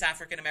have this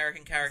African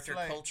American character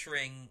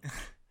culturing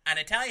an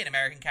Italian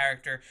American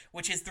character,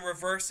 which is the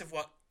reverse of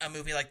what a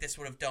movie like this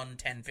would have done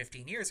 10,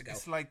 15 years ago.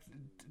 It's like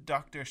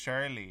Dr.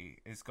 Shirley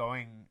is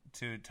going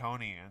to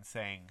Tony and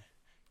saying,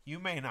 you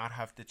may not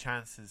have the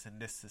chances in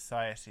this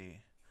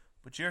society,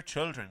 but your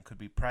children could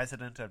be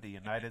president of the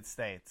United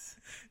States.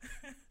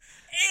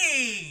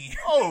 Hey!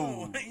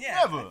 Oh,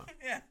 yeah. Never.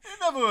 Yeah.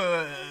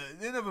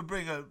 They never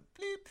bring a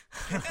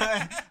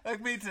bleep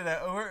like me to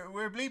that.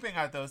 We're bleeping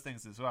out those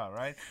things as well,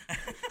 right?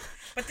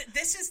 But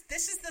this is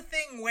the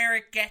thing where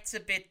it gets a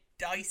bit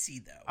dicey,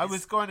 though. I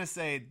was going to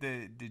say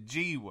the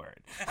G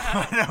word.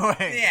 No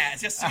way. Yeah,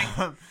 just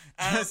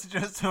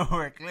so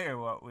we're clear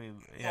what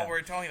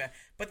we're talking about.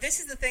 But this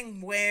is the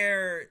thing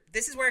where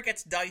it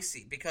gets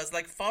dicey, because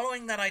like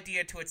following that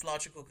idea to its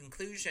logical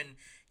conclusion,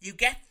 you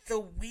get the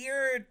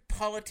weird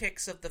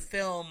politics of the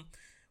film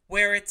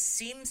where it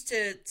seems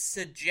to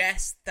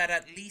suggest that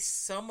at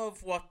least some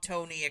of what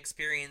Tony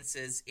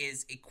experiences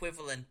is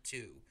equivalent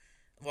to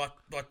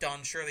what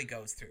Don Shirley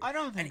goes through. I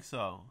don't think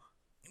so.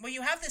 Well,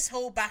 you have this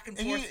whole back and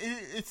forth.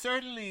 It's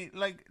certainly,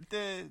 like,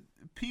 the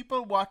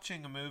people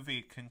watching a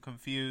movie can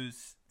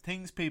confuse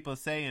things people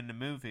say in the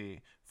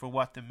movie for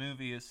what the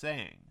movie is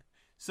saying.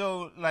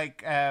 So,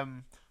 like,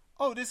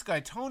 this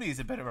guy Tony is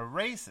a bit of a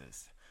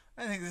racist.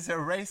 I think this is a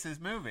racist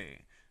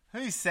movie.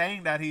 He's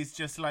saying that he's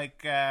just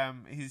like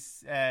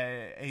he's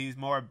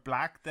more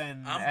black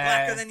than I'm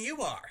blacker than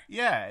you are.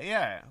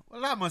 Yeah.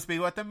 Well, that must be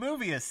what the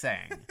movie is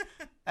saying,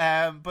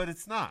 but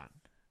it's not.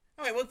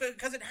 Okay, well,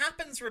 because it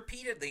happens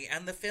repeatedly,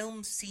 and the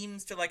film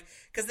seems to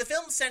because the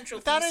film's central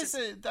that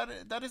thesis...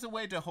 that is a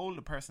way to hold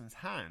a person's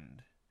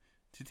hand,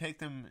 to take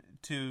them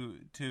to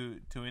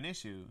an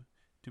issue,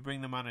 to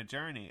bring them on a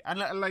journey, and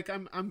like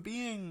I'm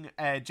being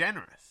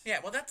generous.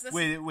 Yeah, well, that's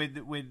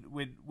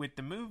with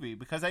the movie,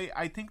 because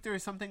I think there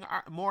is something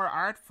more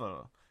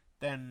artful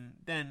than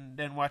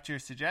what you're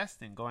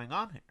suggesting going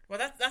on here. Well,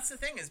 that's the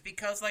thing, is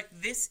because like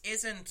this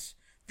isn't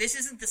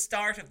the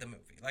start of the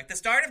movie. Like the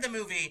start of the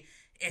movie.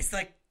 It's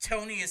like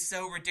Tony is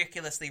so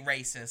ridiculously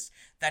racist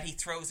that he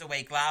throws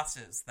away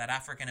glasses that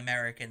African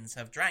Americans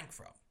have drank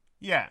from.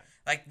 Yeah.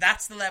 Like,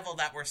 that's the level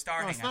that we're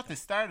starting at. No, it's not the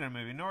start of the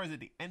movie, nor is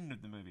it the end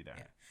of the movie, Darren.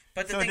 Yeah.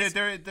 But the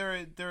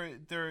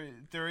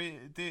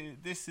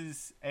this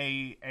is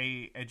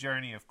a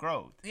journey of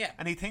growth. Yeah.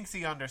 And he thinks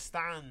he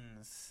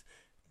understands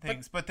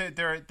things, but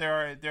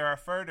there are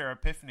further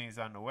epiphanies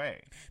on the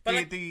way. But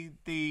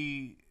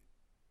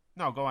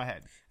No, go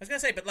ahead. I was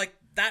going to say, but like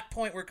that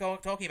point we're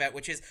talking about,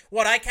 which is,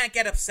 what, I can't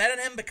get upset at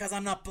him because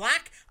I'm not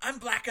black? I'm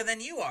blacker than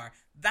you are.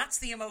 That's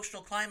the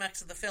emotional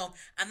climax of the film,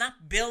 and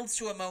that builds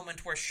to a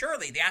moment where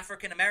Shirley, the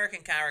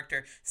African-American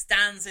character,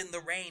 stands in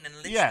the rain and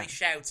literally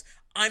shouts,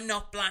 I'm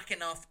not black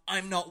enough,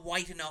 I'm not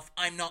white enough,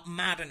 I'm not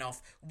mad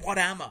enough, what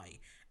am I?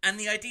 And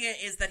the idea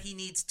is that he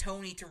needs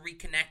Tony to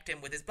reconnect him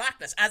with his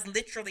blackness, as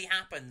literally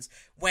happens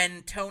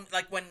when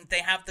when they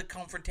have the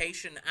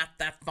confrontation at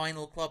that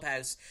final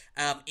clubhouse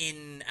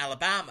in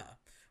Alabama,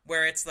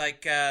 where it's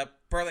like it's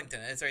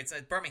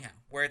Birmingham,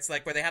 where it's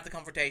like where they have the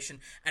confrontation,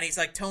 and he's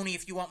like, Tony,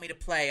 if you want me to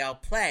play, I'll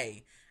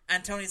play.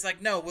 And Tony's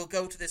like, no, we'll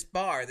go to this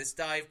bar, this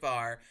dive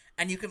bar,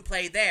 and you can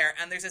play there.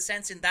 And there's a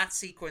sense in that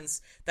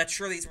sequence that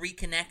Shirley's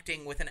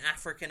reconnecting with an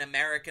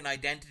African-American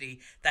identity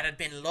that had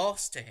been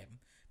lost to him.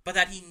 But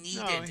that he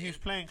needed. No, he was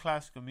playing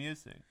classical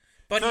music.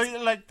 But so,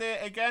 like,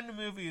 the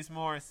movie is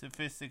more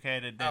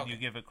sophisticated than you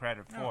give it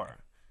credit for.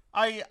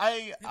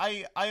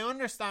 I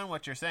understand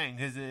what you're saying,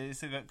 because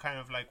it's a kind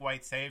of like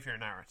white savior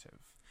narrative.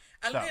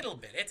 A little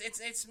bit.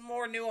 It's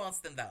more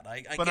nuanced than that.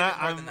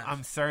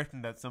 I'm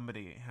certain that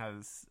somebody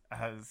has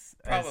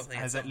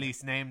at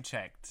least name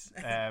checked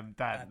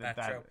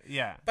that.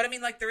 Yeah. But I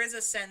mean, like, there is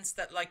a sense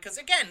that, like, because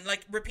again,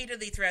 like,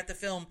 repeatedly throughout the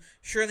film,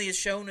 Shirley is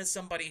shown as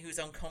somebody who's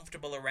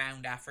uncomfortable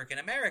around African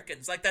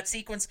Americans. Like that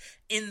sequence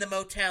in the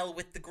motel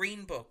with the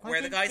Green Book,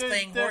 where the guy's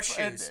playing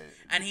horseshoes,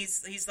 and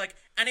he's like,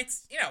 and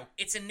it's, you know,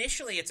 it's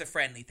initially it's a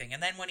friendly thing,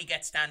 and then when he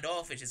gets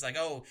standoffish, it's like,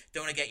 oh,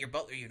 don't want to get your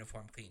butler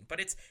uniform clean. But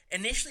it's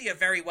initially a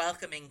very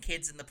welcoming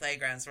kids in the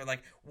playgrounds who are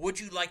like, would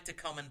you like to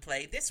come and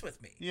play this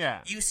with me?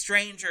 Yeah. You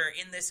stranger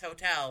in this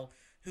hotel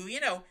who,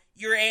 you know,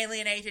 you're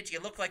alienated, you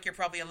look like you're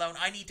probably alone,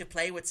 I need to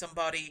play with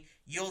somebody,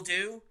 you'll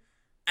do.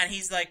 And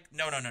he's like,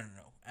 no.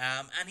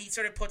 And he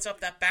sort of puts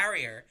up that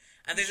barrier.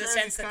 And there's a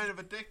sense he's that kind of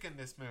a dick in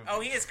this movie.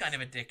 Oh, he is kind of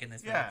a dick in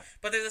this movie.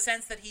 But there's a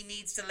sense that he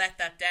needs to let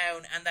that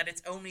down, and that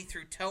it's only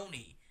through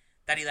Tony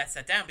that he lets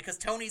that down, because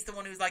Tony's the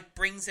one who's like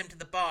brings him to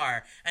the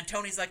bar, and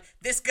Tony's like,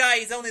 this guy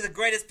is only the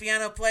greatest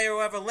piano player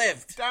who ever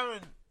lived.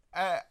 Darren,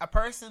 a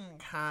person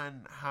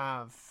can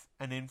have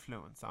an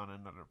influence on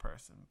another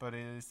person, but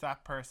it is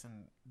that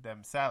person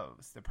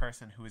themselves, the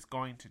person who is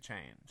going to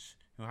change,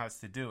 who has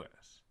to do it.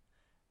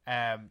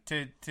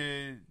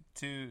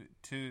 To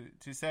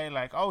say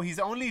like, oh, he's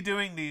only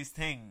doing these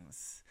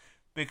things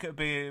because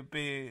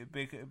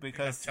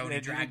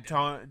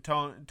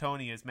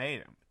Tony has made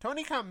him.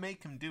 Tony can't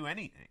make him do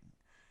anything.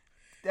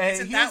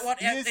 Isn't that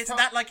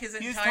like his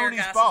entire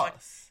Tony's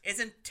boss? Like,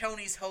 isn't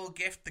Tony's whole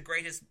gift the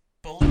greatest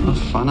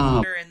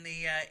bullshitter in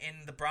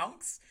the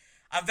Bronx?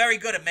 I'm very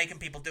good at making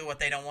people do what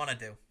they don't want to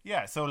do.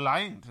 Yeah, so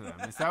lying to them,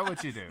 is that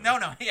what you do? No,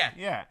 yeah.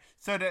 Yeah.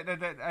 So Two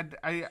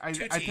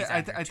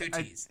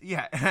T's.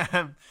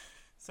 Yeah.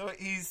 So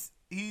he's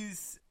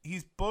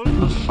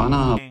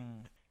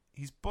bullshitting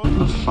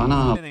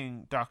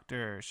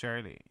Dr.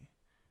 Shirley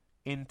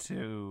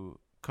into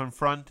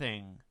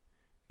confronting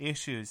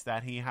issues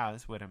that he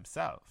has with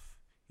himself.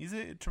 He's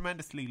a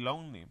tremendously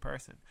lonely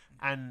person,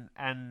 and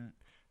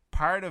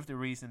part of the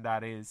reason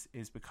that is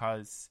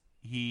because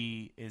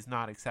he is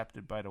not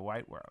accepted by the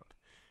white world.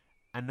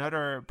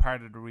 Another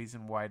part of the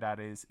reason why that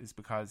is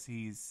because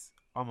he's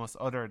almost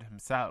othered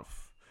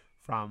himself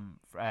from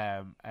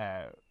the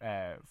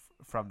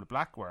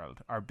black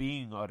world, or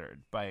being othered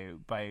by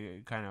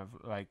kind of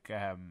like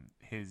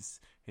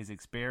his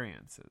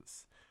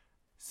experiences.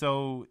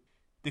 So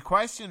the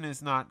question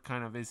is not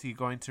kind of, is he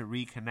going to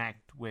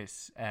reconnect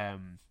with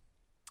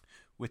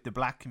the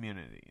black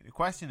community? The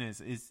question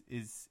is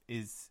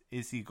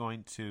he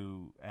going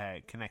to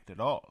connect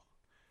at all?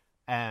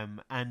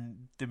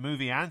 And the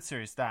movie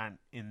answers that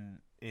in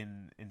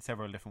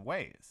several different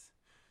ways.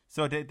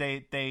 So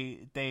the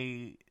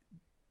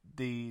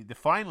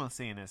final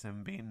scene is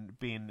him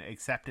being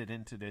accepted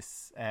into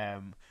this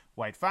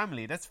white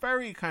family. That's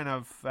very kind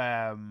of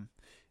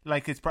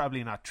like, it's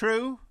probably not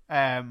true,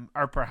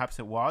 or perhaps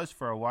it was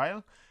for a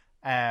while,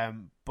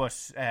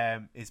 but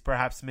is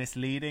perhaps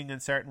misleading in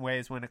certain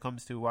ways when it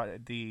comes to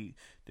what the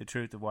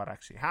truth of what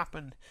actually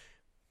happened.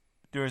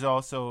 There's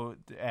also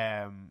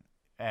him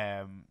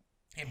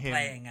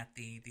playing at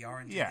the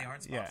orange, the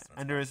orange spots.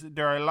 And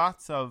there are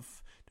lots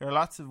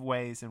of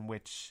ways in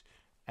which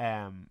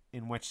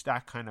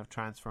that kind of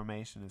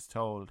transformation is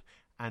told,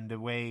 and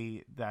the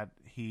way that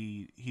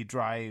he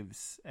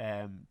drives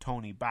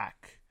Tony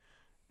back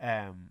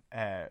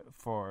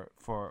for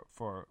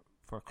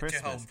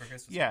Christmas. To home for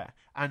Christmas. Yeah,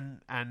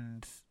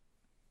 and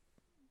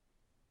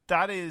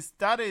that is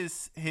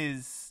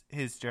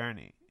his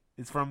journey.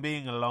 It's from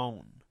being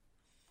alone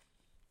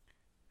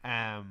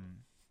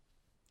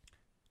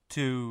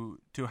to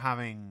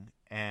having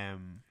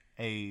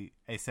a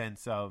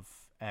sense of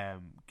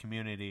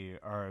community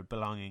or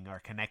belonging or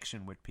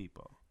connection with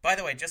people. By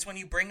the way, just when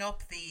you bring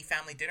up the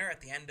family dinner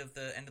at the end of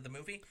the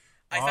movie,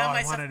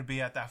 I wanted to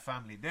be at that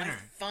family dinner. I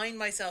find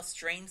myself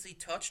strangely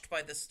touched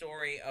by the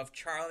story of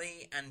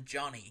Charlie and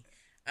Johnny.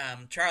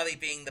 Charlie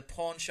being the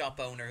pawn shop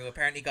owner who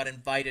apparently got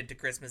invited to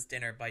Christmas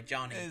dinner by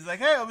Johnny. He's like,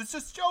 hey, I was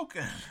just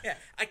joking. Yeah,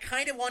 I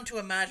kind of want to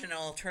imagine an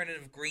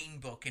alternative Green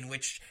Book in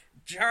which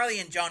Charlie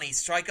and Johnny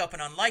strike up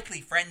an unlikely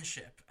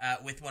friendship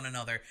with one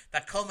another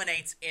that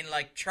culminates in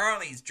like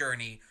Charlie's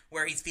journey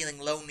where he's feeling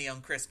lonely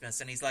on Christmas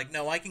and he's like,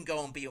 no, I can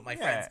go and be with my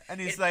friends. And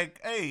he's like,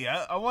 hey,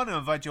 I want to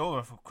invite you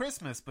over for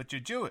Christmas, but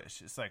you're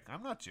Jewish. It's like,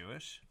 I'm not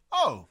Jewish.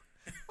 Oh,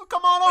 well,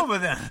 come on over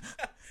then.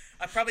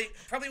 I probably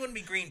wouldn't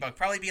be Green Book.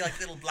 Probably be like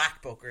Little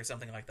Black Book or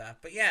something like that.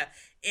 But yeah,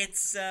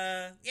 it's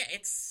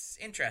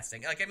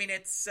interesting. Like, I mean,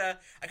 it's I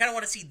kind of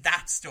want to see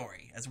that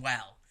story as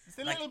well. It's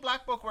the Little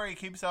Black Book where he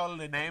keeps all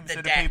the names of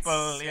the debts,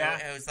 people.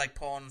 Yeah, it was like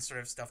pawn sort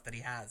of stuff that he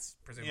has,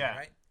 presumably,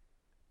 right?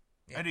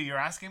 Yeah. You're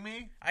asking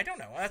me? I don't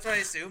know. That's what I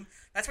assume.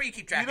 That's where you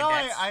keep track of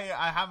debts.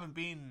 I haven't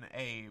been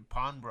a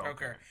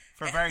pawnbroker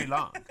for very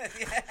long.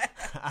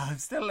 I'm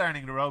still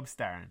learning the ropes,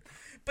 Darren.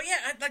 But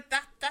yeah, like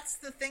that's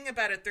the thing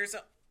about it.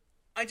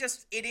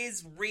 It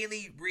is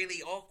really,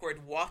 really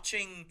awkward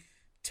watching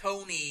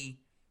Tony,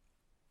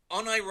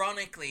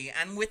 unironically,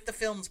 and with the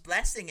film's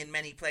blessing in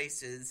many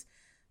places,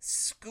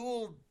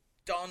 schooled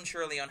Don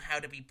Shirley on how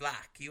to be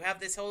black. You have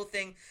this whole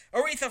thing,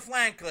 Aretha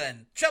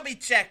Franklin, Chubby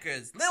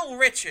Checkers, Little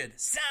Richard,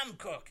 Sam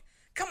Cooke.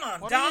 Come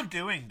on, What Don. are you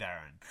doing,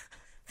 Darren?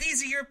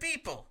 These are your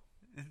people.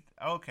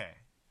 Okay.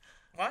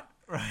 What?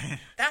 Right.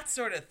 That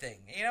sort of thing.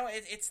 You know,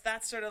 it's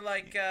that sort of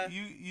like...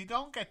 You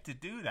don't get to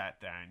do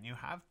that, Darren. You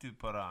have to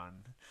put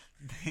on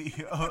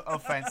the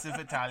offensive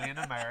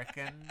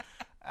Italian-American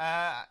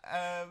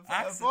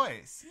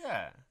voice.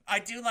 Yeah. I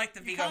do like the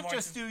Viggo Mortensen. You can't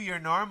just do your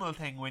normal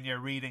thing when you're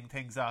reading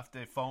things off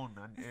the phone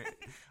on your,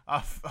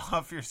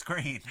 off your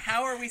screen.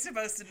 How are we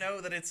supposed to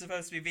know that it's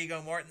supposed to be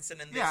Viggo Mortensen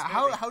in this movie?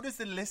 How does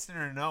the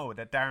listener know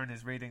that Darren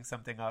is reading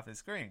something off his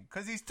screen?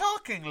 Because he's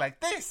talking like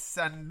this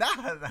and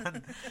that.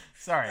 And,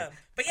 sorry.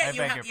 But yeah,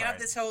 you have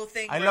this whole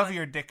thing. I love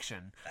your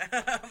diction.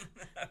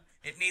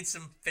 It needs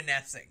some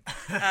finessing.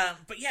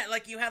 But yeah,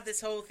 like you have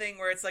this whole thing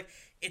where it's like,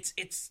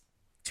 it's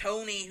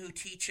Tony who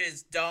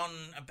teaches Don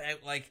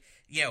about, like,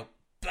 you know,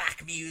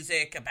 black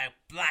music, about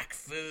black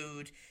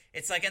food.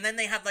 It's like, and then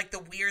they have like the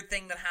weird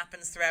thing that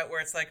happens throughout where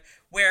it's like,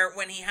 where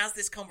when he has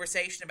this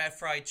conversation about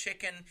fried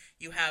chicken,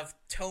 you have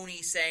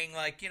Tony saying,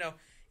 like, you know,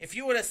 if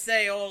you were to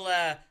say all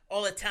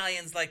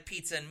Italians like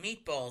pizza and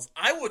meatballs,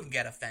 I wouldn't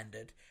get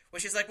offended.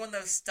 Which is like one of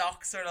those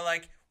stock sort of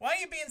like, why are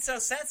you being so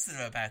sensitive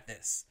about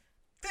this?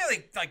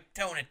 Clearly, like,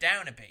 tone it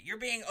down a bit. You're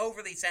being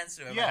overly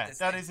sensitive about this.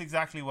 Yeah, that is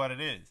exactly what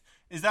it is.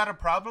 Is that a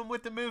problem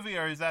with the movie,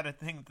 or is that a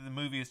thing that the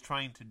movie is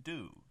trying to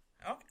do?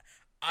 Okay.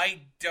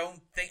 I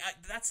don't think...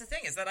 that's the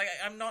thing, is that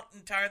I'm not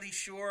entirely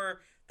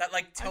sure that,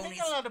 like, Tony's... I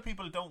think a lot of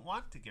people don't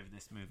want to give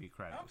this movie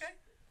credit. Okay.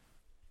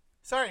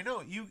 Sorry,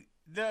 no,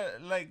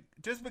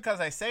 just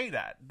because I say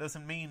that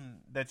doesn't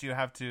mean that you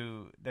have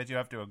to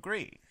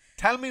agree.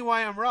 Tell me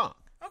why I'm wrong.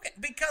 Okay,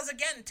 because,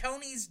 again,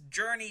 Tony's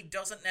journey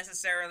doesn't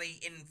necessarily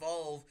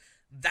involve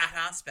that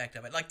aspect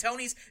of it. Like,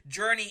 Tony's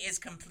journey is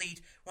complete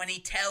when he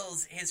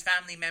tells his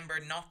family member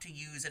not to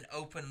use an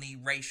openly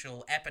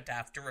racial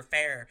epitaph to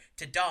refer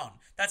to Don.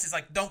 That's his,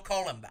 like, don't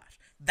call him that.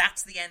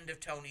 That's the end of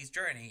Tony's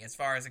journey as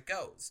far as it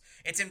goes.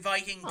 It's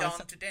inviting Don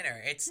to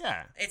dinner. It's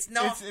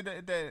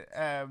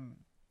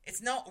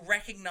not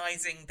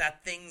recognizing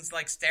that things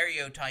like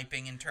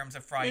stereotyping in terms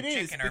of fried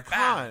chicken are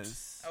bad.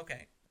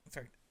 Okay,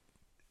 sorry.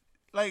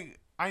 Like,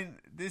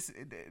 this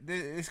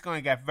is going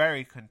to get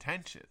very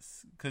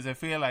contentious because I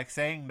feel like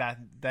saying that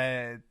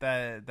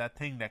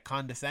thing that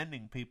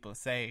condescending people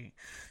say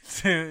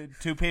to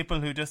people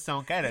who just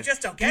don't get it.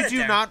 Just don't get it. Did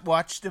you not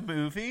watch the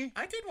movie?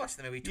 I did watch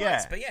the movie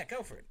twice, but yeah,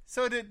 go for it.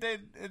 So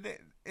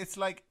it's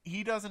like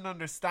he doesn't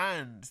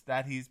understand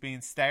that he's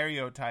been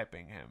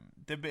stereotyping him.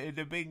 The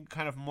big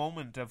kind of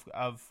moment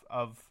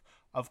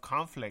of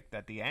conflict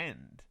at the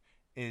end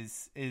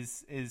is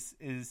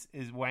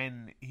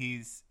when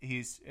he's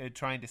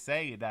trying to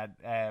say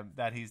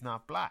that he's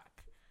not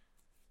black.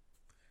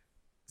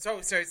 So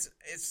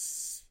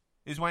it's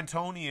when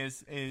Tony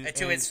is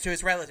to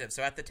his relatives.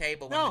 So at the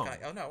table. When no. The guy,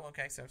 oh no.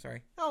 Okay. So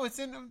sorry. No, it's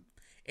in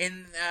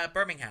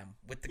Birmingham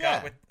with the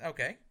guy with.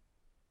 Okay.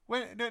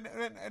 When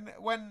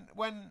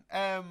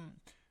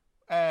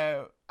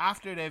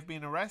after they've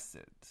been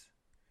arrested.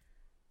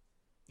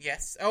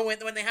 Yes. Oh,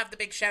 when they have the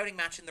big shouting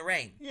match in the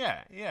rain.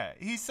 Yeah.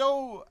 He's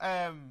so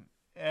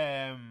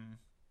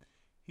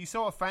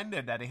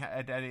offended that he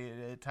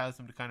tells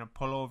him to kind of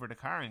pull over the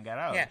car and get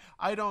out. Yeah.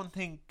 I don't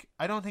think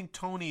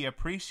Tony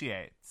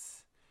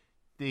appreciates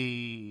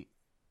the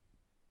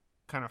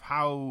kind of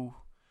how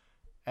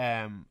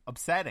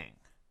upsetting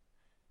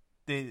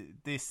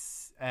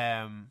this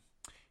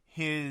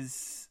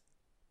his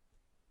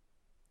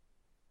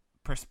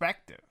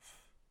perspective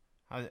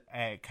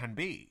can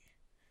be.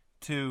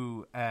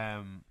 To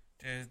Don.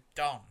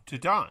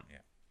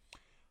 Yeah.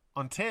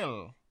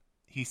 Until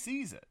he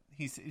sees it.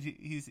 He's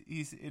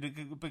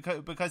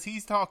because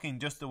he's talking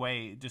just the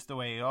way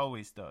he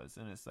always does,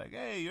 and it's like,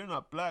 hey, you're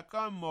not black,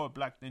 I'm more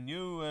black than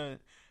you.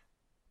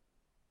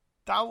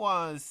 That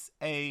was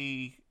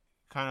a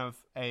kind of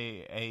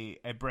a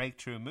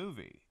breakthrough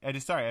movie.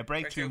 A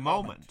breakthrough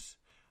moment.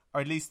 Or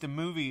at least the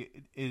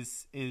movie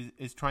is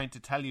trying to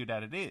tell you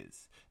that it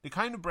is. The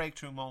kind of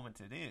breakthrough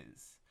moment it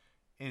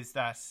is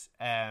that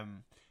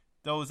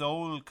those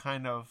old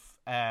kind of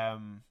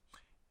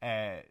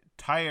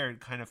tired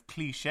kind of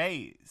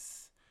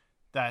cliches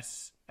that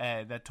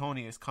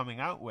Tony is coming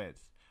out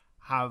with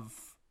have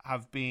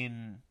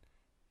been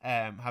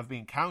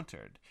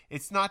countered.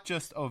 It's not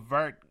just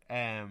overt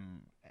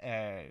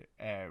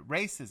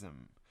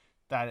racism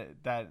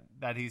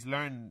that he's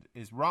learned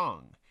is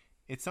wrong.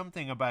 It's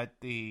something about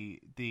the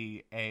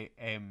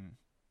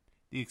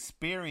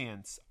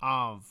experience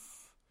of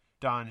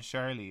Don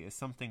Shirley is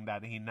something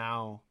that he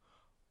now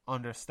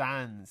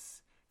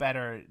understands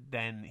better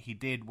than he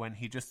did when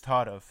he just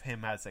thought of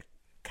him as a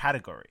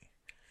category.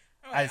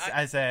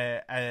 As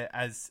a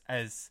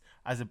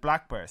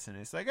black person.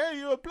 It's like, hey,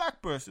 you're a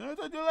black person. I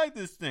thought you liked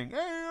this thing.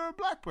 Hey, you're a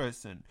black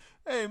person.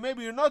 Hey,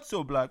 maybe you're not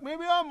so black.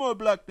 Maybe I'm more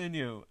black than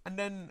you. And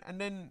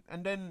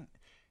then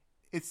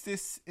it's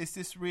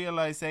this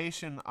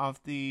realization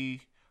of the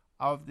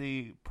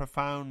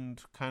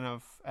profound kind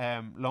of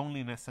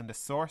loneliness and the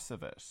source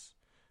of it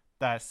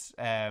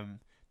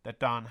that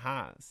Don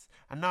has,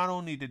 and not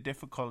only the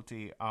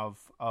difficulty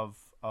of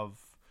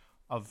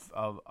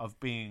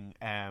being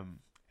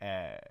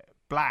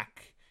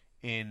black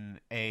in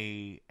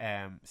a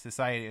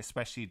society,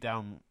 especially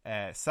down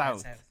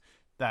south,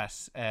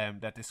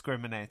 that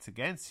discriminates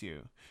against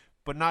you,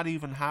 but not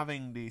even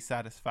having the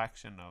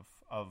satisfaction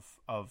of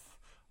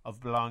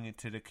belonging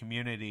to the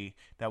community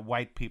that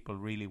white people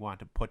really want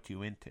to put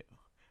you into,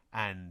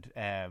 and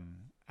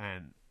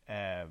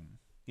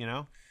you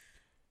know.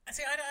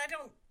 See, I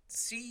don't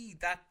see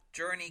that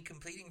journey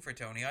completing for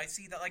Tony. I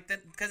see that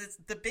because it's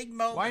the big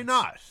moment. Why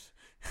not?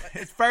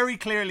 It's very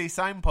clearly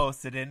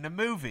signposted in the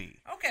movie.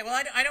 Okay,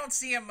 well, I don't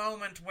see a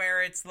moment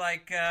where it's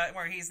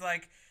where he's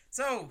like,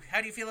 so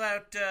how do you feel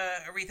about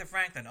Aretha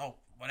Franklin? Oh,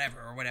 whatever.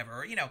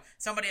 Or,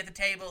 somebody at the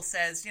table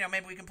says,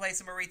 maybe we can play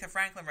some Aretha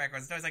Franklin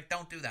records. And I was like,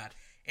 don't do that.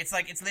 It's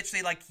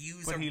literally like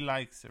But he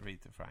likes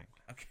Aretha Franklin.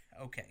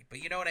 Okay,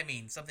 but you know what I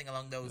mean? Something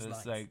along those lines.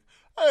 It's like,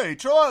 hey,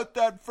 try out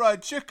that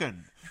fried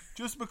chicken.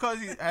 Just because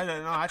I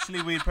don't know.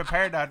 Actually, we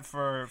prepared that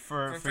for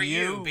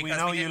you. We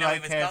know you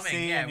like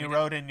KFC, and you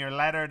wrote in your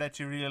letter that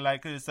you really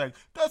like it. It's like,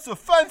 that's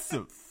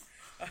offensive.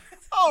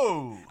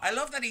 Oh, I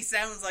love that he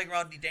sounds like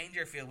Rodney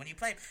Dangerfield when you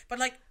play him. But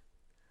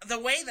the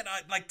way that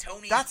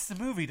Tony. That's the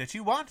movie that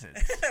you wanted.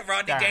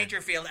 Rodney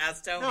Dangerfield as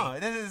Tony. No,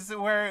 this is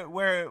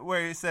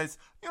where he says,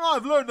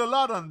 I've learned a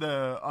lot on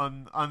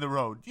the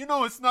road.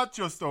 It's not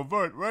just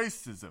overt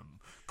racism.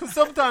 Because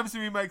sometimes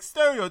we make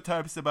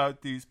stereotypes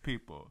about these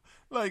people.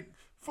 Like,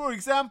 for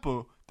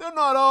example, they're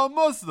not all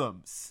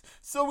Muslims.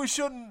 So we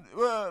shouldn't,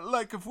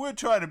 if we're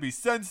trying to be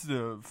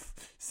sensitive,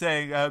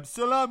 saying,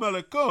 Salam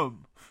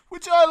alaikum,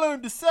 which I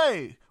learned to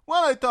say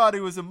when I thought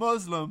he was a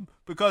Muslim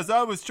because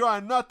I was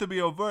trying not to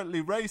be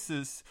overtly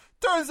racist.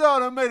 Turns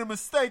out I made a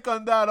mistake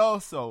on that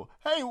also.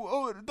 Hey,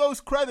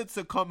 those credits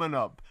are coming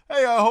up.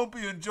 Hey, I hope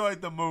you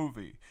enjoyed the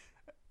movie.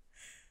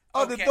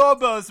 Oh, okay. The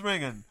doorbell's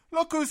ringing.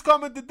 Look who's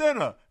coming to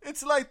dinner.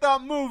 It's like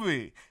that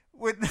movie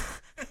with...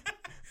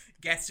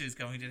 Guess who's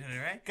coming to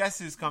dinner, right? Guess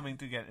who's coming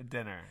to get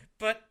dinner.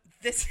 But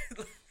this...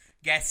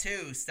 Guess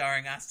Who,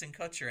 starring Ashton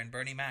Kutcher and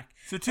Bernie Mac.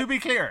 So to be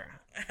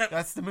clear,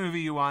 that's the movie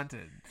you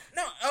wanted.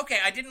 No, okay,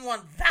 I didn't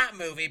want that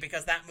movie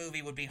because that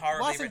movie would be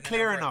horribly written. Wasn't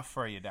clear enough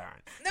for you,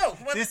 Darren. No,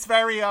 this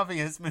very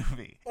obvious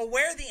movie. Well,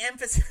 where the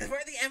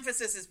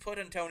emphasis is put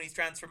on Tony's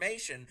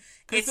transformation,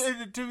 because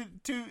to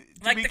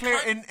be clear,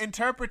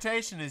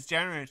 interpretation is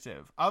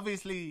generative.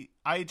 Obviously,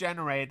 I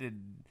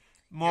generated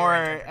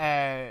more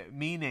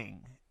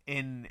meaning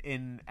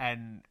in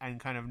and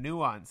kind of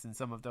nuance in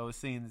some of those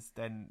scenes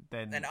than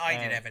I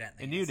did,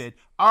 evidently, and you did,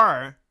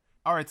 or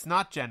it's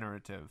not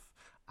generative,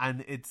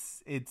 and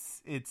it's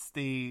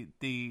the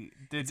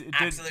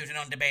absolute and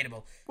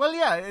undebatable. Well,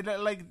 yeah,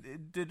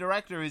 the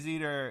director is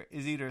either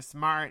a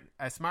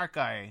smart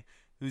guy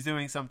who's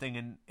doing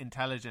something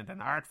intelligent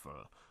and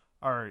artful,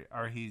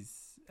 or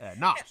he's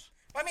not. Yeah.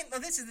 Well, I mean,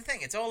 this is the thing.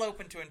 It's all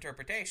open to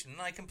interpretation,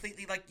 and I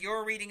completely,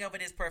 your reading of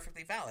it is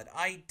perfectly valid.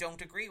 I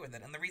don't agree with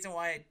it, and the reason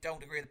why I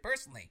don't agree with it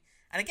personally,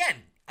 and again,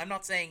 I'm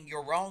not saying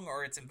you're wrong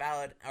or it's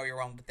invalid or you're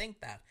wrong to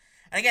think that.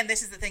 And again,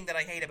 this is the thing that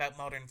I hate about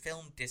modern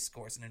film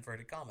discourse, in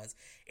inverted commas.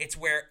 It's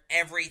where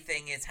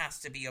everything has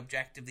to be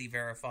objectively,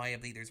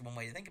 verifiably. There's one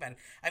way to think about it.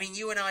 I mean,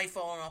 you and I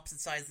fall on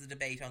opposite sides of the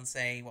debate on,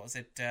 say,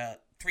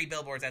 3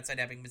 Billboards Outside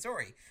Ebbing,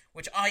 Missouri,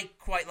 which I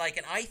quite like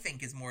and I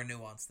think is more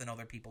nuanced than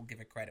other people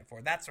give it credit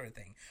for, that sort of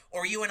thing.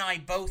 Or you and I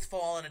both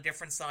fall on a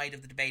different side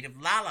of the debate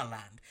of La La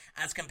Land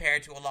as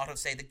compared to a lot of,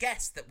 say, the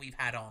guests that we've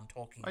had on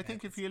talking about. I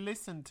think if you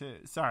listen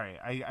to... Sorry,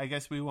 I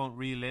guess we won't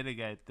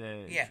relitigate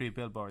the 3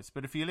 Billboards,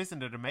 but if you listen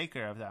to the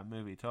maker of that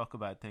movie talk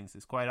about things,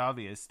 it's quite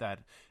obvious that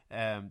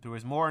there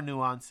was more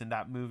nuance in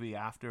that movie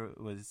after it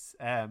was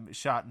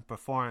shot and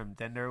performed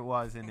than there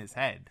was in his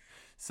head.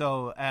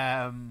 So...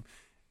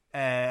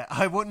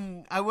 I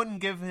wouldn't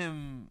give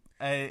him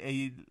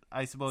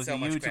I suppose a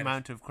huge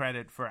amount of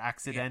credit for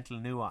accidental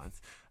nuance.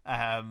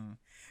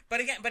 But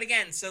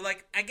again, so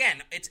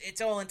it's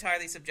all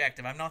entirely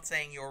subjective. I'm not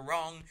saying you're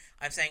wrong.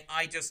 I'm saying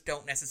I just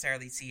don't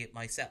necessarily see it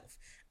myself.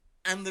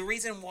 And the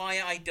reason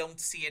why I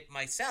don't see it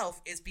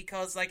myself is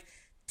because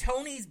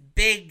Tony's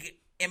big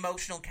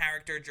emotional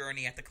character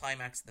journey at the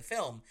climax of the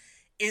film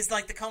is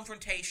the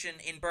confrontation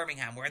in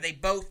Birmingham, where they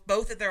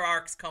both of their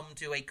arcs come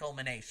to a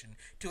culmination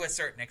to a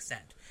certain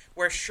extent,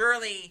 where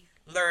Shirley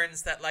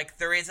learns that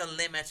there is a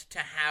limit to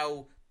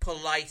how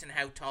polite and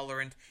how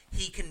tolerant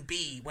he can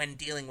be when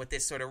dealing with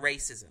this sort of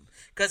racism,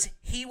 because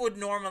he would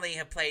normally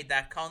have played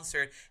that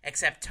concert,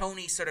 except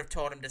Tony sort of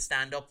taught him to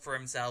stand up for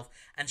himself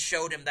and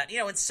showed him that,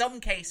 in some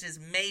cases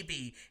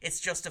maybe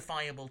it's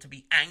justifiable to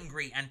be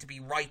angry and to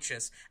be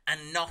righteous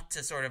and not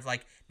to sort of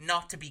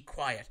not to be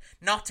quiet,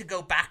 not to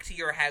go back to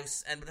your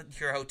house and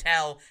your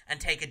hotel and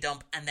take a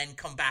dump and then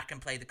come back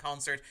and play the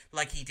concert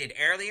like he did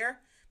earlier,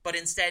 but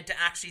instead to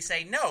actually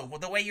say, no, well,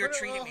 the way you're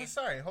treating me...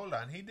 Sorry, hold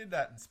on. He did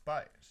that in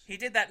spite. He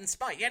did that in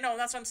spite. Yeah, no,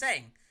 that's what I'm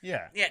saying.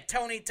 Yeah. Yeah,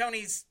 Tony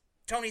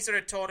sort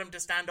of taught him to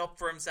stand up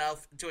for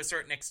himself to a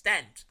certain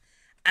extent.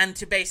 and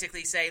to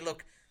basically say,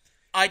 look,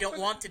 I don't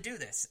want to do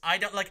this. I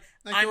don't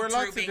I'm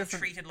through being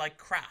treated like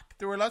crap.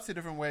 There were lots of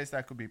different ways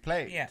that could be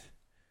played. Yeah.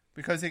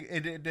 Because the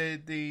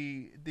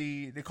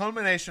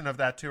culmination of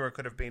that tour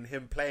could have been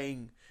him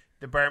playing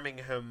the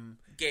Birmingham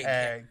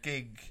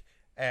gig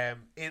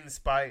in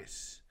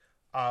spite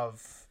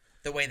of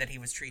the way that he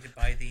was treated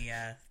by the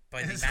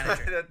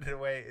manager. The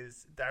way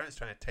is Darren's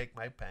trying to take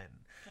my pen.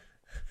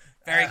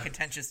 Very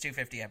contentious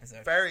 250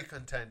 episode. Very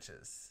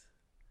contentious.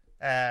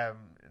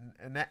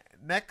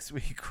 Next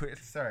week,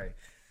 sorry.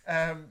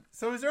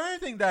 So is there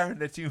anything, Darren,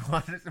 that you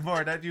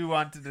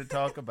wanted to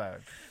talk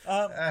about?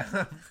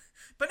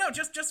 But no,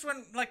 just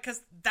when,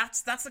 because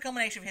that's the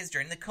culmination of his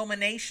journey. The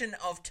culmination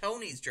of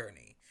Tony's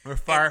journey. We're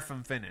far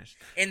from finished.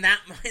 In that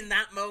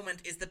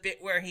moment is the bit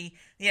where he,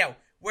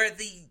 where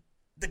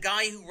the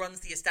guy who runs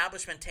the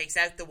establishment takes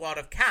out the wad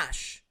of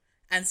cash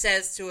and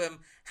says to him,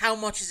 how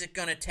much is it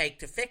going to take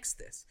to fix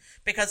this?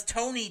 Because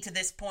Tony, to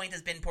this point,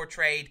 has been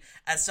portrayed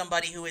as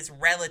somebody who is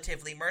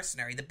relatively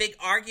mercenary. The big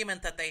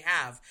argument that they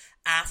have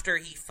after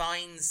he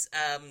finds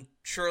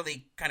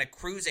Shirley kind of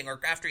cruising, or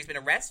after he's been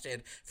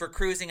arrested for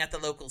cruising at the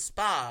local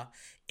spa,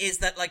 is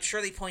that, like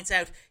Shirley points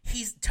out,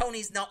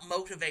 Tony's not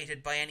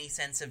motivated by any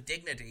sense of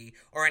dignity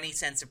or any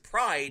sense of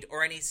pride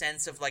or any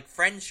sense of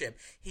friendship.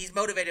 He's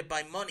motivated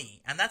by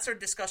money. And that sort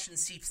of discussion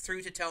seeps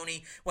through to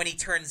Tony when he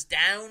turns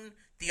down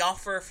the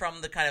offer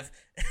from the kind of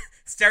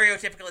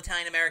stereotypical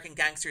Italian-American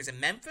gangsters in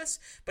Memphis,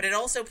 but it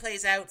also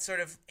plays out sort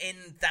of in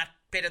that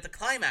bit of the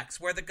climax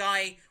where the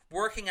guy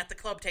working at the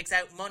club takes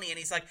out money and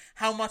he's like,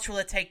 how much will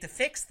it take to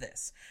fix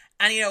this?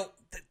 And,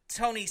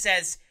 Tony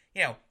says,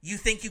 you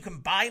think you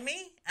can buy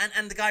me?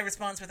 And the guy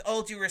responds with,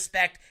 all due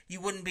respect,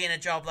 you wouldn't be in a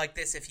job like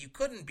this if you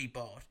couldn't be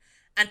bought.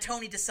 And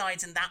Tony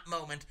decides in that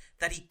moment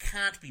that he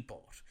can't be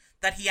bought,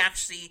 that he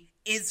actually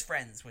is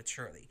friends with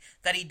Shirley,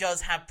 that he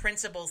does have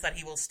principles that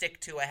he will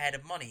stick to ahead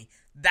of money.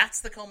 That's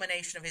the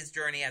culmination of his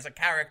journey as a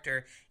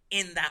character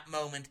in that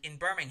moment in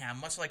Birmingham,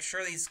 much like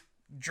Shirley's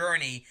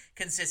journey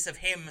consists of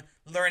him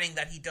learning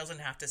that he doesn't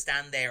have to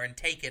stand there and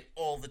take it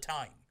all the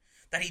time,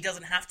 that he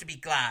doesn't have to be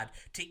glad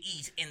to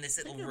eat in this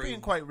little room. You're being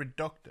quite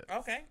reductive.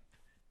 Okay.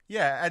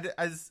 Yeah,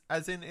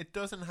 as in it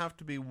doesn't have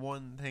to be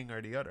one thing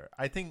or the other.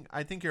 I think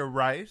you're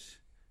right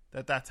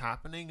that that's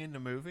happening in the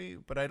movie,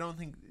 but I don't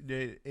think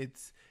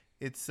it's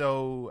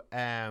so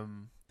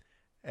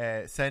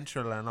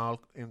central and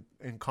all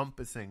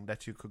encompassing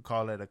that you could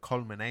call it a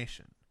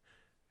culmination.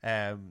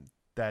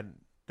 That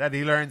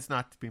he learns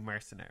not to be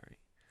mercenary,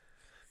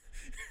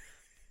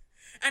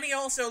 and he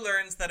also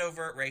learns that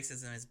overt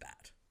racism is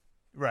bad.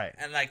 Right.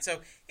 And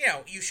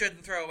you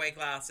shouldn't throw away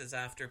glasses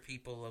after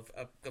people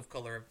of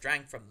color have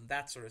drank from them,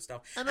 that sort of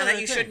stuff. And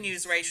that you shouldn't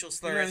use racial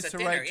slurs at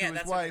dinner. Right to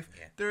his wife.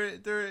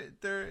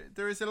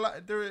 There is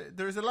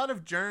a lot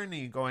of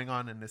journey going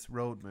on in this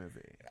road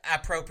movie.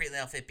 Appropriately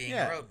enough, it being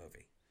a road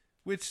movie,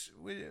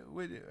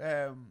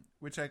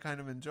 which I kind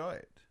of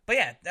enjoyed. But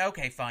yeah,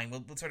 okay, fine.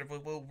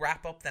 We'll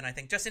wrap up then. I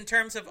think just in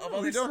terms of other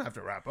we don't have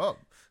to wrap up.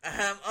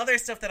 Other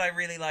stuff that I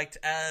really liked.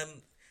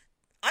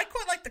 I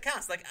quite like the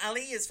cast.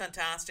 Ali is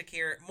fantastic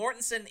here.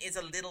 Mortensen is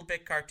a little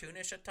bit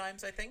cartoonish at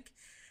times, I think.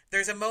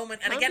 There's a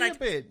moment, and again,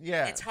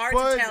 it's hard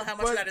to tell how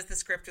much of that is the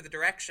script or the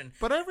direction.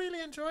 But I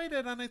really enjoyed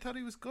it, and I thought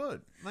he was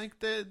good.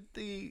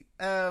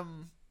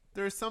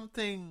 There's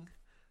something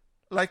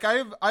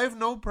I have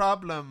no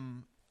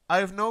problem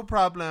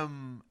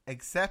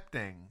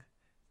accepting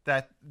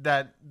that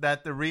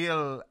the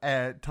real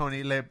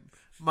Tony Lip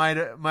might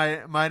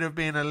have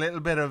been a little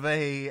bit of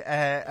a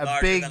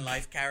big than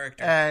life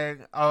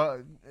character,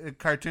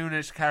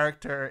 cartoonish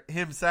character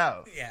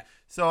himself. Yeah.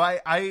 So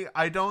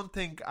I don't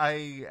think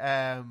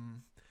I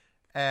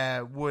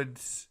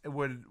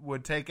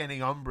would take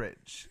any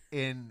umbrage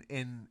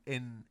in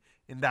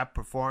that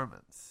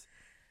performance.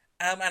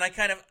 And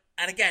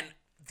again,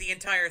 the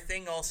entire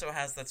thing also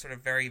has that sort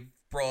of very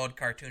broad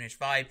cartoonish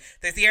vibe.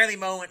 There's the early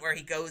moment where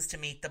he goes to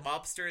meet the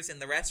mobsters in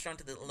the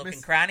restaurant, a little nook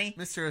and cranny.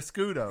 Mr.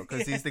 Escudo,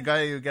 because he's the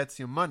guy who gets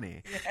you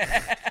money.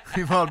 Yeah.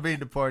 We've all been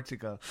to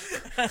Portugal.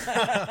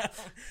 But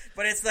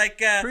it's like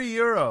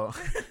 €3.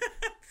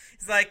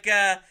 It's like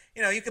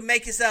you can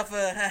make yourself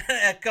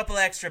a couple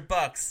extra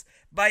bucks.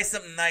 Buy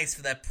something nice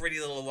for that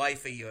pretty little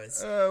wife of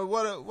yours.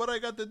 What I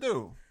got to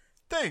do?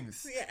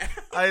 Things. Yeah.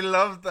 I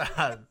love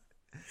that.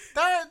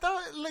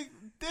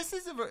 This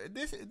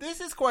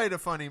is quite a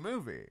funny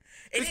movie.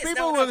 Because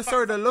people will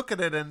sort of look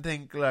at it and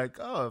think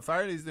oh,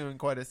 Farrelly's doing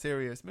quite a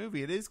serious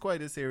movie. It is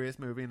quite a serious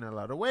movie in a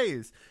lot of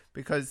ways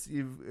because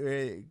you've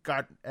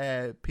got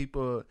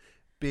people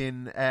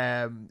being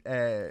beaten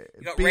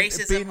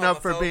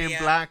up for being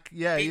black.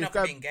 Yeah, you've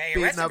got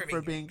beaten up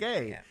for being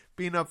gay. Yeah.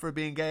 Beaten up for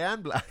being gay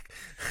and black.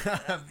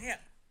 Yeah.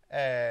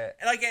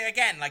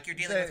 You're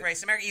dealing with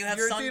race America. You have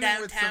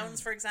sundown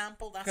towns, for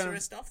example, that sort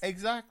of stuff.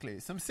 Exactly,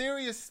 some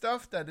serious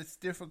stuff that it's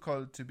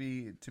difficult to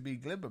be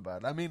glib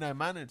about. I mean, I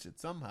manage it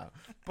somehow,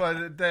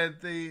 but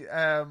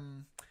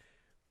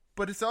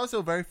but it's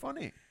also very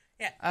funny.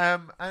 Yeah.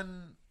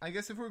 And I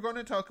guess if we're going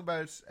to talk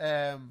about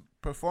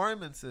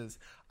performances,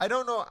 I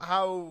don't know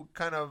how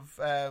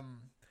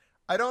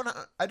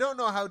I don't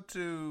know how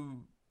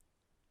to.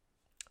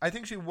 I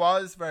think she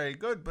was very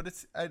good, but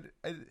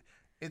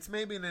it's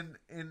maybe an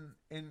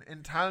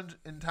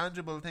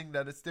intangible thing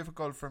that it's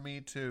difficult for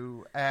me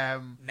to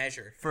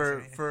measure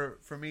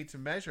for me to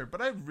measure.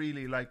 But I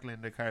really like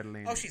Linda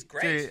Cardellini. Oh, she's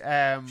great.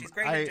 She's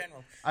great in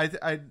general.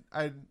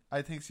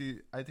 I think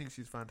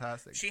she's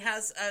fantastic. She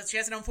has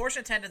an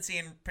unfortunate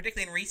tendency,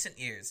 particularly in recent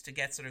years, to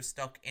get sort of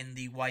stuck in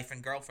the wife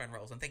and girlfriend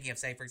roles. I'm thinking of,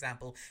 say, for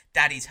example,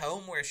 Daddy's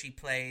Home, where she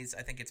plays,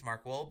 I think it's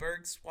Mark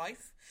Wahlberg's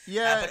wife.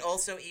 Yeah, but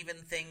also even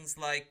things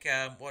like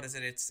what is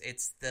it?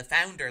 It's The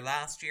Founder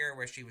last year,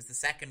 where she was the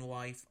second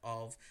wife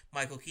of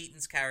Michael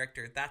Keaton's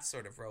character. That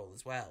sort of role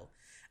as well.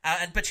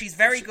 But she's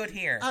very good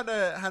here. Had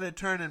a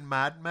turn in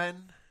Mad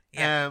Men.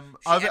 Yeah,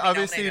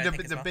 obviously the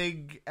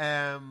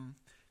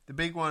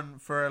big one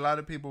for a lot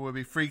of people would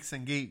be Freaks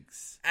and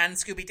Geeks and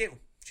Scooby Doo.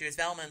 She was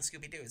Velma in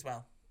Scooby Doo as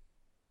well.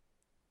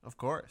 Of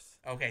course.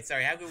 Okay,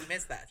 sorry, how could we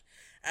miss that?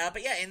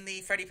 But yeah, in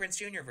the Freddie Prinze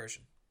Jr.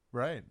 version.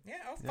 Right. Yeah.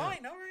 Oh,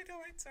 fine. All right.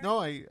 Sorry. No,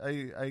 I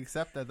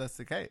accept that that's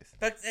the case.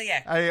 But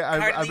yeah,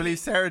 I believe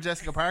Sarah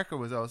Jessica Parker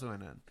was also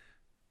in it.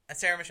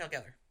 Sarah Michelle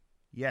Gellar.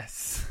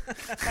 Yes.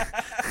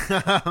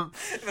 Yeah.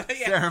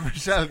 Sarah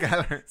Michelle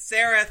Gellar.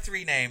 Sarah,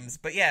 3 names,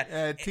 but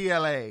yeah.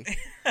 TLA.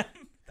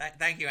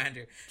 Thank you,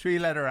 Andrew.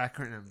 3-letter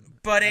acronym.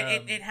 But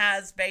it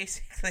has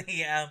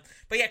basically.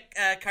 But yeah,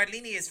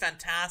 Cardellini is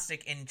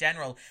fantastic in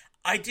general.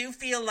 I do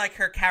feel like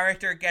her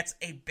character gets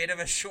a bit of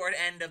a short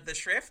end of the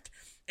shrift,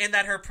 in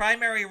that her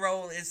primary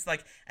role is,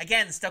 like,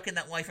 again, stuck in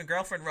that wife and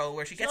girlfriend role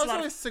where she gets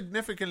also a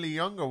significantly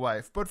younger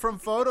wife. But from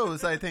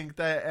photos, I think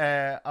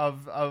that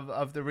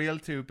of the real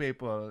two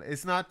people,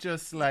 it's not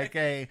just like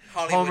a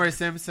Hollywood. Homer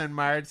Simpson,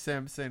 Marge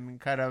Simpson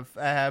kind of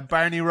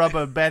Barney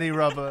Rubble, Betty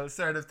Rubble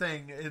sort of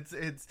thing.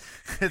 It's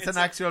an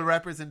actual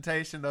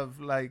representation of,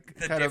 like,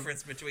 the kind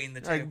difference between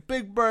the two. Like,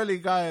 big burly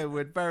guy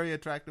with very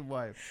attractive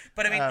wife.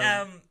 But I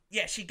mean,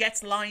 yeah, she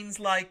gets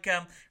lines like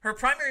her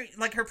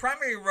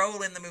primary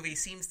role in the movie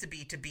seems to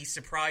be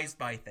surprised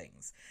by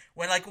things.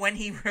 When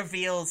he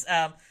reveals,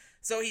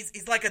 so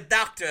he's like a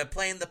doctor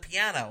playing the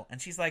piano,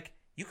 and she's like,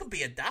 "You can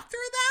be a doctor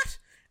of that?"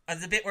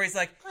 And the bit where he's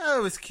like, "Oh,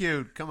 it was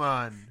cute. Come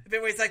on." The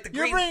bit where he's like,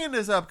 "You're bringing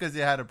this up because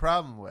you had a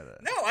problem with it."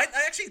 No, I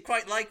actually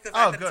quite like the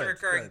fact that it's a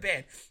recurring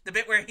bit. The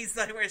bit where she's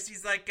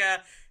like,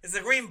 "It's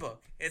a green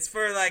book. It's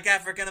for, like,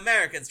 African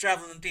Americans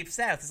traveling deep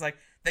south." It's like,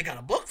 they got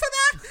a book for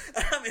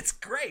that? It's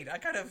great. I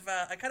kind of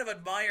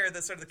admire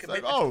the sort of the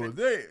commitment. It's like,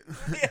 they.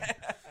 Yeah.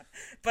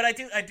 But I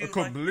do. I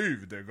couldn't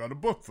believe they got a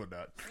book for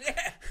that.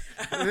 Yeah.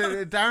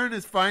 Darren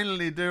is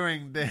finally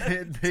doing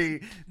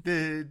the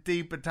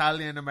deep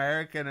Italian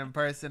American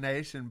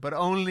impersonation, but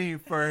only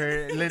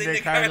for Linda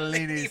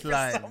Cardellini's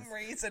lines. For some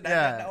reason, I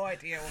have no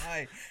idea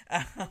why.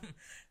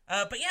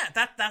 But yeah,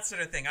 that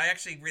sort of thing. I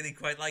actually really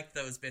quite like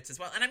those bits as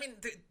well. And I mean,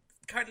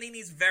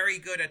 Cardellini's very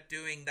good at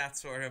doing that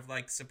sort of,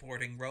 like,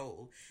 supporting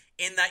role,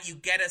 in that you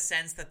get a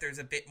sense that there's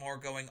a bit more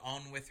going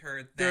on with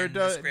her than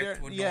the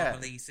script would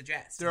normally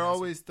suggest. There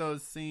always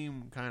does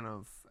seem kind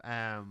of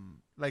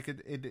like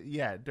it.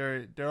 Yeah,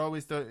 there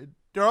always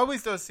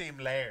does seem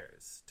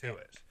layers to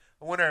it.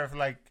 I wonder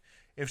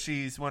if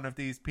she's one of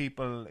these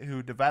people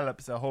who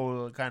develops a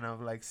whole kind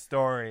of, like,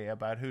 story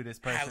about who this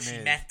person is. How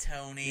she met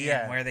Tony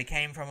and where they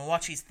came from and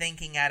what she's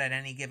thinking at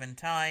any given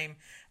time.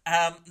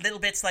 Little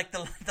bits like the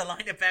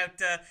line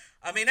about,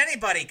 I mean,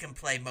 anybody can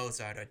play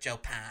Mozart or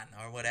Chopin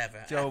or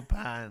whatever.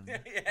 Chopin. Yeah.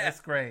 That's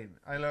great.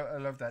 I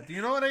love that. Do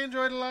you know what I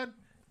enjoyed a lot?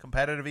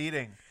 Competitive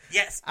eating.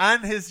 Yes.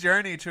 And his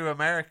journey to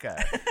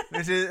America,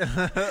 which is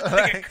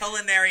like a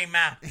culinary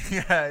map.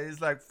 Yeah,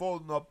 he's like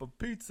folding up a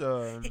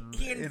pizza. And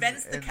he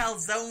invents the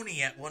calzone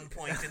at one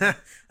point.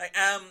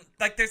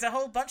 Like there's a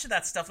whole bunch of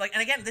that stuff. Like,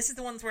 and again, this is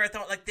the ones where I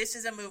thought, like, this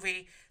is a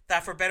movie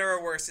that, for better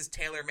or worse, is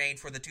tailor-made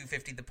for the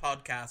 250 the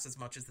podcast as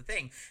much as the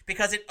thing,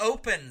 because it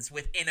opens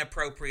with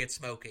inappropriate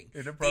smoking.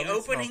 The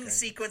opening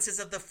sequences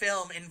of the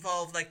film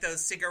involve, like,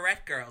 those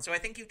cigarette girls, who I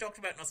think you've talked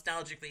about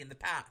nostalgically in the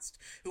past,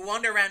 who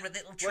wander around with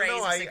little trays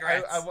of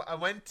cigarettes. I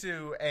went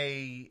to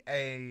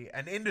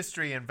an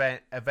industry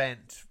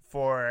event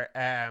for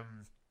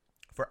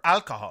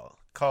alcohol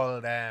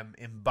called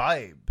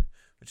Imbibe,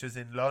 which was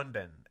in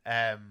London.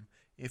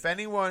 If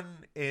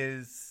anyone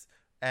is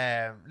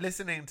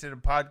listening to the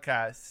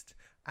podcast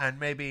and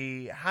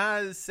maybe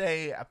has,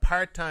 say, a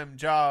part-time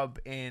job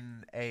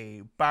in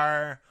a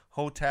bar,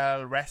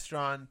 hotel,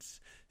 restaurant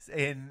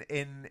in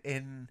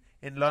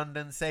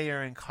London, say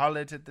you're in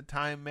college at the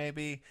time,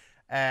 maybe,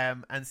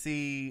 and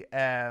see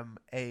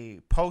a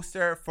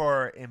poster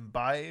for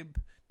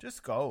Imbibe,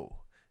 just go.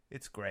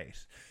 It's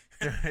great.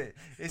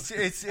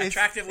 It's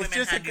attractive women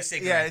hand you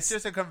cigarettes. Yeah, it's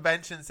just a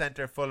convention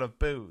center full of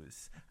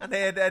booze,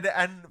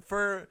 and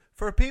for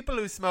people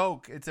who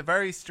smoke, it's a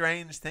very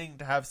strange thing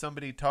to have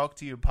somebody talk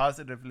to you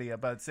positively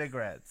about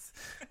cigarettes,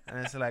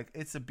 and it's like,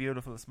 it's a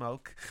beautiful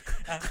smoke.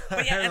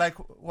 But yeah, like,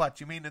 what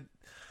you mean?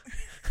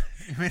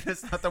 You mean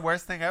it's not the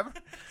worst thing ever?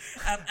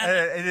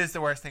 It is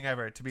the worst thing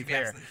ever, to be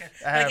clear.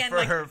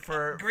 Again,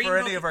 for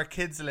any of our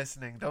kids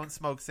listening, don't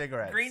smoke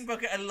cigarettes. Green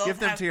Book, I love Give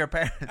them to your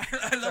parents.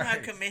 I love how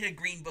committed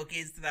Green Book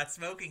is to that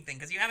smoking thing,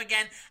 because you have,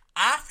 again,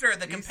 after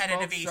the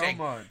competitive eating.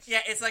 So much.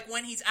 Yeah, it's like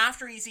when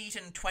after he's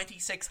eaten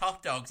 26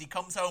 hot dogs, he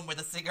comes home with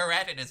a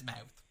cigarette in his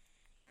mouth.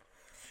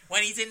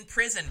 When he's in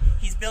prison,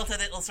 he's built a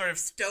little sort of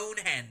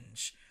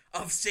Stonehenge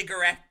of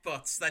cigarette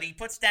butts that he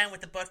puts down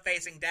with the butt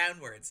facing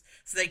downwards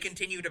so they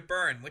continue to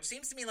burn, which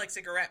seems to me like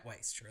cigarette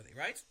waste, surely,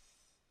 right?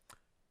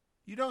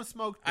 You don't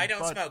smoke the I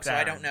don't butt, smoke, Darren. so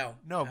I don't know.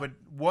 No, but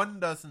one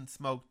doesn't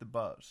smoke the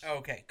butt.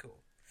 Okay, cool.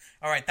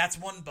 All right, that's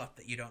one butt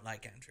that you don't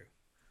like, Andrew.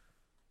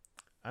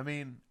 I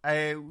mean,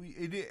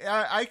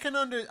 I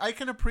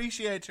can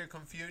appreciate your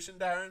confusion,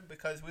 Darren,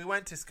 because we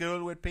went to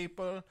school with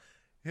people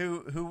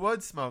who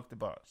would smoke the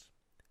butt.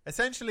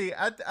 Essentially,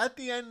 at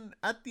the end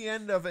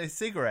of a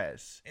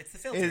cigarette, it's the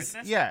filter,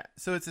 isn't it? Yeah,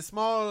 so it's a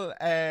small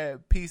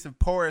piece of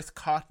porous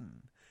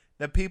cotton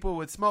that people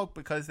would smoke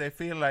because they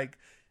feel like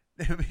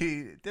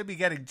they'd be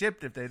getting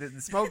gypped if they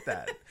didn't smoke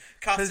that.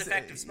 Cost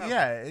effective smoke.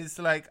 Yeah, it's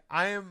like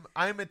I'm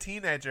a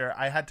teenager.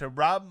 I had to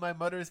rob my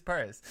mother's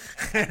purse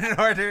in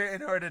order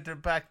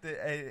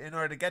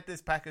to get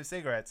this pack of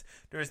cigarettes.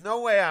 There is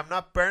no way I'm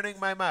not burning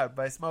my mouth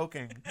by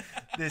smoking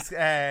this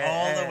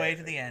all the way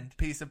to the end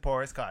piece of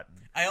porous cotton.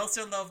 I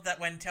also love that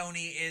when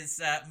Tony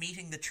is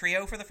meeting the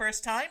trio for the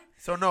first time.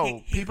 So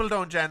no, people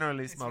don't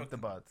generally smoke the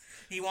butts.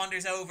 He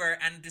wanders over,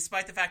 and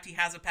despite the fact he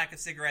has a pack of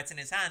cigarettes in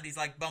his hand, he's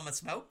like, bum a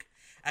smoke.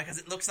 Because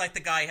it looks like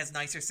the guy has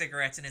nicer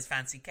cigarettes in his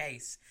fancy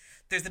case.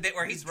 There's the bit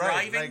where he's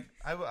driving.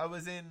 Like, I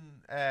was in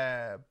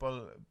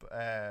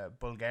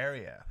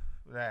Bulgaria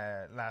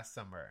last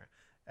summer,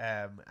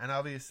 and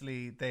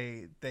obviously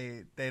they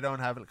don't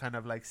have kind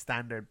of like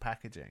standard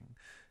packaging.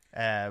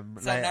 So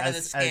like, none of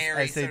the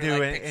scary as they do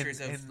like pictures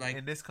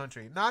in this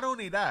country. Not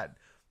only that,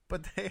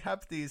 but they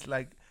have these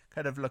like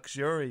kind of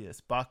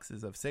luxurious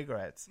boxes of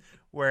cigarettes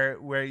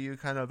where you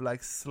kind of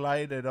like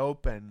slide it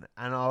open,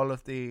 and all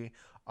of the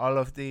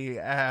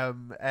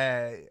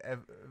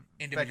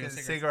individual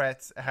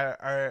cigarettes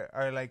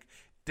are like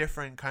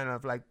different kind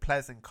of like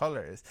pleasant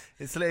colors.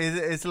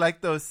 It's like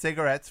those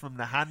cigarettes from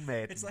The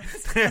Handmaiden. It's like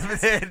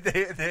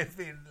they've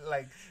been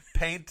like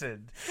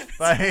painted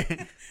by.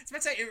 It's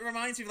about to say, it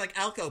reminds me of like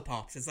Alco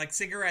Pops. It's like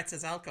cigarettes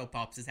as Alco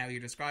Pops is how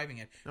you're describing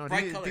it. No,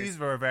 bright colors. These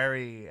were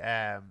very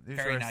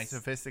nice.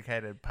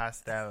 sophisticated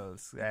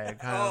pastels,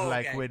 kind of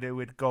like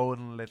with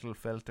golden little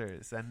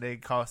filters, and they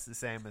cost the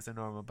same as a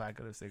normal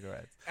packet of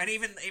cigarettes. And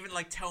even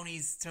like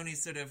Tony's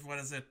sort of, what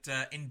is it,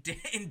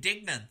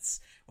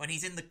 indignance when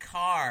he's in the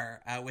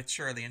car with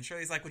Shirley, and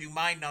Shirley's like, would you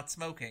mind not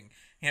smoking?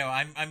 You know,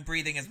 I'm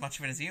breathing as much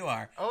of it as you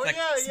are. Oh, like,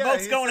 yeah.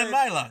 Smoke's going in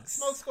my lungs.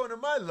 Smoke's going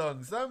in my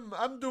lungs.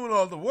 I'm doing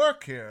all the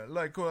work here.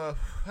 Like,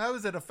 how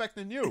is it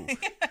affecting you?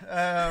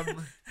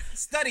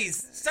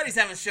 Studies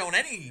haven't shown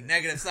any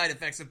negative side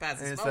effects of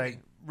passive smoking. It's like,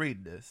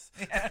 read this.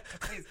 Yeah,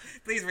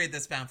 please read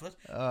this pamphlet.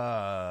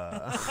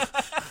 But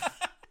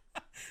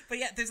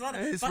yeah, there's a lot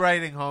of... He's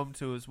writing home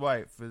to his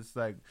wife. It's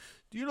like,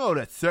 do you know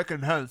that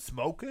secondhand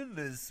smoking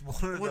is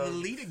one of the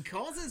leading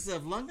causes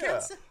of lung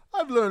cancer?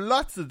 I've learned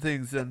lots of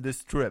things on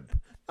this trip.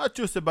 Not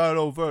just about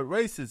overt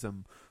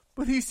racism,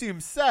 but he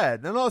seems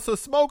sad, and also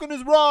smoking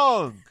is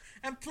wrong.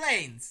 And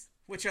planes,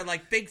 which are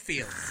like big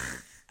fields.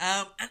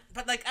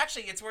 But like,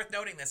 actually, it's worth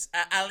noting this.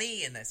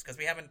 Ali in this, because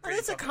we haven't...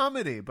 It's a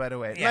comedy, by the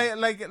way. Yeah.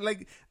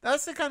 Like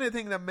that's the kind of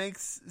thing that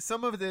makes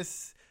some of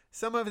these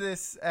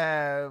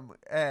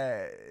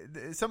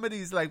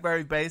like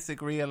very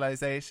basic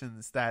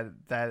realizations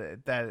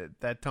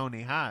that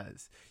Tony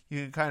has.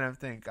 You can kind of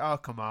think, oh,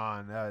 come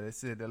on,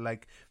 this is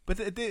like, but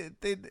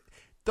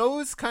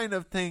those kind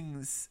of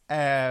things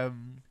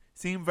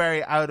seem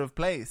very out of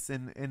place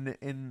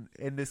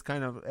in this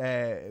kind of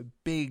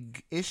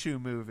big issue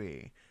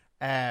movie.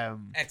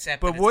 Except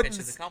but it's pitched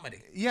as a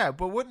comedy. Yeah,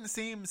 but wouldn't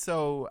seem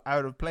so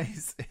out of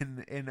place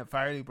in a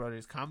Farrelly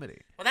Brothers comedy.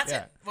 Well, that's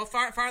it. Well,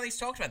 Farrelly's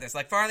talked about this.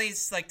 Like,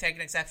 Farrelly's like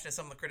taken exception to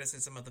some of the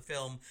criticism of the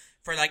film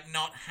for like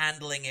not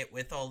handling it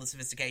with all the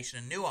sophistication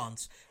and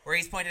nuance. Where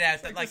he's pointed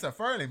out that like it's a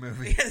Farrelly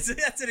movie. Yes,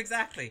 that's it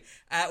exactly.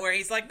 Where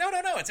he's like, no,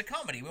 it's a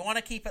comedy. We want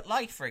to keep it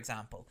light. For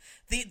example,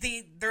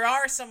 there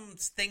are some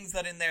things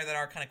that in there that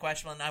are kind of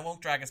questionable, and I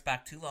won't drag us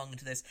back too long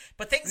into this.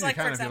 But things like,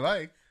 for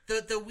example,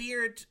 the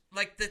weird,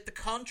 like the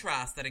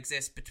contrast that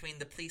exists between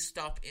the police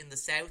stop in the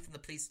south and the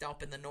police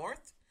stop in the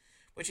north,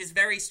 which is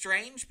very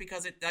strange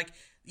because it like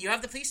you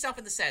have the police stop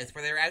in the south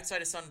where they're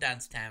outside of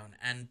Sundance Town,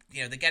 and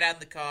you know they get out in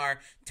the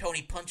car,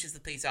 Tony punches the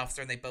police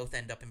officer, and they both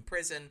end up in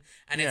prison,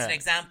 and it's an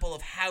example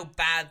of how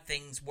bad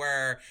things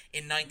were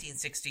in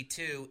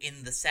 1962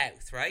 in the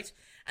south, right?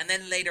 And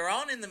then later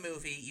on in the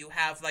movie, you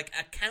have like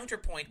a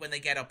counterpoint when they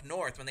get up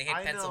north, when they hit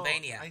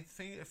Pennsylvania. I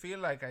feel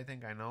like I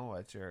think I know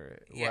what you're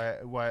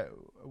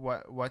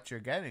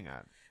getting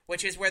at.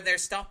 Which is where they're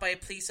stopped by a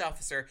police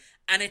officer,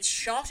 and it's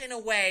shot in a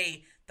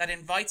way that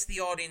invites the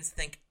audience to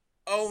think,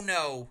 "Oh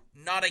no,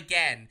 not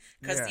again!"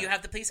 Because you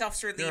have the police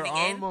officer leaning in.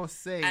 They're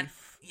almost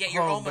safe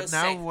you're almost but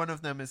now safe. one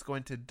of them is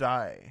going to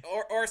die.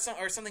 Or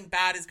something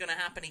bad is going to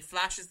happen. He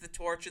flashes the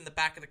torch in the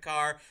back of the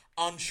car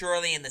on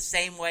Shirley in the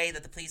same way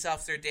that the police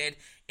officer did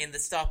in the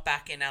stop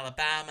back in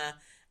Alabama.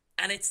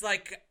 And it's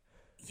like,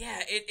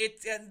 yeah,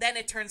 and then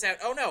it turns out,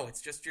 oh no,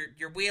 it's just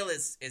your wheel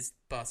is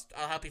bust.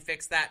 I'll help you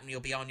fix that and you'll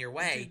be on your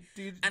way.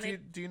 Do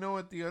you know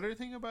what the other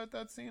thing about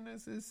that scene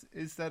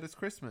is that it's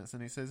Christmas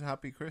and he says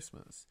Happy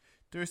Christmas.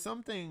 There's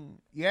something,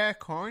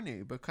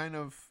 corny, but kind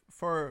of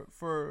for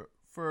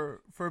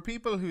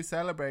people who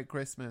celebrate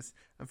Christmas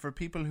and for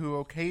people who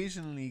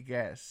occasionally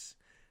get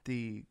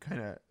the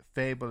kind of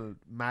fabled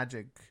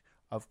magic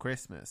of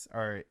Christmas,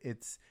 or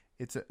it's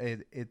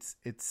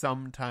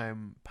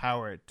sometime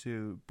power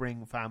to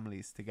bring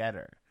families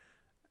together,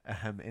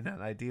 in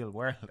an ideal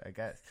world, I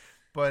guess.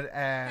 But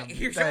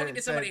you're showing it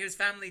to somebody whose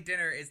family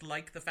dinner is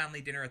like the family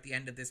dinner at the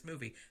end of this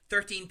movie: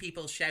 13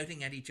 people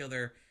shouting at each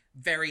other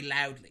very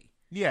loudly.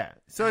 Yeah,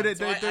 I'm a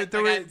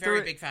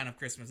very big fan of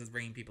Christmas as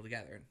bringing people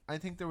together. I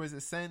think there was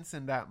a sense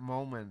in that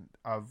moment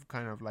of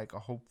kind of like a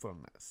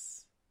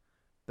hopefulness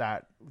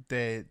that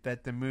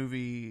the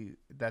movie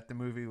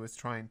was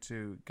trying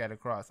to get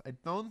across. I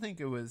don't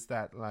think it was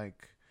that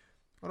like,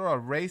 what are all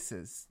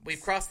races? We've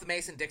crossed the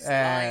Mason-Dixon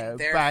line,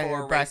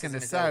 therefore back in the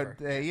racism is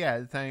South.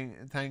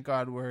 over. Thank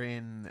God we're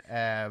in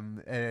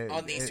on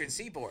the Eastern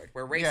Seaboard,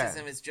 where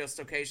racism is just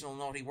occasional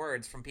naughty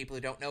words from people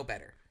who don't know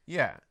better.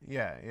 Yeah.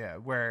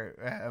 Where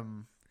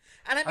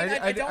and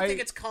I don't think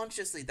it's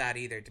consciously that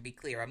either. To be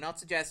clear, I'm not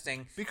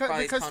suggesting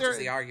because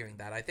consciously arguing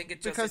that. I think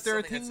it's just because there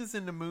are things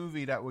in the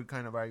movie that would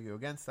kind of argue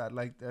against that,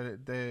 like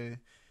the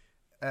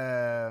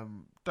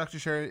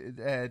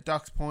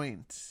Doc's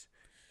point.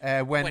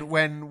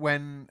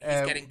 When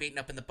he's getting beaten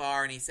up in the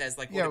bar and he says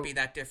like, would it be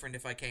that different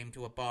if I came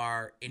to a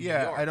bar in New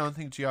York? I don't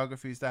think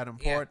geography is that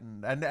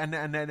important. And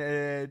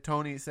then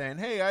Tony's saying,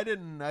 hey, I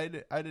didn't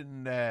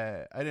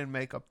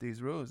make up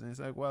these rules, and he's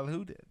like, well,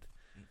 who did?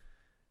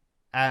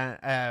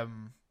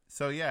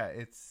 So yeah,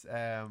 it's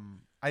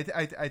I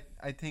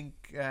think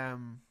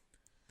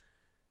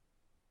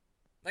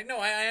like, no,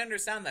 I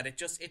understand that.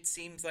 It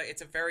seems like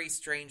it's a very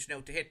strange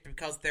note to hit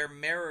because they're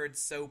mirrored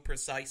so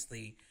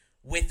precisely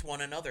with one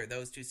another,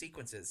 those two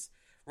sequences,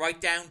 right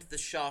down to the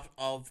shot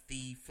of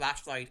the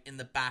flashlight in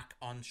the back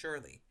on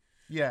Shirley.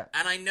 Yeah.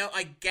 And I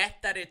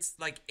get that it's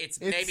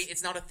maybe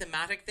it's not a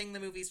thematic thing the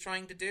movie's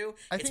trying to do.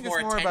 I think it's more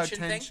about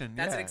tension thing.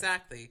 That's it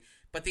exactly.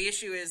 But the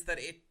issue is that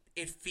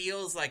it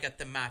feels like a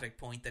thematic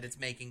point that it's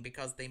making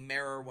because they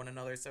mirror one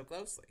another so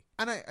closely.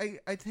 And I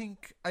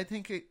think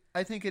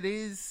it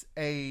is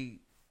a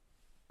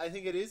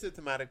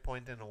thematic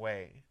point in a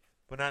way,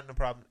 but not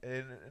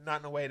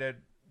in a way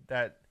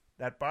that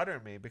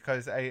bothered me,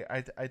 because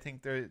I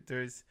think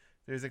there's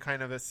a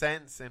kind of a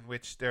sense in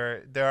which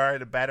there are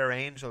the better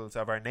angels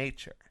of our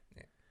nature.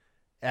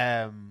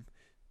 Yeah.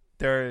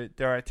 There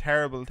are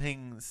terrible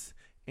things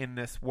in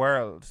this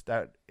world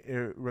that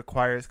it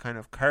requires kind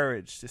of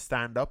courage to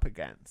stand up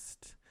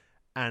against,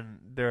 and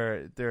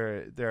there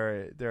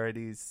are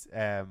these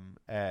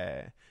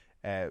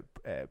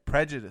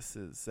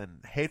prejudices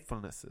and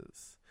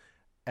hatefulnesses,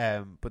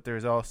 but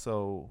there's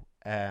also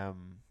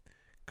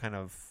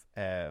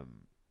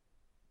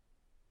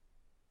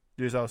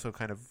there's also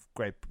kind of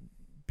great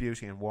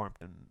beauty and warmth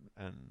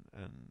and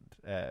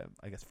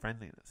I guess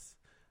friendliness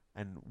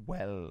and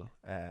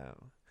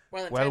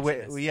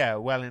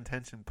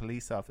well-intentioned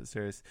police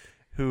officers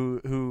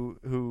who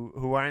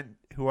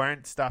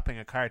aren't stopping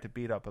a car to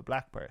beat up a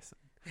black person.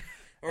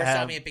 Or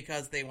stopping it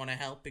because they want to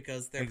help,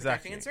 because they're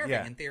protecting and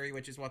serving, in theory,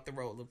 which is what the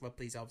role of what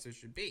police officers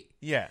should be.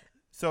 Yeah.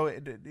 So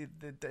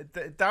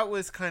that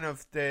was kind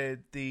of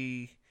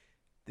the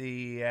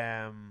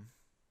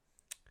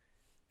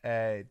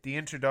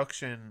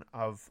introduction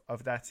of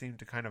that seemed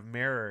to kind of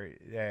mirror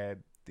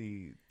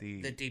the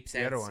Deep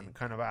South the other scene. one,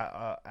 kind of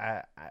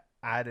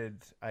added,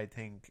 I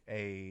think,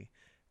 a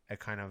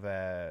kind of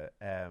a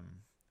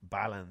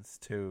balance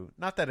to,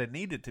 not that it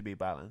needed to be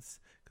balanced,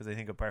 because I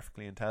think a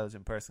perfectly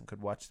intelligent person could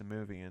watch the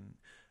movie and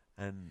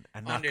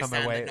not understand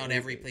come away. That not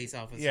every police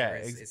officer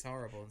is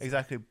horrible.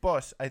 Exactly,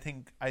 but I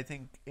think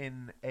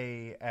in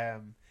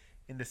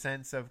the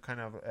sense of kind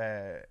of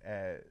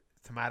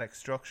thematic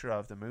structure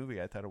of the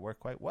movie, I thought it worked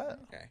quite well.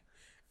 Okay,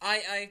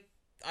 I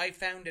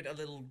found it a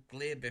little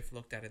glib if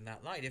looked at in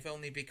that light, if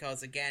only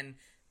because, again,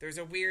 there's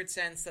a weird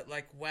sense that,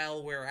 like,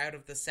 well, we're out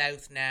of the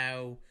South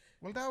now.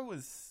 Well, that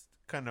was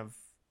kind of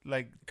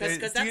like, because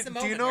that's the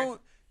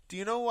moment. Do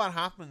you know what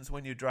happens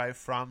when you drive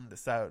from the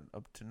South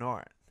up to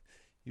North?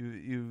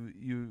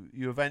 You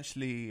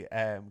eventually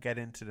get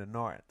into the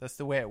North. That's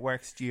the way it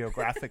works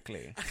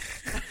geographically.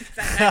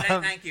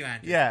 Thank you,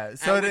 Andrew. Yeah,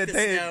 so with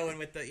the snow and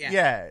with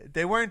the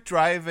they weren't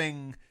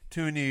driving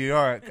to New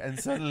York and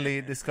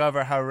suddenly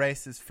discover how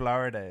racist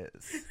Florida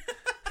is.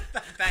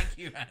 Thank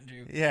you,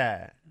 Andrew.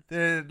 Yeah,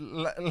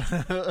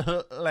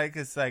 like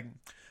it's like,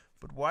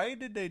 but why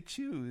did they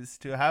choose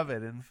to have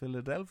it in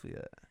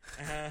Philadelphia?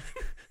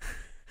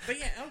 But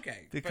yeah,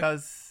 okay.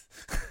 Because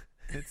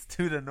it's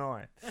to the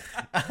north.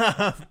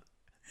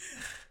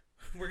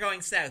 We're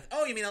going south.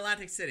 Oh, you mean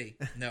Atlantic City?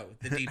 No,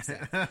 the deep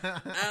south.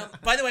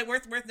 By the way,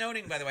 worth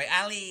noting. By the way,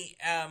 Ali,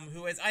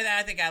 who is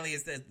I think Ali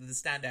is the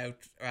standout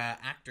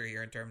actor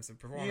here in terms of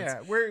performance.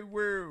 Yeah,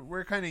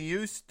 we're kind of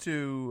used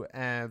to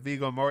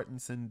Viggo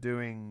Mortensen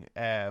doing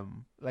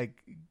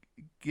like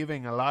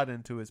giving a lot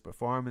into his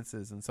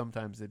performances, and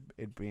sometimes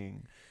it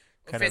being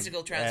kind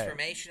physical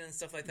transformation and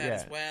stuff like that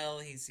as well.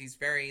 He's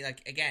very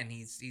like again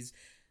he's.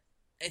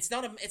 It's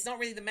not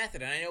really the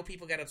method, and I know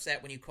people get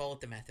upset when you call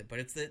it the method, but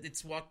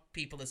it's what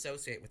people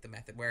associate with the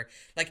method. Where,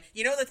 like,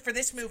 you know that for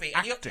this movie,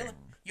 and you'll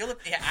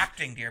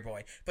acting, dear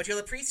boy, but you'll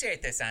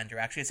appreciate this, Andrew.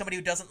 Actually, as somebody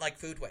who doesn't like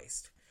food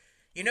waste,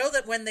 you know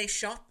that when they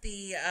shot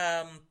the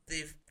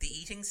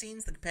eating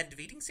scenes, the competitive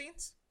eating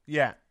scenes,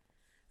 the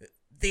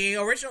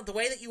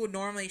way that you would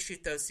normally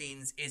shoot those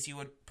scenes is you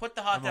would put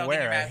the hot dog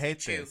in your mouth, and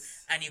chew,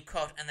 and you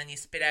cut, and then you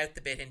spit out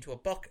the bit into a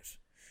bucket.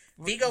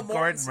 Viggo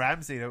Gordon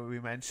Ramsay that we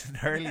mentioned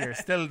earlier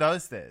still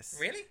does this.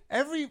 Really?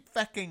 Every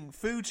fucking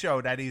food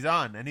show that he's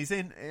on, and he's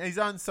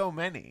on so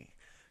many.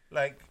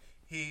 Like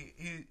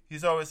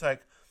he's always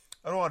like,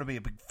 I don't want to be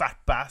a big fat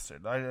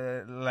bastard.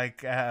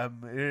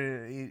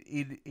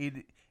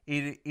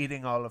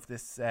 Eating all of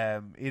this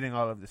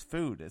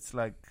food. It's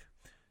like,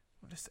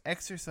 just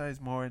exercise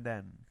more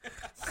then.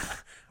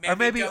 Or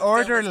maybe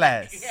order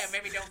less.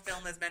 Maybe don't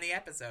film as many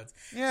episodes.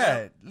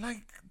 Yeah,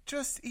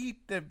 just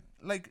eat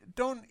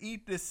don't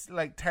eat this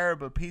like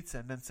terrible pizza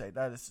and then say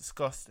that is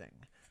disgusting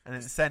and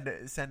then send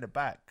it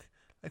back.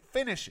 Like,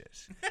 finish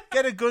it.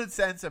 Get a good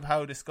sense of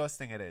how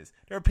disgusting it is.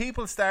 There are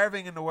people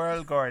starving in the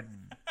world,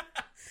 Gordon.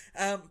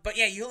 But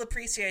yeah, you'll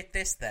appreciate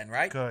this then,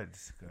 right? Good.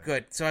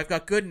 So I've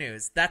got good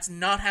news. That's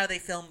not how they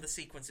filmed the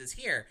sequences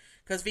here,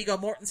 because Viggo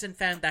Mortensen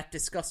found that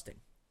disgusting.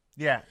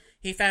 Yeah.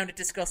 He found it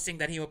disgusting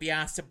that he would be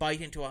asked to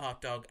bite into a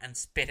hot dog and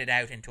spit it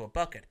out into a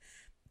bucket.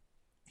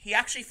 He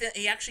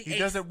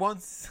does it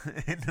once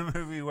in the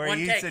movie where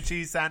he eats a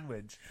cheese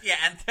sandwich. Yeah,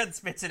 and then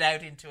spits it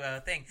out into a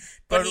thing.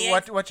 But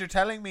what you're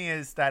telling me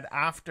is that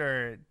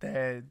after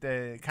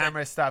the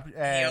camera stopped,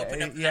 he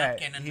opened up the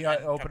napkin. He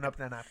opened up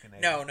the napkin.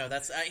 No,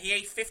 that's he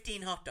ate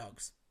 15 hot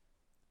dogs.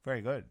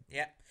 Very good.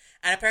 Yeah,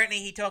 and apparently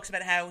he talks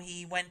about how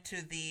he went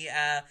to the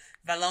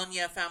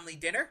Valogna family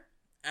dinner,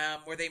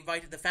 where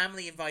the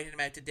family invited him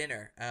out to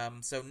dinner.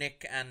 So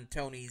Nick and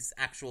Tony's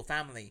actual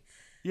family.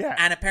 Yeah,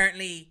 and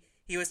apparently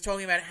he was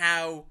talking about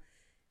how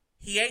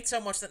he ate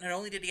so much that not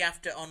only did he have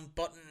to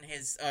unbuckle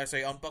his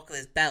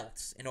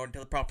belt in order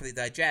to properly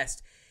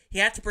digest, he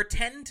had to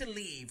pretend to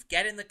leave,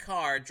 get in the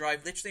car,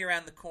 drive literally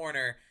around the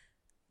corner,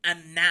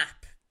 and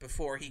nap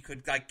before he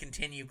could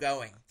continue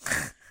going.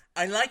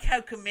 I like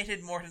how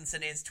committed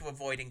Mortensen is to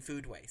avoiding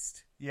food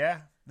waste.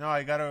 Yeah, no,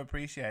 I got to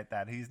appreciate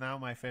that. He's now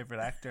my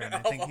favorite actor, and I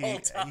think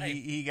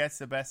he gets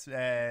the best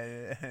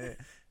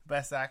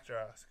actor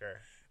Oscar.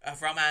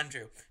 From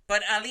Andrew.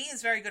 But Ali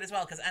is very good as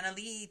well, because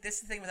Ali, this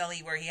is the thing with Ali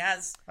where he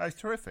has... Oh, he's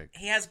terrific.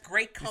 He has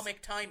great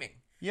comic timing.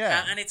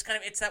 Yeah. And it's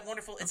that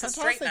wonderful... It's a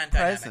straight man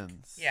presence.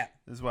 Dynamic. Yeah.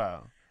 As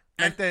well.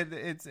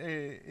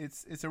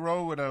 It's a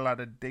role with a lot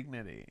of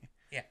dignity.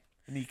 Yeah.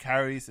 And he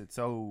carries it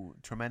so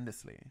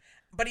tremendously.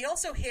 But he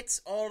also hits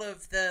all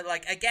of the,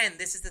 again,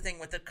 this is the thing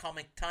with the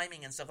comic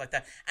timing and stuff like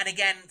that. And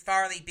again,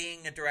 Farrelly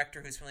being a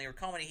director who's familiar with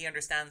comedy, he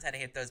understands how to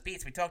hit those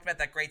beats. We talked about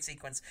that great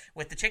sequence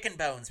with the chicken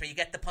bones, where you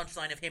get the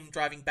punchline of him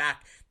driving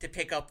back to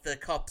pick up the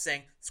cup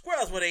saying,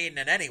 squirrels would have eaten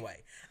it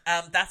anyway.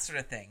 That sort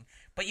of thing.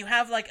 But you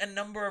have, a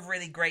number of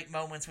really great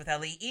moments with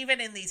Ali,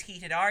 even in these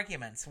heated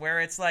arguments,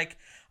 where it's like,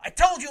 I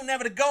told you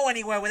never to go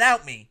anywhere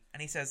without me.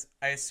 And he says,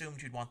 I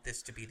assumed you'd want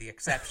this to be the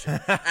exception,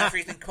 after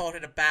he's been caught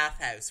in a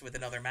bathhouse with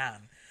another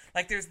man.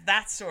 There's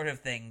that sort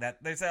of thing.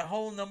 That there's a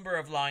whole number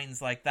of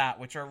lines like that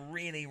which are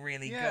really,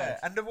 really good. Yeah,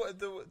 and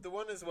the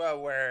one as well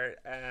where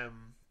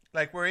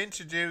we're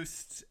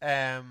introduced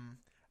a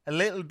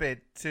little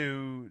bit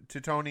to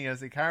Tony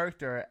as a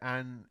character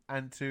and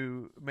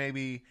to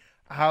maybe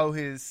how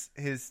his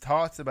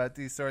thoughts about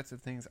these sorts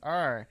of things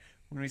are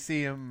when we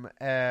see him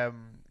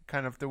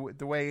kind of the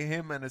way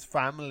him and his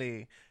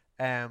family.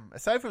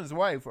 Aside from his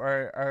wife,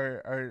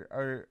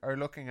 are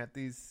looking at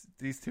these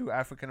two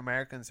African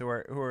Americans who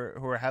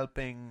are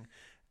helping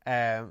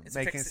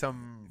making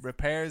some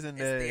repairs in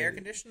the air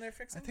conditioner they're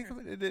fixing. I think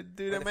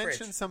they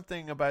mention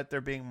something about there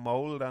being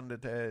mold on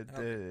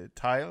the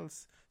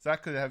tiles, so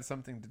that could have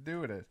something to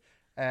do with it.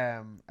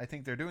 I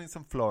think they're doing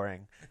some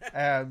flooring.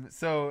 But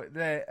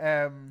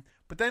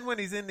then when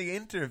he's in the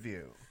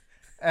interview.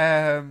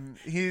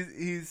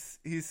 He's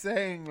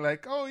saying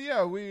oh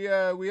yeah,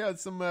 we had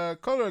some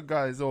colored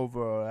guys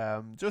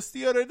over just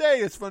the other day.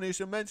 It's funny you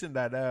should mention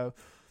that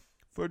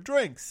for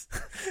drinks,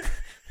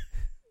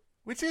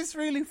 which is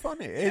really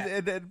funny.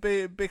 Yeah.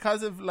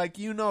 Because of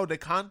the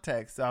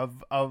context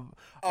of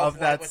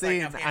that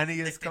scene, and he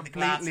has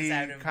completely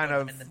kind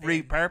of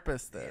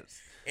repurposed it.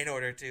 in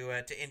order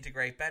to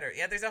integrate better.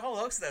 Yeah, there's a whole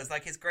host of those,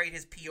 like his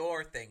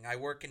PR thing. I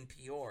work in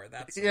PR.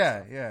 That's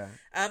yeah.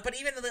 But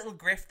even the little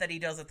grift that he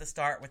does at the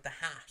start with the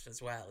hat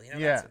as well. You know,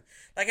 yeah.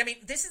 Like, I mean,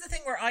 this is the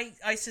thing where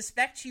I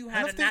suspect you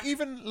had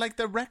even like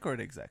the record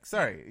exec.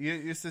 Sorry,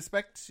 you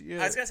suspect. I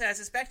was gonna say, I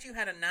suspect you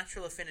had a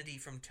natural affinity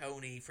for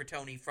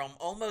Tony from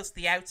almost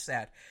the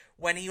outset,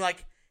 when he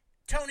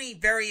Tony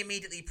very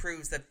immediately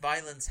proves that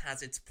violence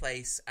has its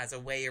place as a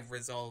way of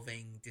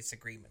resolving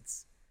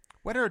disagreements.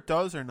 Whether it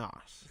does or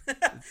not. It's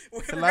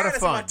a Regardless lot of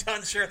fun. What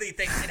Don Shirley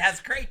thinks, it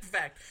has great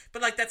effect.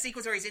 But like that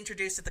sequence where he's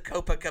introduced at the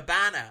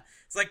Copacabana,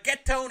 it's like,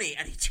 get Tony,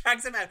 and he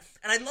drags him out.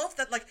 And I love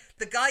that, like,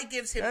 the guy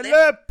gives him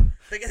lip.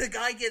 The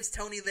guy gives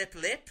Tony lip,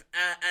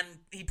 and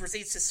he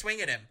proceeds to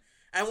swing at him.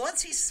 And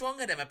once he's swung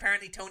at him,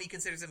 apparently Tony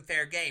considers him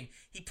fair game.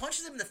 He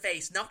punches him in the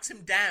face, knocks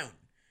him down,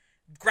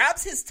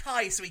 grabs his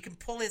tie so he can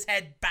pull his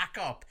head back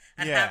up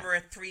and hammer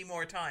it 3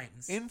 more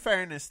times. In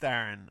fairness,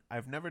 Darren,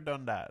 I've never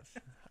done that.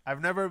 I've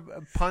never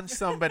punched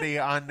somebody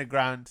on the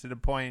ground to the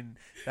point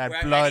that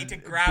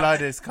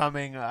blood is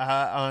coming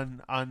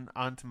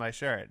onto my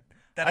shirt.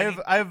 I've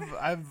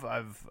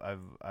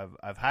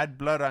had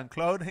blood on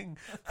clothing,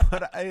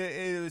 but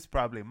it was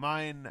probably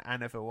mine,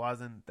 and if it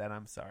wasn't, then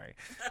I'm sorry.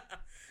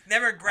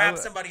 Never grab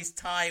somebody's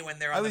tie when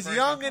they're on I was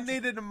young and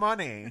needed the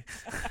money.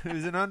 It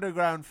was an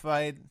underground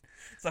fight.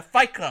 It's a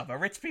fight club, a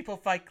rich people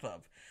fight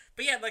club.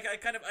 But yeah, like I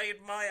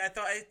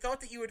thought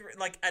that you would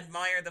like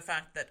admire the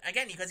fact that,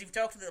 again, because you've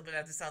talked a little bit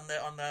about this on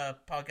the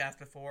podcast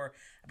before,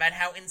 about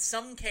how in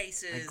some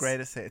cases my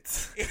greatest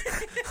hits,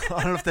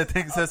 all of the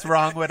things that's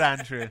wrong with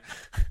Andrew.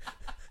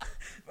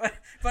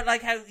 But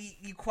like how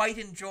you quite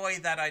enjoy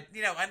that,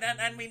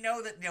 and we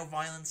know that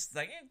violence,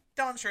 like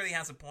Don Shirley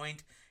has a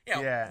point.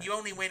 You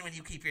only win when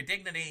you keep your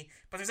dignity,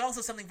 but there's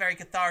also something very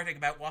cathartic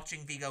about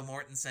watching Viggo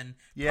Mortensen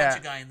punch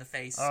a guy in the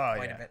face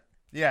quite a bit.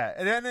 Yeah,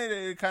 and then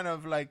it kind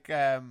of like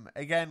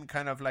again,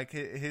 kind of like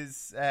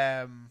his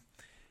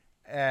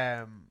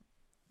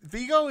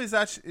Viggo is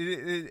actually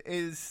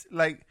is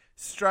like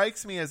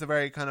strikes me as a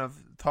very kind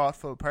of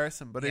thoughtful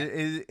person, but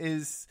it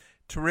is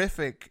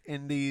terrific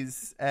in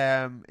these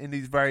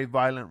very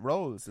violent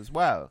roles as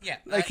well. Yeah,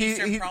 like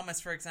Eastern Promise,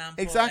 for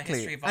example. Exactly,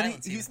 History of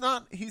Violence,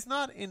 and he's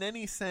not in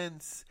any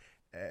sense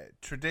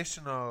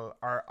traditional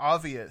or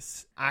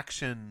obvious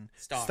action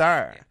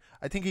star. Yeah.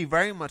 I think he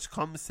very much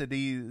comes to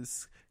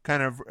these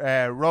kind of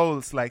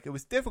roles like it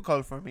was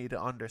difficult for me to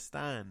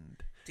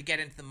understand, to get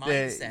into the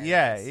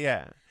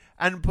mindset.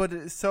 And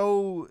but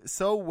so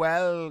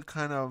well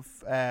kind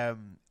of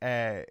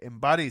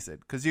embodies it,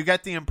 because you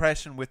get the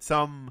impression with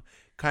some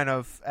kind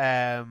of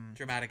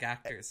dramatic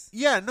actors.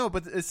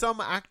 But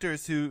some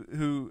actors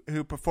who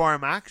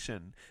perform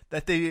action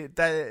that they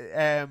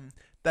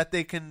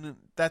can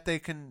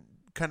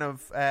kind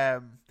of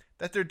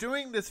that they're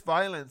doing this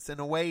violence in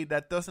a way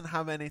that doesn't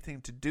have anything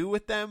to do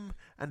with them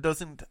and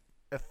doesn't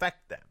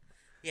affect them.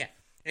 Yeah.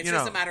 It's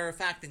just a matter of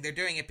fact thing. They're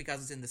doing it because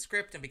it's in the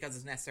script and because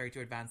it's necessary to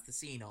advance the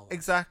scene almost.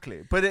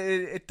 Exactly. But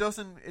it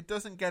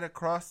doesn't get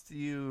across to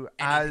you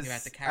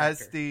as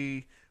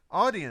the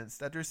audience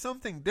that there's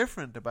something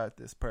different about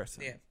this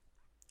person. Yeah.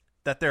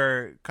 That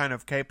they're kind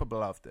of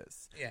capable of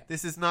this. Yeah.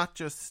 This is not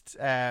just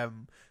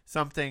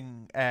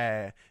something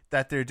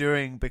that they're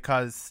doing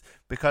because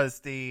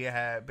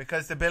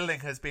the building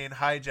has been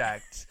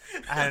hijacked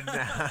and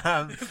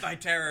by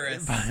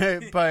terrorists.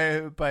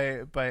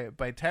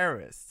 by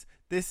terrorists.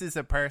 This is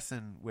a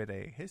person with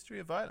a history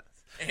of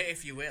violence,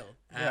 if you will,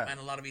 and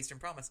a lot of Eastern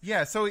Promise.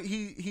 Yeah, so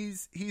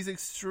he's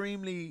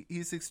extremely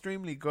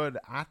good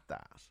at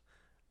that.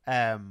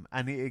 And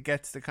it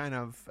gets to kind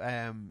of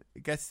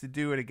it gets to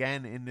do it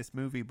again in this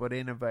movie, but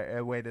in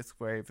a way that's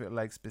very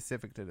like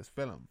specific to this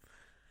film.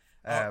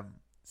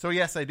 So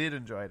yes, I did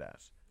enjoy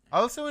that. I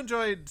also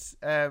enjoyed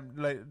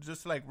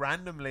like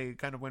randomly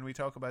kind of when we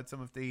talk about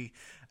some of the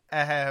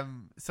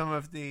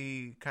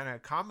kind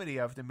of comedy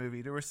of the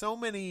movie. There were so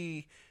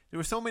many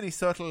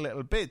subtle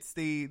little bits.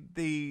 The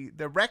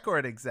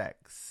record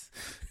execs.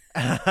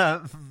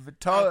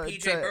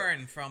 PJ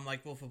Byrne from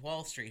like Wolf of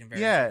Wall Street.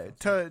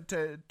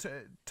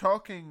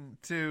 Talking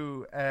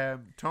to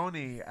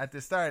Tony at the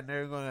start, and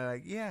they're going to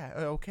like,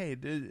 okay,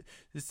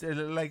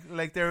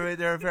 like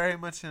they're very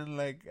much in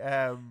like,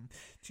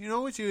 do you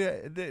know what you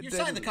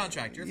signed the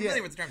contract? You're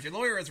familiar with the terms. Your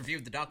lawyer has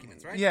reviewed the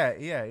documents, right?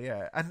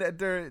 Yeah, and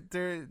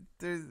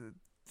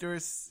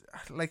there's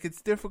like,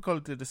 it's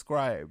difficult to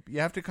describe.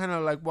 You have to kind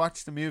of like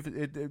watch the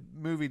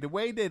movie. The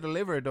way they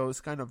deliver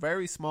those kind of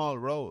very small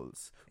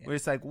roles, where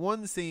it's like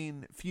one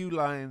scene, few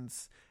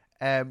lines,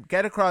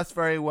 get across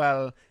very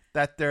well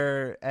that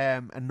they're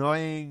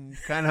annoying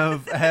kind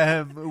of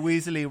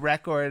Weasley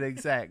record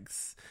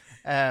execs.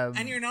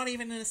 And you're not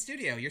even in a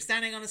studio. You're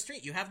standing on a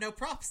street. You have no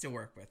props to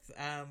work with.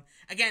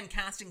 Again,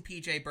 casting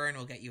PJ Byrne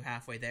will get you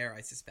halfway there,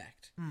 I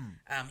suspect.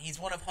 He's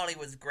one of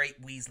Hollywood's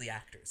great Weasley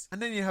actors.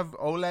 And then you have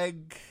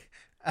Oleg.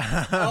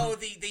 You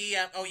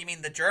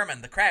mean the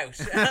German, the Kraut.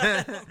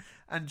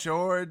 and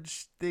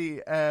George,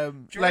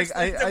 George,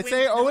 I'd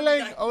say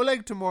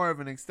Oleg to more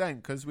of an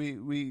extent, because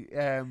we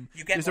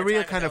there's a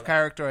real kind of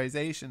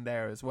characterization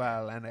there as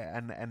well, and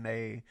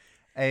we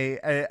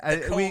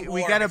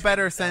get a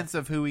better sense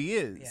of who he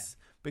is. Yeah.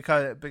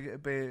 Because he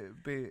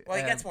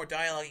gets more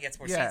dialogue, he gets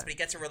more scenes, but he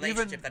gets a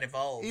relationship that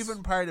evolves.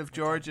 Even part of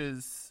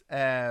George's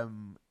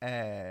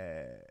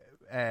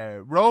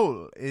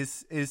role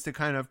is to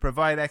kind of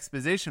provide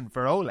exposition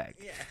for Oleg.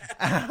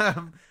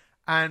 Yeah.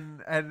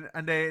 And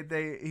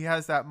he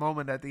has that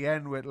moment at the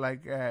end with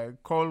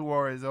Cold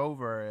War is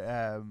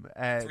over,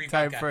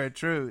 time for a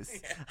truce,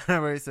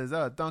 where he says,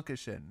 "Oh,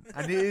 Dankeschön,"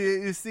 and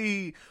you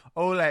see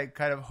Oleg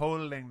kind of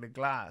holding the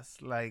glass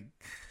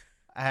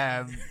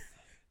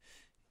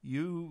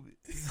you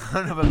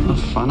son of a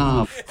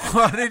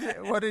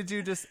what did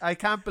you just? I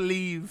can't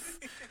believe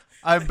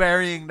I'm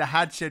burying the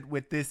hatchet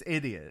with this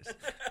idiot.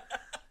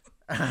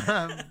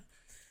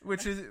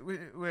 Which is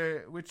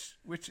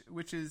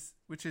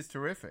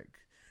terrific.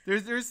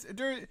 There's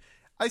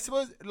I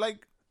suppose,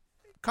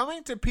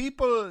 coming to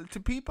people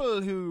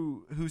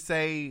who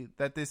say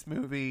that this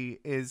movie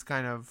is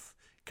kind of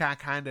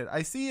cack-handed.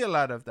 I see a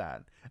lot of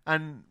that,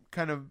 and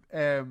kind of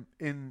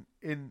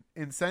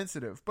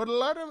insensitive. But a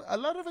lot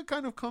of it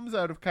kind of comes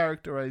out of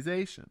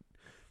characterization,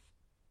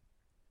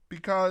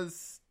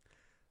 because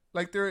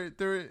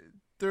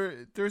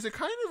there's a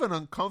kind of an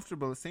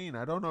uncomfortable scene.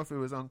 I don't know if it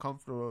was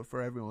uncomfortable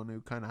for everyone who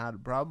kind of had a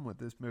problem with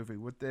this movie,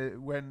 with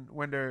when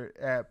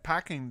they're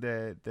packing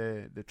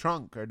the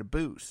trunk or the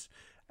boot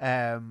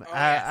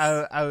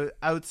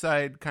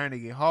outside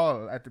Carnegie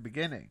Hall at the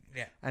beginning.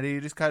 Yeah. And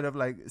he just kind of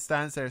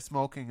stands there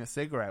smoking a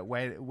cigarette,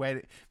 wait,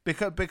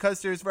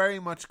 because there's very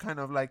much kind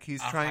of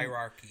he's trying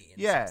hierarchy.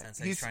 In some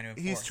sense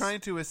he's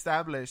trying to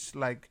establish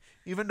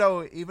even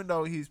though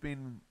he's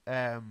been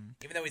even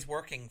though he's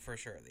working for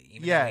Shirley,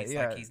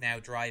 though he's now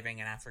driving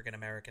an African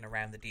American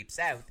around the Deep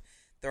South,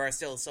 there are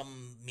still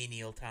some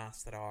menial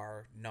tasks that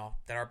are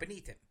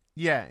beneath him.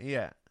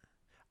 Yeah.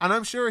 And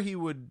I'm sure he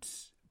would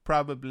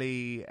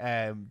probably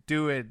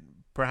do it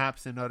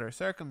perhaps in other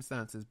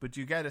circumstances, but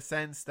you get a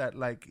sense that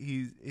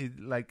he's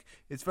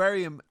it's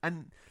very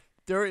and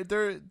there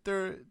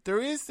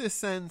is this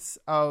sense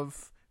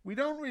of we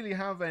don't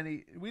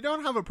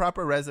have a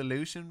proper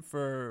resolution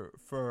for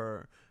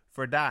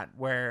that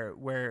where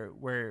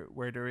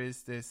there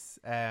is this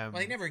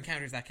he never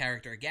encounters that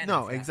character again.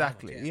 No,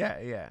 exactly.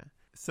 Yeah.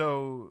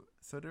 So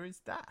there is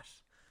that.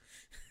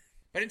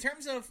 But in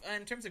terms of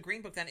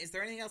Green Book, then, is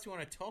there anything else you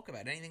want to talk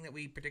about? Anything that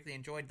we particularly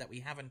enjoyed that we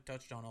haven't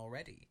touched on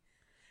already?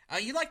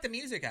 You liked the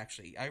music,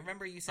 actually. I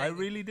remember you saying I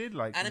really did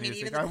like the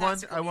music. Even I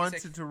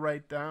wanted to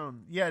write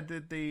down. Yeah,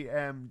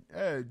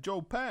 the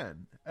Joe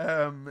Pan.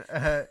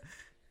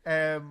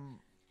 It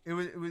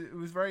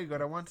was very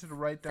good. I wanted to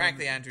write down.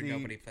 Frankly, Andrew,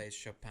 nobody plays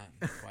Chopin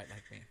quite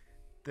like me.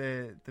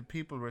 The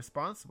people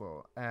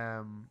responsible,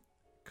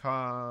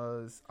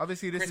 because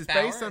obviously this Chris is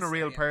Bowers, based on a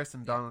real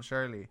person, Donald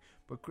Shirley.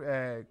 But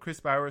Chris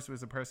Bowers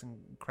was a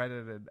person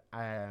credited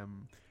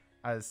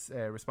as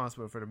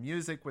responsible for the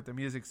music, with the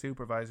music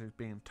supervisors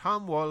being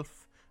Tom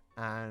Wolfe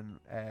and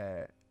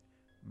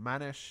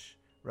Manish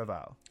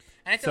Raval.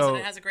 And it does, and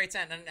it has a great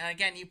sound. And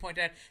again, you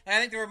pointed out, I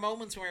think there were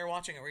moments when we were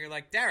watching it where you're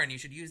like, Darren, you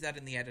should use that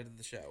in the edit of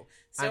the show.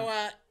 So,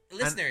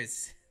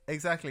 listeners.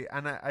 Exactly.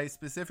 And I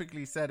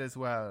specifically said as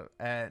well,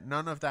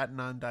 none of that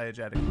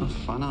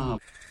non-diegetic.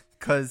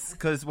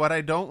 Because what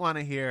I don't want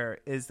to hear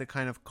is the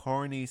kind of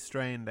corny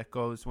strain that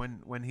goes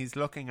when he's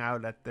looking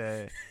out at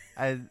the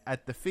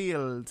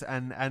field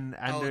and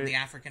the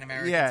African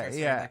Americans are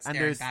sort of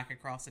staring back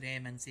across at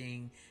him and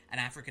seeing an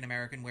African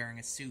American wearing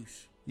a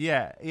suit.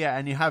 Yeah,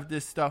 and you have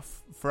this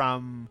stuff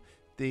from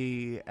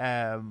the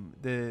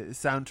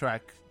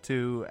soundtrack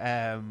to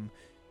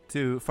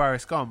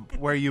Forrest Gump,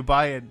 where you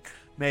buy it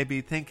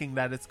maybe thinking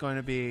that it's going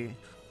to be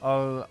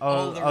all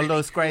really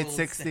those great cool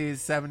 60s,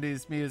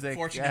 70s music.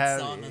 Fortunate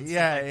Son and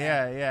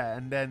yeah.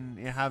 And then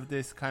you have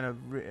this kind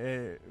of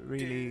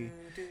really...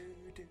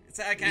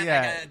 So I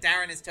can't,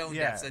 Darren is tone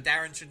deaf, so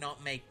Darren should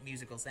not make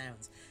musical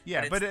sounds.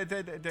 Yeah, but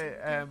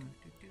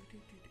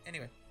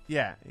anyway.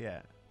 Yeah.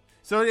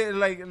 So the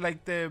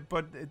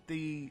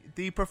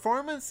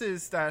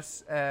performances that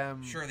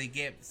Shirley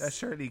gives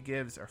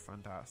are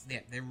fantastic.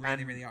 Yeah, they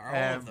really are.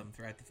 All of them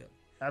throughout the film.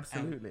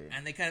 Absolutely.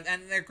 And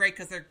they're great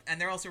because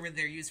they're also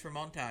they're used for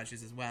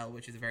montages as well,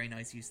 which is a very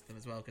nice use of them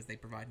as well, because they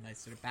provide a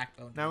nice sort of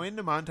backbone. Now in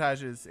the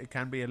montages, it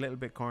can be a little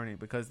bit corny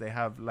because they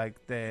have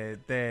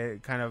the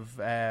kind of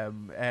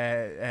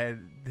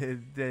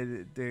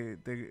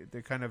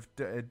the kind of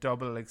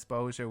double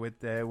exposure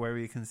with where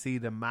you can see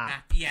the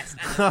map yes,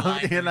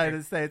 of the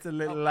United States, a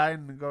little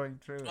line going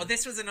through. Oh,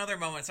 this was another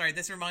moment. Sorry,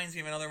 this reminds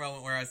me of another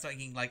moment where I was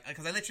thinking,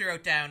 because I literally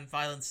wrote down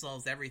 "Violence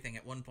solves everything"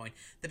 at one point.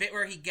 The bit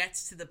where he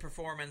gets to the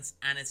performance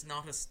and it's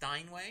not a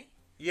Steinway.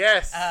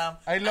 Yes,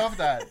 I love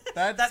that.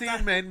 That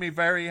scene made me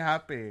very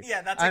happy.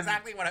 Yeah, that's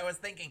exactly what I was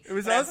thinking. It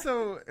was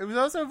also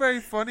a very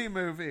funny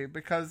movie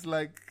because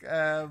when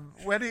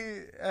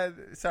he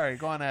sorry,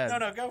 go on ahead.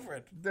 No, go for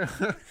it.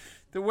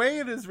 the way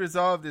it is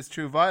resolved is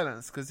through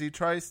violence, because he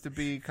tries to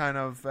be kind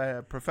of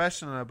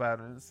professional about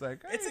it. It's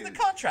like, hey, it's in the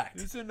contract.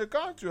 It's in the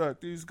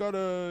contract. He's got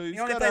to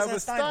have a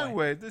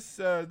Steinway. This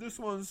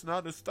one's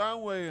not a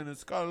Steinway, and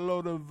it's got a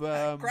load of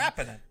crap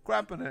in it.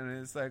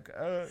 And it's like,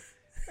 hey,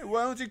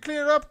 why don't you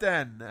clear it up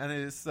then? And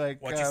it's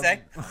like, what'd you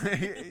say?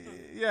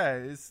 Yeah,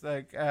 it's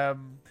like,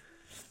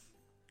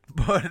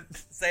 but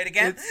say it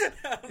again.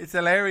 It's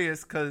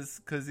hilarious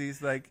because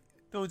he's like,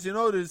 don't you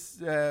know there's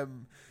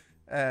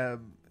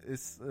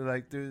it's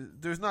like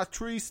there's not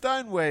 3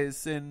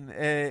 Steinways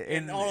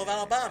in all of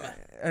Alabama.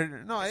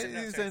 No,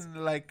 he's in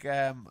like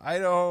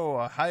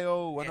Idaho,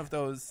 Ohio, one of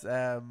those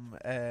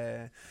one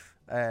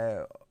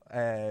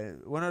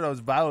of those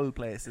vowel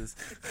places.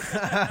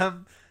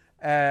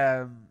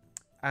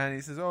 And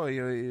he says, "Oh,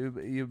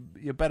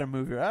 you better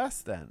move your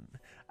ass then."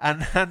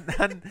 And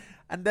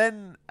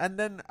then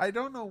I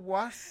don't know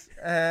what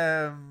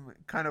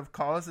kind of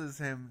causes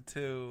him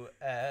to.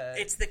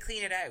 It's the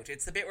clean it out.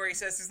 It's the bit where he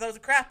says there's loads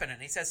of crap in it.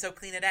 And he says, "So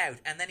clean it out."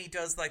 And then he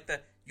does like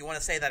you want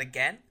to say that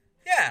again?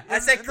 Yeah, I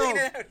say clean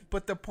it out.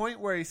 But the point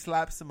where he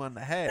slaps him on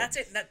the head. That's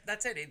it.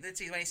 That's it.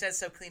 When he says,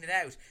 "So clean it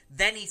out,"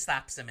 then he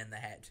slaps him in the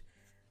head.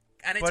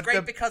 And it's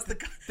great because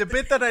the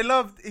bit that I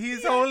loved,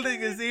 he's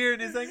holding his ear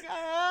and he's like,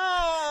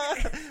 ah!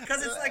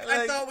 Because it's like,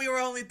 I thought we were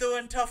only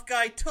doing tough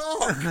guy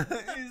talk.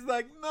 He's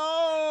like,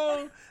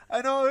 no,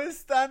 I know I was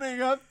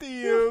standing up to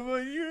you,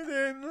 but you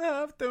didn't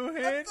have to hit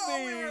me. I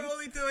thought we were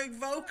only doing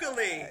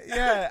vocally.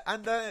 Yeah,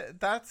 and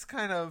that's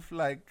kind of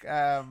like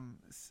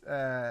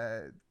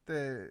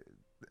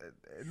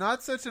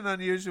not such an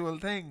unusual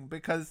thing,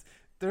 because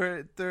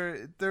there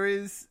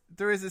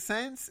is a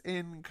sense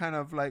in kind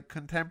of like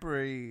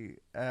contemporary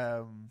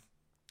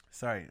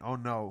sorry, oh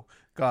no,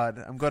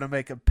 God, I'm going to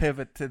make a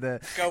pivot to the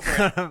go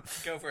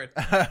for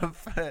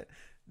it.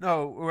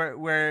 No,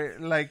 where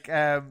like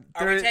are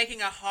we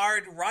taking a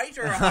hard right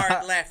or a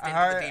hard left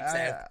into the deep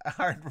south? A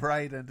hard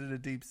right into the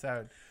deep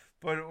south,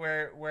 but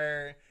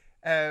where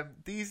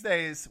these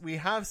days we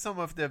have some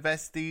of the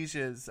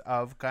vestiges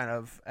of kind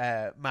of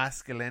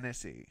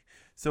masculinity.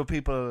 So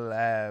people,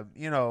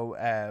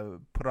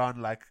 put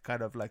on like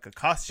kind of like a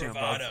costume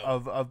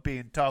of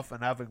being tough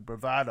and having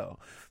bravado,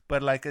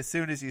 but like as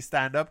soon as you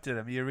stand up to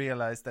them, you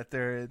realize that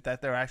they're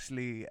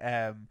actually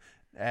none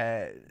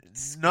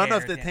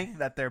of the thing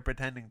that they're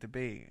pretending to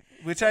be,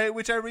 which I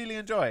really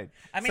enjoyed.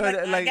 I mean,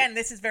 again,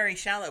 this is very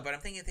shallow, but I'm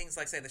thinking of things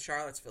like, say, the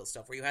Charlottesville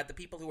stuff, where you had the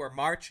people who were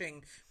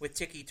marching with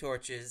tiki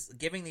torches,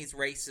 giving these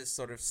racist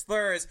sort of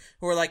slurs,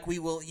 who were like,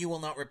 you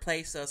will not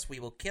replace us, we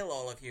will kill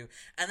all of you,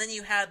 and then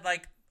you had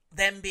like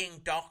them being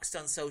doxxed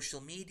on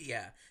social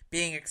media,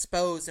 being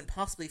exposed and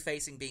possibly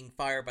facing being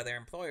fired by their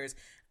employers,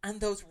 and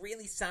those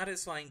really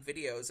satisfying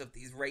videos of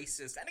these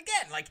racists, and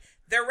again, like,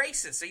 they're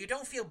racist, so you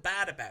don't feel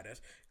bad about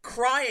it,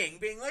 crying,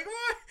 being like,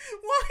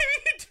 why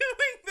are you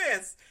doing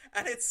this?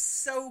 And it's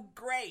so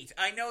great.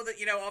 I know that,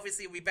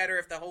 obviously it would be better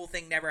if the whole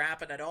thing never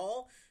happened at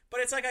all,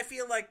 but it's like, I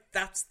feel like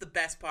that's the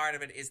best part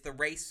of it, is the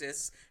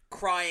racists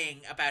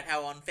crying about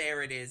how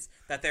unfair it is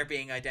that they're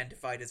being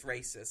identified as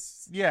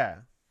racists.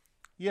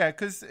 Yeah,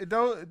 because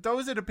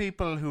those are the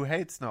people who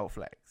hate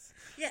snowflakes.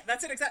 Yeah,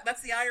 that's it.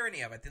 That's the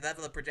irony of it, the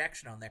level of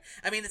projection on there.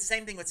 I mean, it's the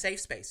same thing with safe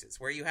spaces,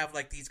 where you have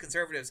like these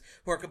conservatives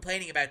who are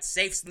complaining about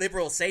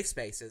liberal safe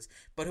spaces,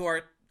 but who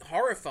are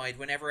horrified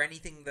whenever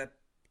anything that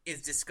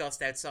is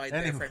discussed outside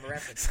their frame of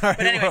reference. We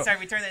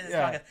turn into this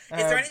podcast.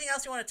 Is there anything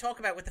else you want to talk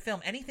about with the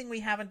film? Anything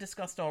we haven't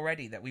discussed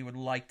already that we would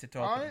like to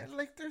talk about?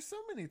 Like, there's so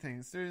many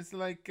things. There's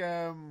like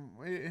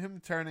him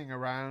turning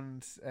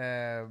around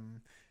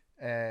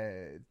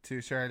to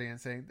Shirley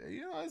and saying,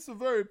 it's a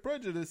very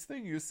prejudiced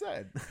thing you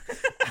said.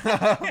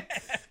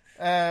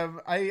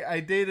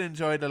 I did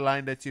enjoy the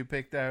line that you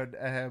picked out.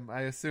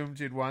 I assumed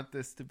you'd want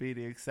this to be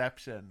the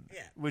exception,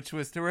 which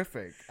was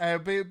terrific.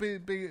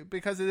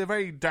 Because it's a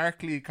very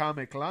darkly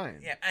comic line.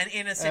 Yeah, and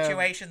in a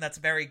situation that's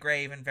very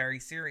grave and very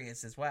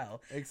serious as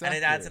well. Exactly.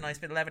 And it adds a nice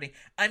bit of levity.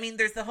 I mean,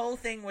 there's the whole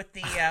thing with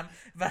the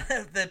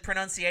the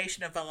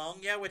pronunciation of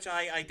Bologna, which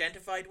I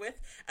identified with,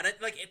 and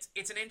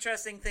it's an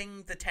interesting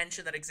thing, the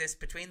tension that exists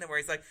between them, where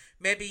he's like,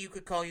 maybe you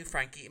could call you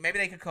Frankie, maybe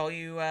they could call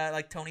you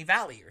like Tony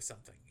Valley or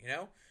something,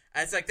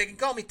 And it's like, they can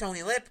call me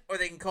Tony Lip or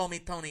they can call me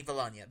Tony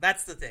Bologna.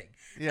 That's the thing.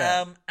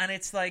 Yeah. And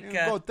it's like,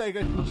 go take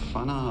it.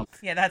 Fun up.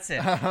 Yeah, that's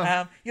it.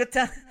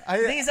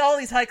 All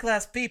these high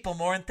class people,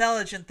 more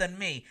intelligent than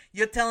me.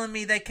 You're telling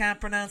me they can't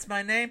pronounce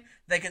my name?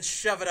 They can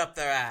shove it up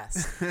their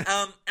ass.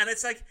 And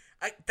it's like,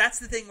 that's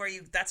the thing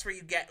that's where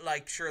you get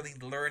like Shirley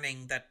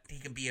learning that he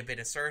can be a bit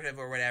assertive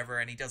or whatever,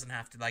 and he doesn't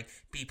have to like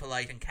be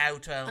polite and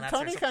kowtow. And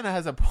Tony kind of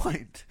has a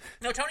point.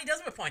 No, Tony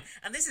does have a point,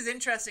 and this is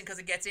interesting because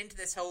it gets into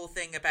this whole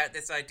thing about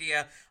this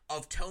idea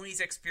of Tony's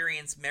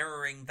experience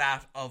mirroring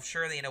that of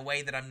Shirley in a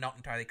way that I'm not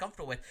entirely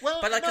comfortable with. Well,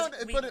 but like,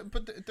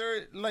 but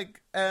they're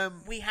like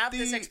we have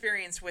this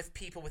experience with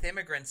people, with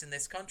immigrants in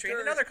this country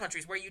and in other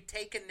countries, where you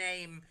take a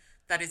name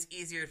that is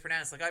easier to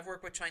pronounce. Like, I've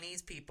worked with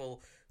Chinese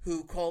people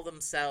who call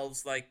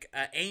themselves, like,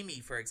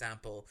 Amy, for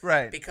example.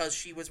 Right. Because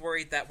she was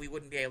worried that we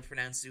wouldn't be able to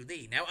pronounce Zhu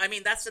Li. Now, I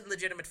mean, that's a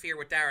legitimate fear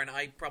with Darren.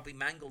 I probably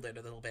mangled it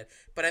a little bit.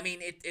 But, I mean,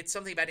 it's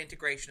something about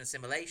integration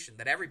assimilation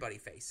that everybody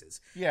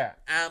faces. Yeah.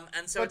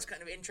 And so it's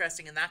kind of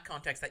interesting in that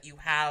context that you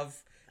have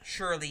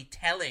Shirley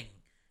telling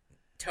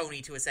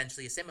Tony to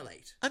essentially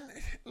assimilate. And,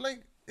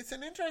 like, it's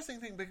an interesting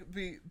thing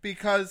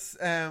because,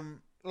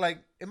 like,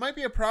 it might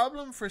be a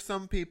problem for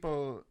some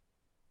people,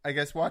 I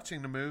guess,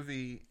 watching the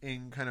movie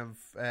in kind of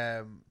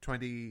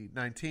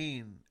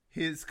 2019,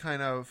 his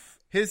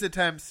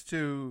attempts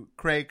to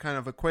create kind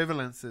of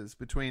equivalences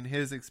between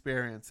his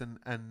experience and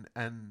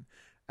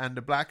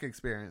the black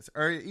experience,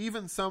 or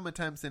even some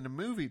attempts in the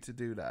movie to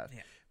do that.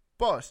 Yeah.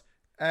 But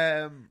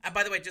and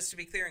by the way, just to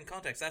be clear in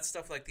context, that's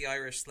stuff like the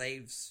Irish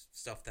slaves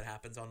stuff that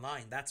happens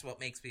online. That's what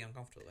makes me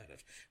uncomfortable about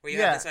it. Where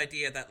you have this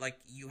idea that, like,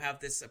 you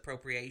have this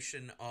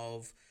appropriation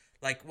of,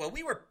 like, well,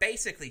 we were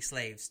basically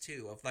slaves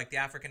too, of, like, the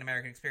African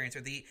American experience,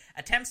 or the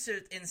attempts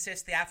to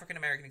insist the African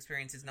American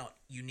experience is not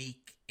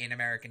unique in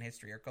American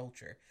history or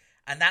culture.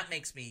 And that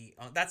makes me,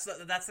 that's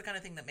the kind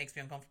of thing that makes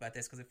me uncomfortable about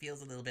this, because it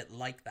feels a little bit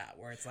like that,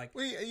 where it's like,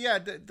 well, yeah,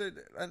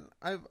 and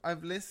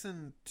I've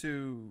listened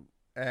to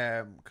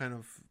kind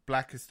of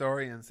black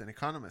historians and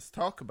economists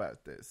talk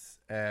about this,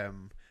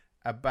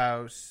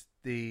 about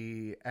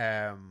the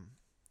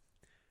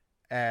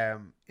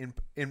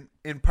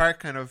in part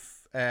kind of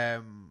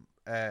well,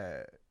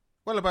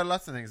 about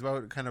lots of things,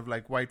 about kind of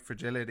like white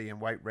fragility and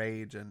white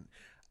rage, and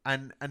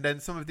then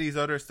some of these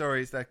other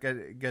stories that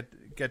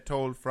get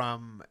told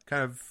from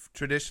kind of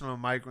traditional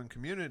migrant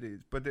communities.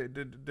 But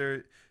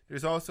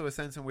there's also a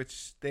sense in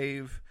which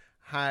they've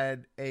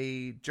had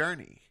a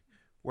journey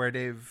where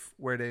they've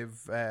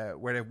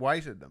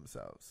whited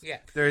themselves. Yeah,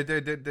 like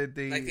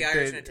the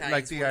Irish and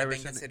Italians wouldn't have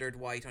been considered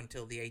white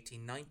until the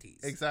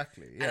 1890s.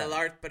 Exactly. Yeah.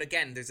 And but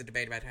again, there's a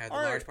debate about how the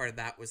large part of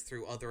that was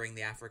through othering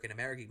the African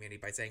American community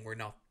by saying we're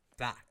not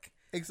black.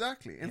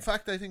 Exactly. In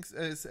fact, I think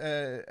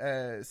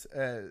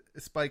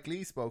Spike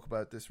Lee spoke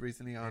about this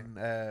recently on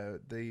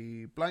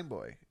the Blind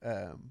Boy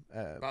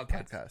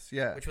podcast.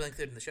 Yeah, which we'll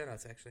include in the show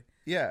notes, actually.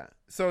 Yeah.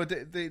 So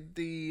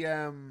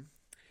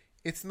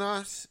it's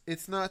not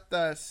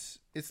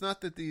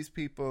that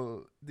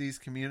these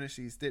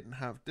communities didn't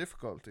have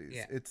difficulties.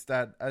 Yeah. It's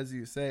that, as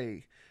you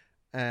say,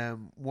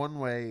 one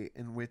way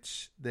in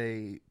which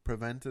they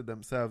prevented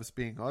themselves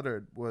being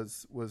othered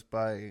was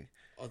by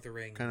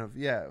othering, kind of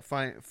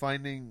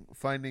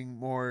finding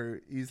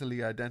more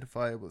easily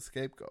identifiable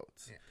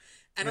scapegoats. Yeah.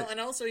 And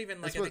also even,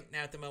 like, I think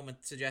now at the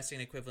moment suggesting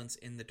an equivalence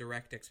in the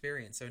direct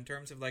experience. So in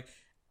terms of, like,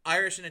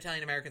 Irish and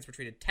Italian Americans were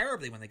treated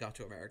terribly when they got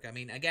to America. I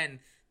mean, again,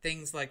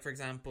 things like, for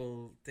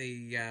example,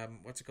 the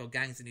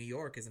Gangs of New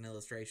York is an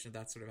illustration of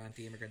that sort of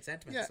anti-immigrant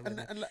sentiment. Yeah,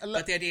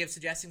 but the idea of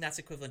suggesting that's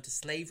equivalent to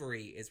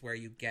slavery is where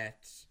you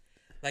get,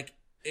 like,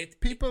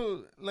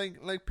 people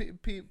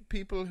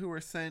people who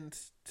were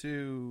sent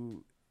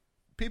to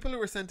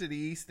the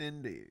East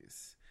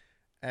Indies,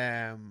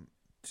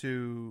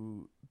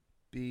 to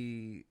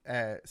be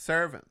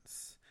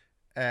servants,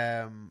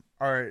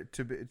 or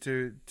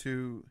to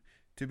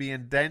be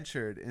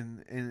indentured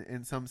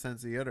in some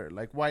sense or the other,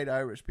 like white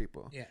Irish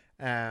people,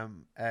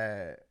 sent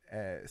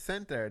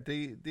there.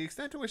 The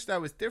extent to which that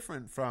was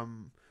different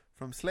from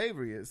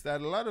slavery is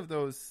that a lot of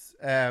those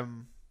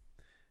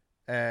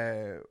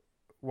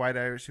white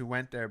Irish who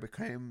went there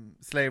became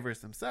slavers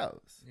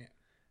themselves. Yeah.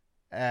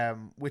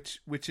 Which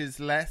is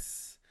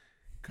less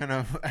kind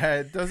of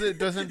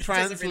doesn't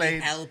translate really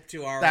help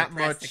to our that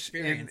much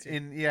experience.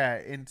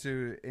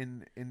 into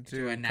kind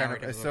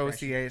of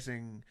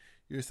associating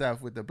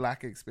yourself with the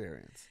black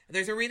experience.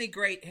 There's a really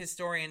great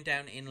historian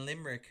down in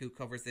Limerick who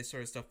covers this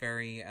sort of stuff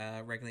very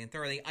regularly and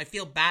thoroughly. I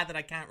feel bad that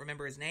I can't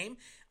remember his name.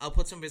 I'll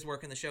put some of his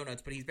work in the show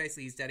notes, but he's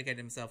dedicated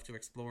himself to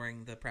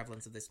exploring the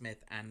prevalence of this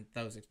myth and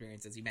those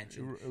experiences he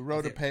mentioned.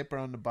 Wrote a paper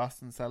on the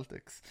Boston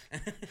Celtics.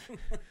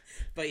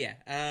 But yeah,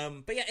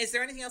 is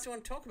there anything else you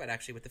want to talk about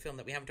actually with the film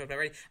that we haven't talked about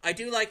already? I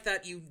do like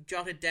that you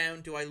jotted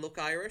down, "Do I look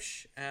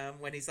Irish?"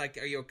 When he's like,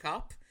 "Are you a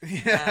cop?"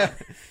 Yeah.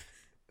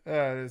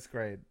 It's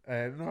great.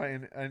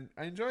 No,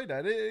 I enjoyed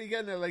that.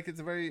 Again, like, it's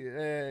a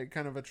very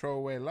kind of a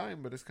throwaway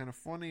line, but it's kind of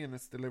funny and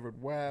it's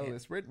delivered well. Yeah.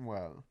 It's written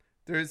well.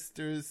 There's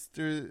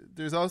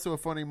also a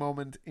funny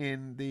moment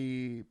in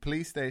the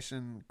police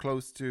station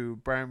close to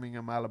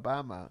Birmingham,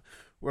 Alabama,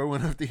 where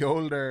one of the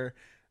older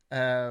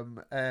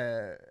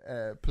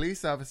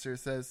police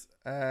officers says,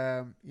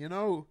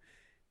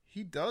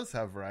 he does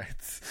have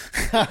rights.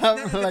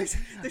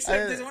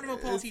 There's a wonderful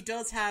pause. He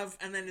does have,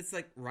 and then it's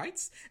like,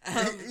 rights.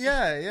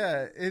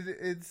 Yeah.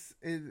 It's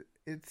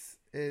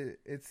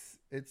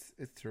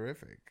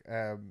terrific.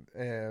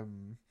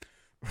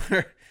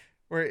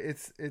 Where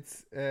it's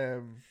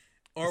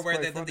or where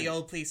the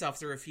old police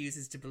officer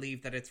refuses to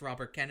believe that it's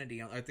Robert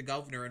Kennedy, or the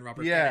governor and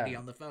Robert Kennedy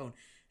on the phone.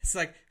 It's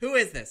like, who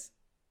is this?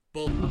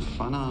 Bull.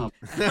 No,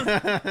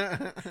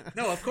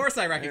 of course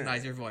I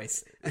recognize your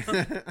voice.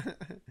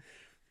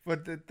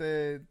 But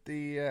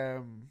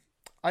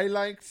I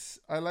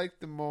liked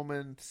the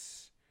moment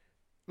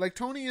like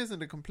Tony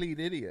isn't a complete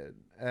idiot.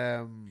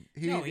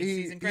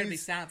 He's incredibly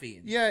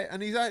savvy. Yeah,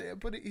 and he's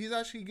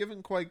actually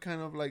given quite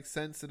kind of like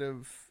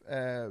sensitive,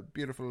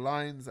 beautiful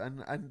lines, and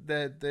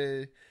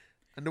the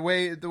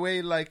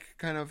way like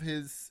kind of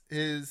his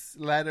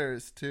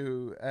letters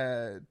to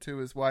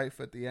his wife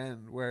at the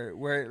end, where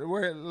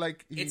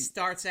like it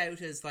starts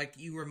out as like,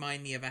 you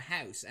remind me of a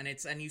house,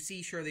 and you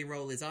see Shirley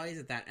roll his eyes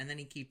at that, and then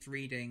he keeps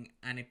reading,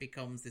 and it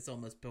becomes this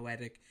almost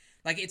poetic.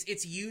 Like,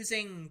 it's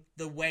using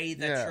the way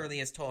that Shirley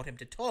has taught him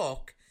to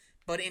talk,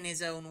 but in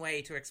his own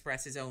way to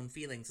express his own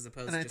feelings, as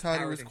opposed to... And I thought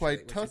it was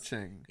quite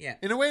touching. Yeah.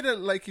 In a way that,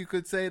 like, you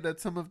could say that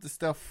some of the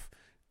stuff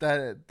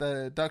that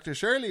the Dr.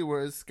 Shirley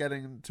was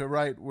getting to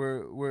write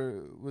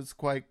was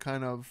quite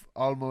kind of,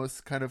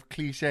 almost kind of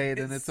cliched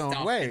in its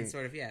own way.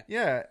 Sort of, yeah.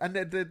 Yeah, and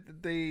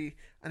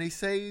and he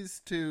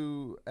says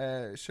to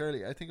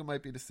Shirley, I think it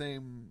might be the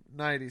same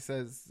night, he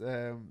says,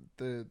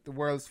 the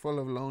world's full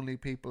of lonely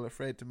people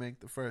afraid to make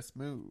the first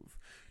move.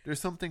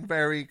 There's something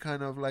very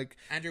kind of like...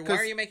 Andrew, why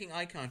are you making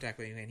eye contact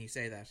with me when you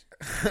say that?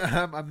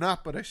 I'm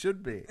not, but I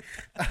should be.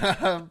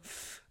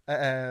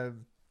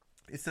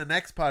 It's the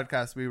next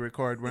podcast we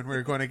record when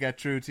we're going to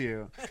get through to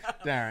you,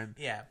 Darren.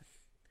 Yeah.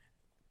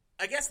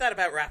 I guess that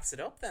about wraps it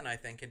up then, I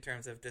think, in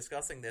terms of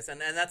discussing this.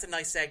 And that's a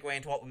nice segue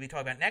into what we'll be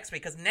talking about next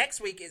week, because next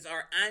week is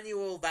our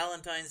annual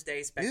Valentine's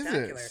Day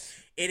Spectacular.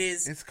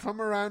 Is it? It's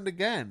come around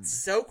again.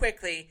 So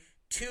quickly.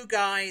 Two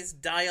Guys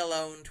Die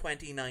Alone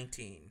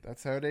 2019.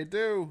 That's how they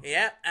do.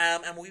 Yeah,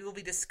 and we will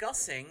be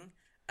discussing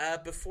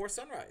Before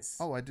Sunrise.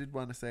 Oh, I did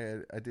want to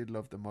say I did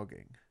love the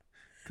mugging.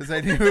 Because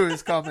I knew it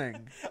was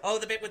coming. Oh,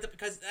 the bit with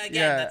because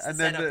again, that's the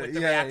setup with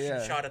the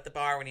reaction shot at the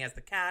bar when he has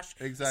the cash.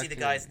 Exactly. You see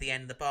the guys at the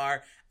end of the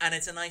bar, and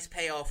it's a nice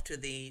payoff to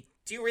the...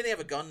 Do you really have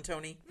a gun,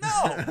 Tony?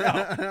 No.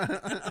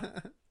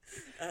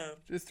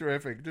 Just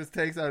terrific. Just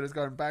takes out his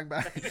gun, bang,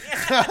 bang.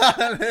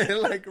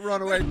 Like,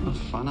 run away.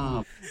 Fun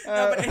up.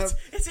 No, but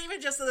it's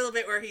even just a little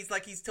bit where he's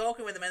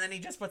talking with him, and then he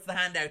just puts the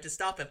hand out to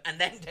stop him, and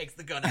then takes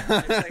the gun out.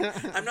 It's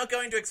like, I'm not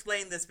going to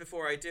explain this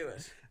before I do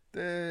it.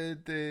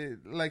 The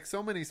like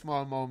so many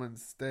small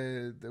moments.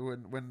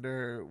 When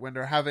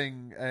they're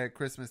having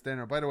Christmas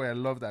dinner. By the way, I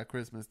love that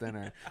Christmas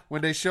dinner.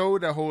 When they show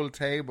the whole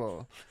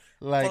table,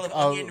 like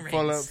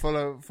full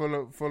of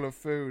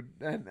food,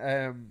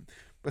 and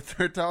but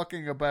they're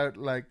talking about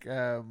like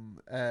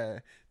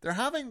they're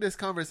having this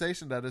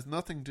conversation that has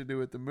nothing to do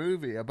with the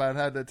movie, about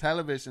how the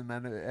television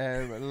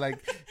and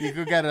like you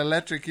could get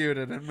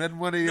electrocuted, and then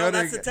one of the other...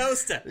 that's the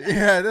toaster.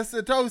 Yeah, that's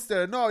the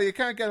toaster. No, you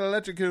can't get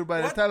electrocuted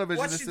by the television.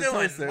 What's it's she the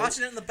doing? toaster.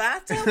 Watching it in the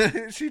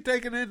bathtub? She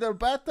taking it in the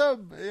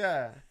bathtub?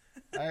 Yeah.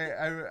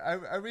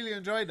 I really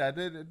enjoyed that.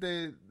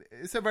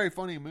 It's a very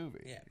funny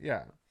movie.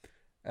 Yeah.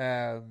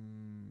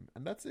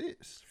 And that's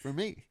it for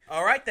me.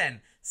 All right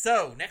then.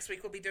 So next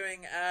week we'll be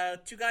doing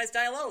Two Guys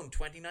Die Alone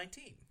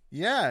 2019.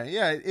 Yeah.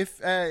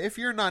 If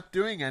you're not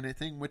doing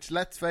anything, which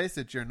let's face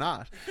it, you're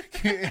not.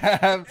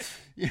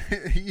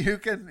 you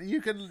can join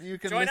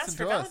listen us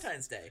for to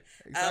Valentine's Day,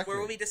 Exactly. where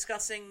we'll be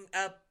discussing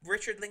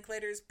Richard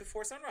Linklater's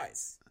Before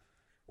Sunrise,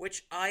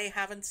 which I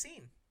haven't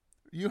seen.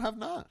 You have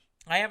not.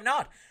 I have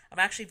not. I'm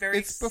actually very.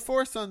 It's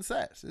Before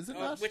Sunset, is it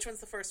not? Which one's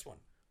the first one?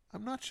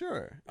 I'm not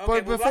sure.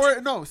 Okay, but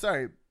before, no,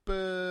 sorry.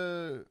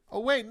 Oh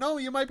wait, no,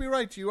 you might be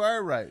right. You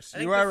are right.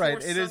 You are right.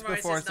 It is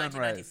Before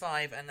Sunrise.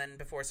 1995, and then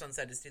Before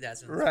Sunset is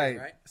 2003.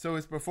 Right. So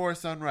it's Before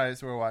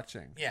Sunrise we're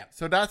watching. Yeah.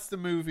 So that's the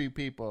movie,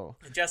 people.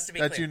 Just to be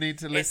that clear, you need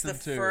to listen to.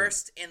 It's the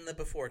first in the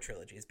Before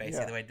trilogy. Is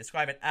basically the way to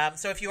describe it.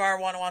 So if you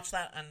want to watch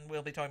that, and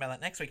we'll be talking about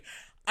that next week.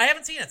 I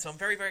haven't seen it, so I'm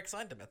very, very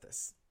excited about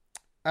this.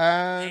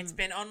 It's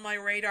been on my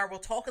radar. We'll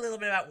talk a little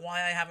bit about why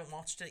I haven't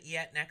watched it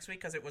yet next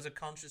week, because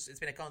it's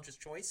been a conscious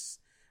choice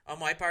on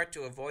my part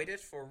to avoid it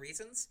for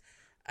reasons.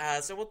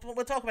 So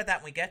we'll talk about that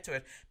when we get to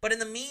it. But in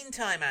the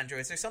meantime, Andrew,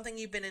 is there something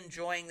you've been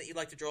enjoying that you'd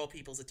like to draw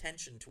people's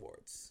attention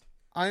towards?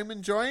 I'm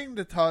enjoying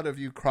the thought of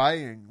you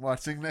crying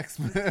watching next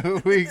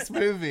week's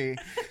movie.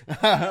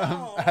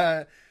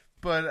 Thank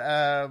you,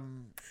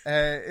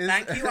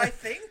 I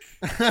think.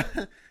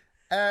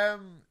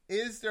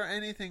 Is there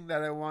anything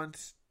that I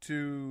want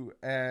to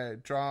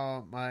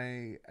draw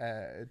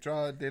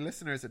the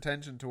listeners'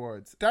 attention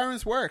towards?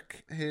 Darren's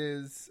work,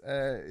 his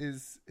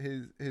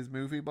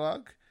movie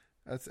blog.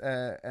 That's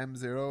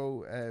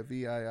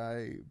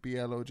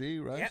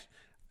M0VIIBLOG, right?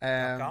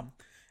 Yeah.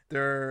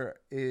 There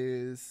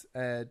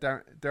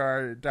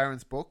are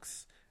Darren's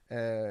books.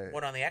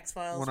 One on the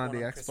X-Files, one on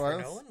the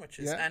X-Files, Nolan,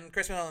 and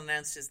Christopher Nolan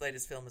announced his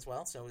latest film as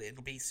well, so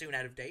it'll be soon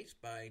out of date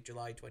by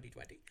July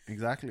 2020.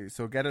 Exactly.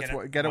 So get it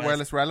while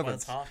it's relevant. While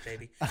it's hot,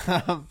 baby.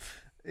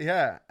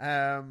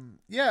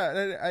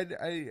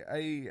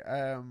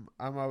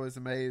 I'm always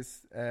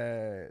amazed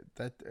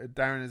that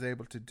Darren is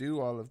able to do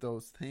all of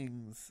those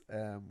things,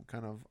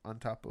 kind of on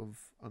top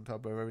of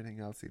everything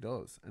else he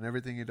does, and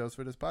everything he does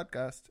for this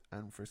podcast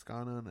and for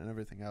Scannon and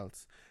everything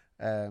else.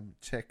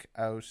 Check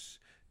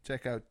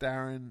out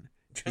Darren.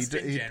 Just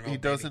in general, he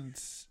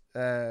doesn't.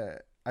 I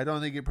don't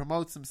think he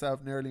promotes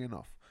himself nearly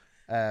enough.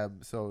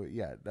 So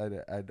yeah,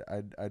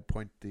 I'd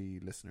point the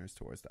listeners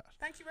towards that.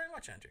 Thank you very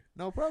much, Andrew.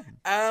 No problem.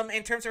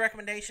 In terms of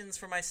recommendations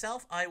for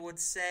myself, I would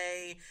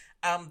say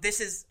this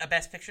is a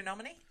Best Picture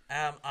nominee.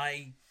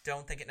 I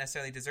don't think it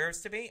necessarily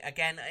deserves to be.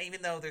 Again,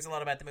 even though there's a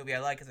lot about the movie I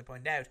like, as I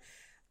pointed out,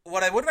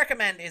 what I would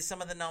recommend is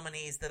some of the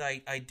nominees that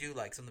I do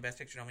like, some of the Best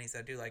Picture nominees that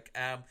I do like.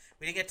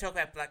 We didn't get to talk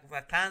about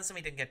Black Klansman,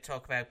 we didn't get to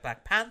talk about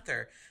Black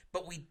Panther,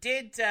 but we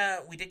did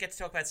get to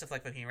talk about stuff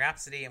like Bohemian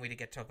Rhapsody, and we did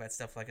get to talk about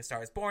stuff like A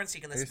Star Is Born, so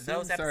you can listen to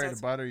those episodes. Sorry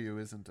to bother you,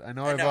 isn't? I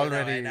know Sorry to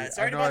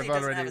bother you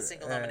doesn't have a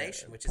single pushed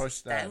nomination, which is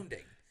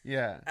astounding.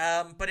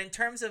 Yeah. But in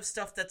terms of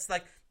stuff that's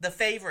like The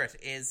Favourite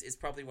is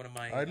probably one of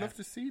my. I'd love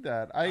to see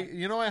that.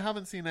 I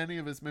haven't seen any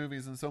of his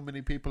movies, and so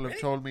many people have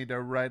told me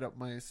they're right up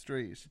my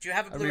street. Do you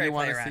have a Blu-ray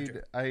player,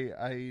 Andrew?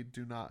 I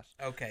do not.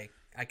 Okay,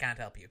 I can't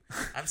help you.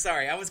 I'm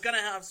sorry. I have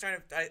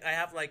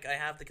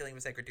The Killing of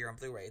a Sacred Deer on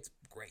Blu-ray. It's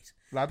great.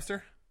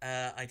 Lobster?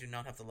 I do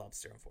not have the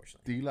lobster,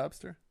 unfortunately. The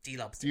lobster? The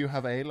lobster. Do you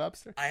have a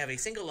lobster? I have a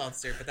single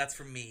lobster, but that's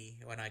for me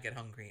when I get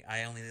hungry.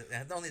 I only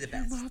the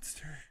best.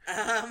 Lobster.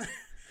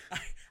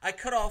 I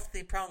cut off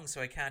the prong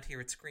so I can't hear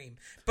it scream.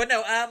 But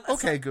no.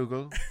 Okay,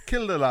 Google,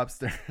 kill the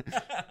lobster.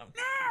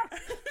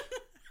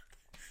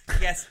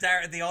 Yes,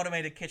 Darren, the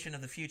automated kitchen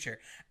of the future.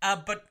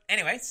 But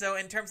anyway, so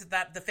in terms of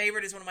that, The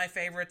Favourite is one of my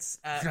favorites,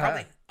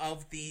 probably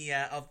of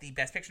the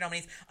Best Picture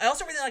nominees. I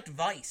also really liked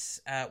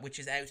Vice, which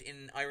is out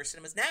in Irish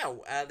cinemas now,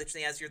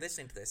 literally as you're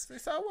listening to this. I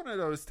saw one of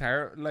those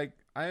I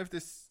have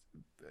this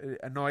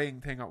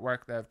annoying thing at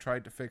work that I've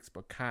tried to fix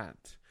but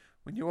can't.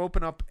 When you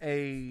open up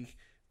a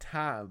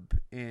tab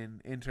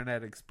in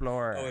Internet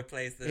Explorer, it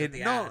plays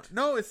the ad.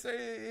 No, it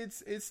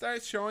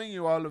starts showing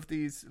you all of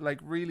these like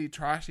really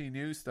trashy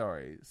news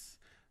stories.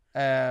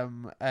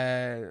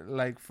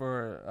 Like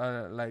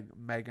for like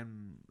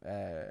Meghan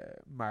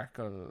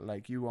Markle,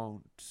 like you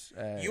won't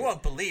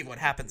believe what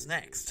happens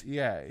next.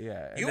 Yeah.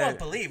 You won't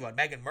believe what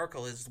Meghan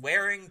Markle is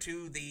wearing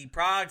to the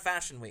Prague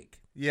Fashion Week.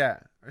 Yeah,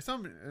 or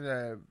some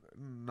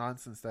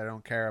nonsense that I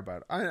don't care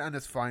about, and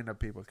it's fine that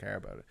people care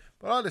about it.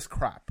 But all this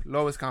crap,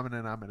 lowest common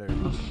denominator,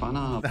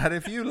 that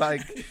if you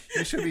like,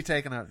 you should be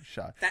taking out a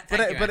shot. But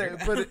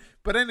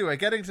anyway,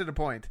 getting to the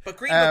point. But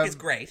Green Book is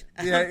great.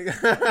 Yeah.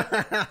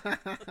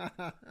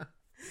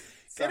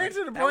 Sorry, getting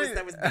to the point.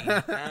 That was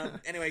mean.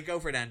 Anyway, go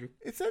for it, Andrew.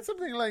 It said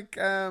something like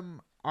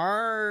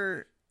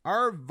our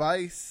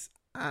Vice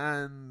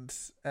and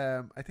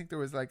I think there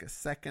was like a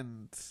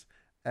second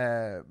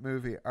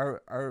movie.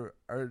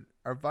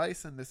 Are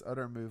Vice and this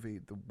other movie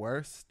the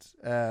worst?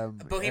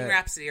 Bohemian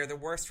Rhapsody are the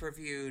worst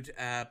reviewed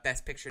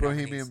Best Picture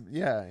nominees.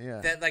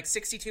 Yeah. That like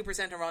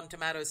 62% on Rotten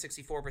Tomatoes,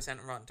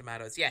 64% on Rotten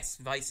Tomatoes. Yes,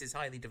 Vice is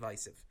highly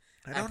divisive.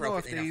 I don't know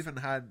if they even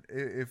had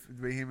if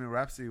Bohemian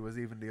Rhapsody was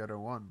even the other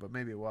one, but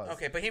maybe it was.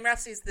 Okay, Bohemian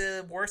Rhapsody is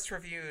the worst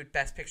reviewed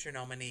Best Picture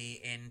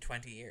nominee in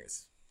 20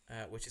 years,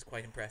 which is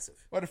quite impressive.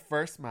 What if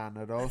First Man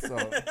had also?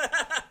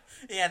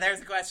 Yeah, there's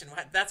the question.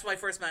 That's why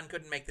First Man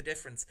couldn't make the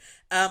difference.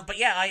 But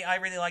yeah, I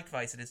really liked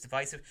Vice. It is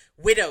divisive.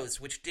 Widows,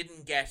 which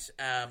didn't get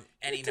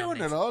any You're doing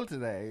nomination. it all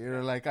today.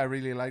 You're like, I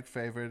really liked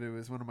Favourite. It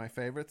was one of my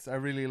favourites. I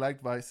really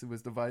liked Vice. It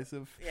was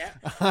divisive. Yeah.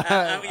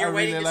 You're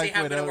waiting really to see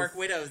how I'm going to Widows. work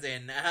Widows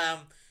in.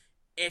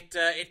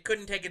 It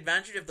couldn't take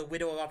advantage of the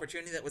widow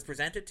opportunity that was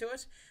presented to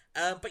it.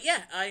 But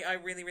yeah, I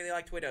really, really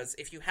liked Widows.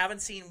 If you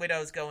haven't seen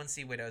Widows, go and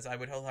see Widows. I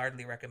would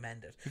wholeheartedly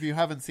recommend it. If you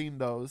haven't seen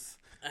those,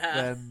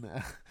 then...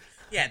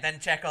 yeah, then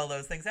check all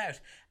those things out.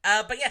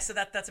 But yeah, so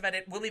that's about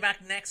it. We'll be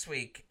back next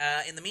week.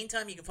 In the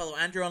meantime, you can follow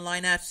Andrew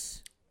online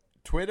at...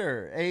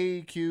 Twitter,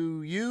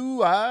 AQUINNIUQA.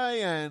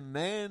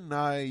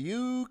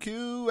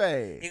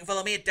 You can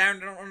follow me at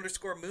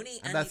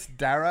Darren_Mooney. And that's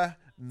Darren.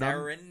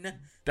 Darren.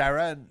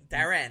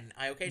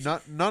 I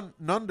occasionally...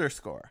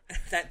 Nunderscore.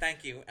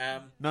 Thank you.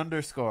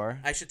 Nunderscore.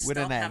 I should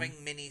stop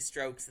having mini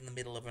strokes in the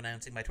middle of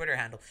announcing my Twitter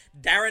handle.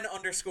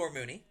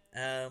 Darren_Mooney.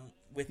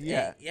 With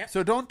yeah. Yeah.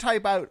 So don't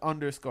type out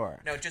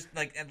underscore. No, just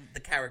like the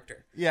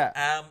character.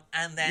 Yeah.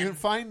 And then you can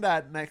find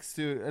that next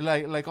to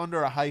like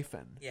under a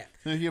hyphen. Yeah.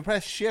 So if you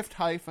press shift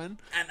hyphen,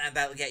 and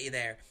that'll get you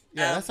there.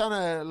 Yeah, that's on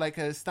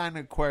a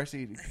standard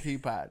QWERTY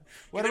keypad.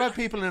 What about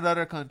people in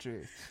other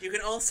countries? You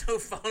can also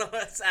follow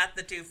us at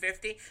the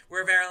 250.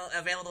 We're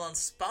available on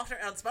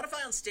Spotify,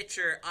 on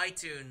Stitcher,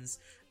 iTunes,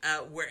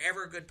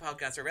 wherever good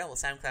podcasts are available.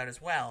 SoundCloud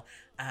as well.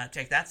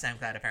 Take that,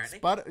 SoundCloud, apparently.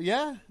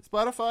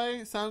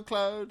 Spotify,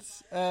 SoundCloud,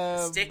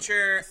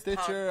 Stitcher,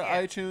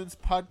 iTunes,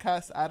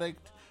 Podcast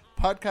Addict,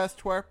 Podcast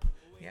Twerp.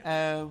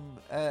 Yeah.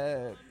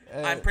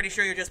 I'm pretty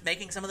sure you're just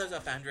making some of those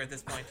up, Andrew, at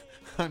this point.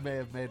 I may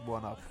have made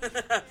one up.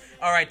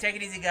 All right, take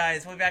it easy,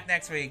 guys. We'll be back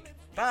next week.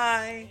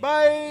 Bye.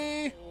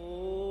 Bye.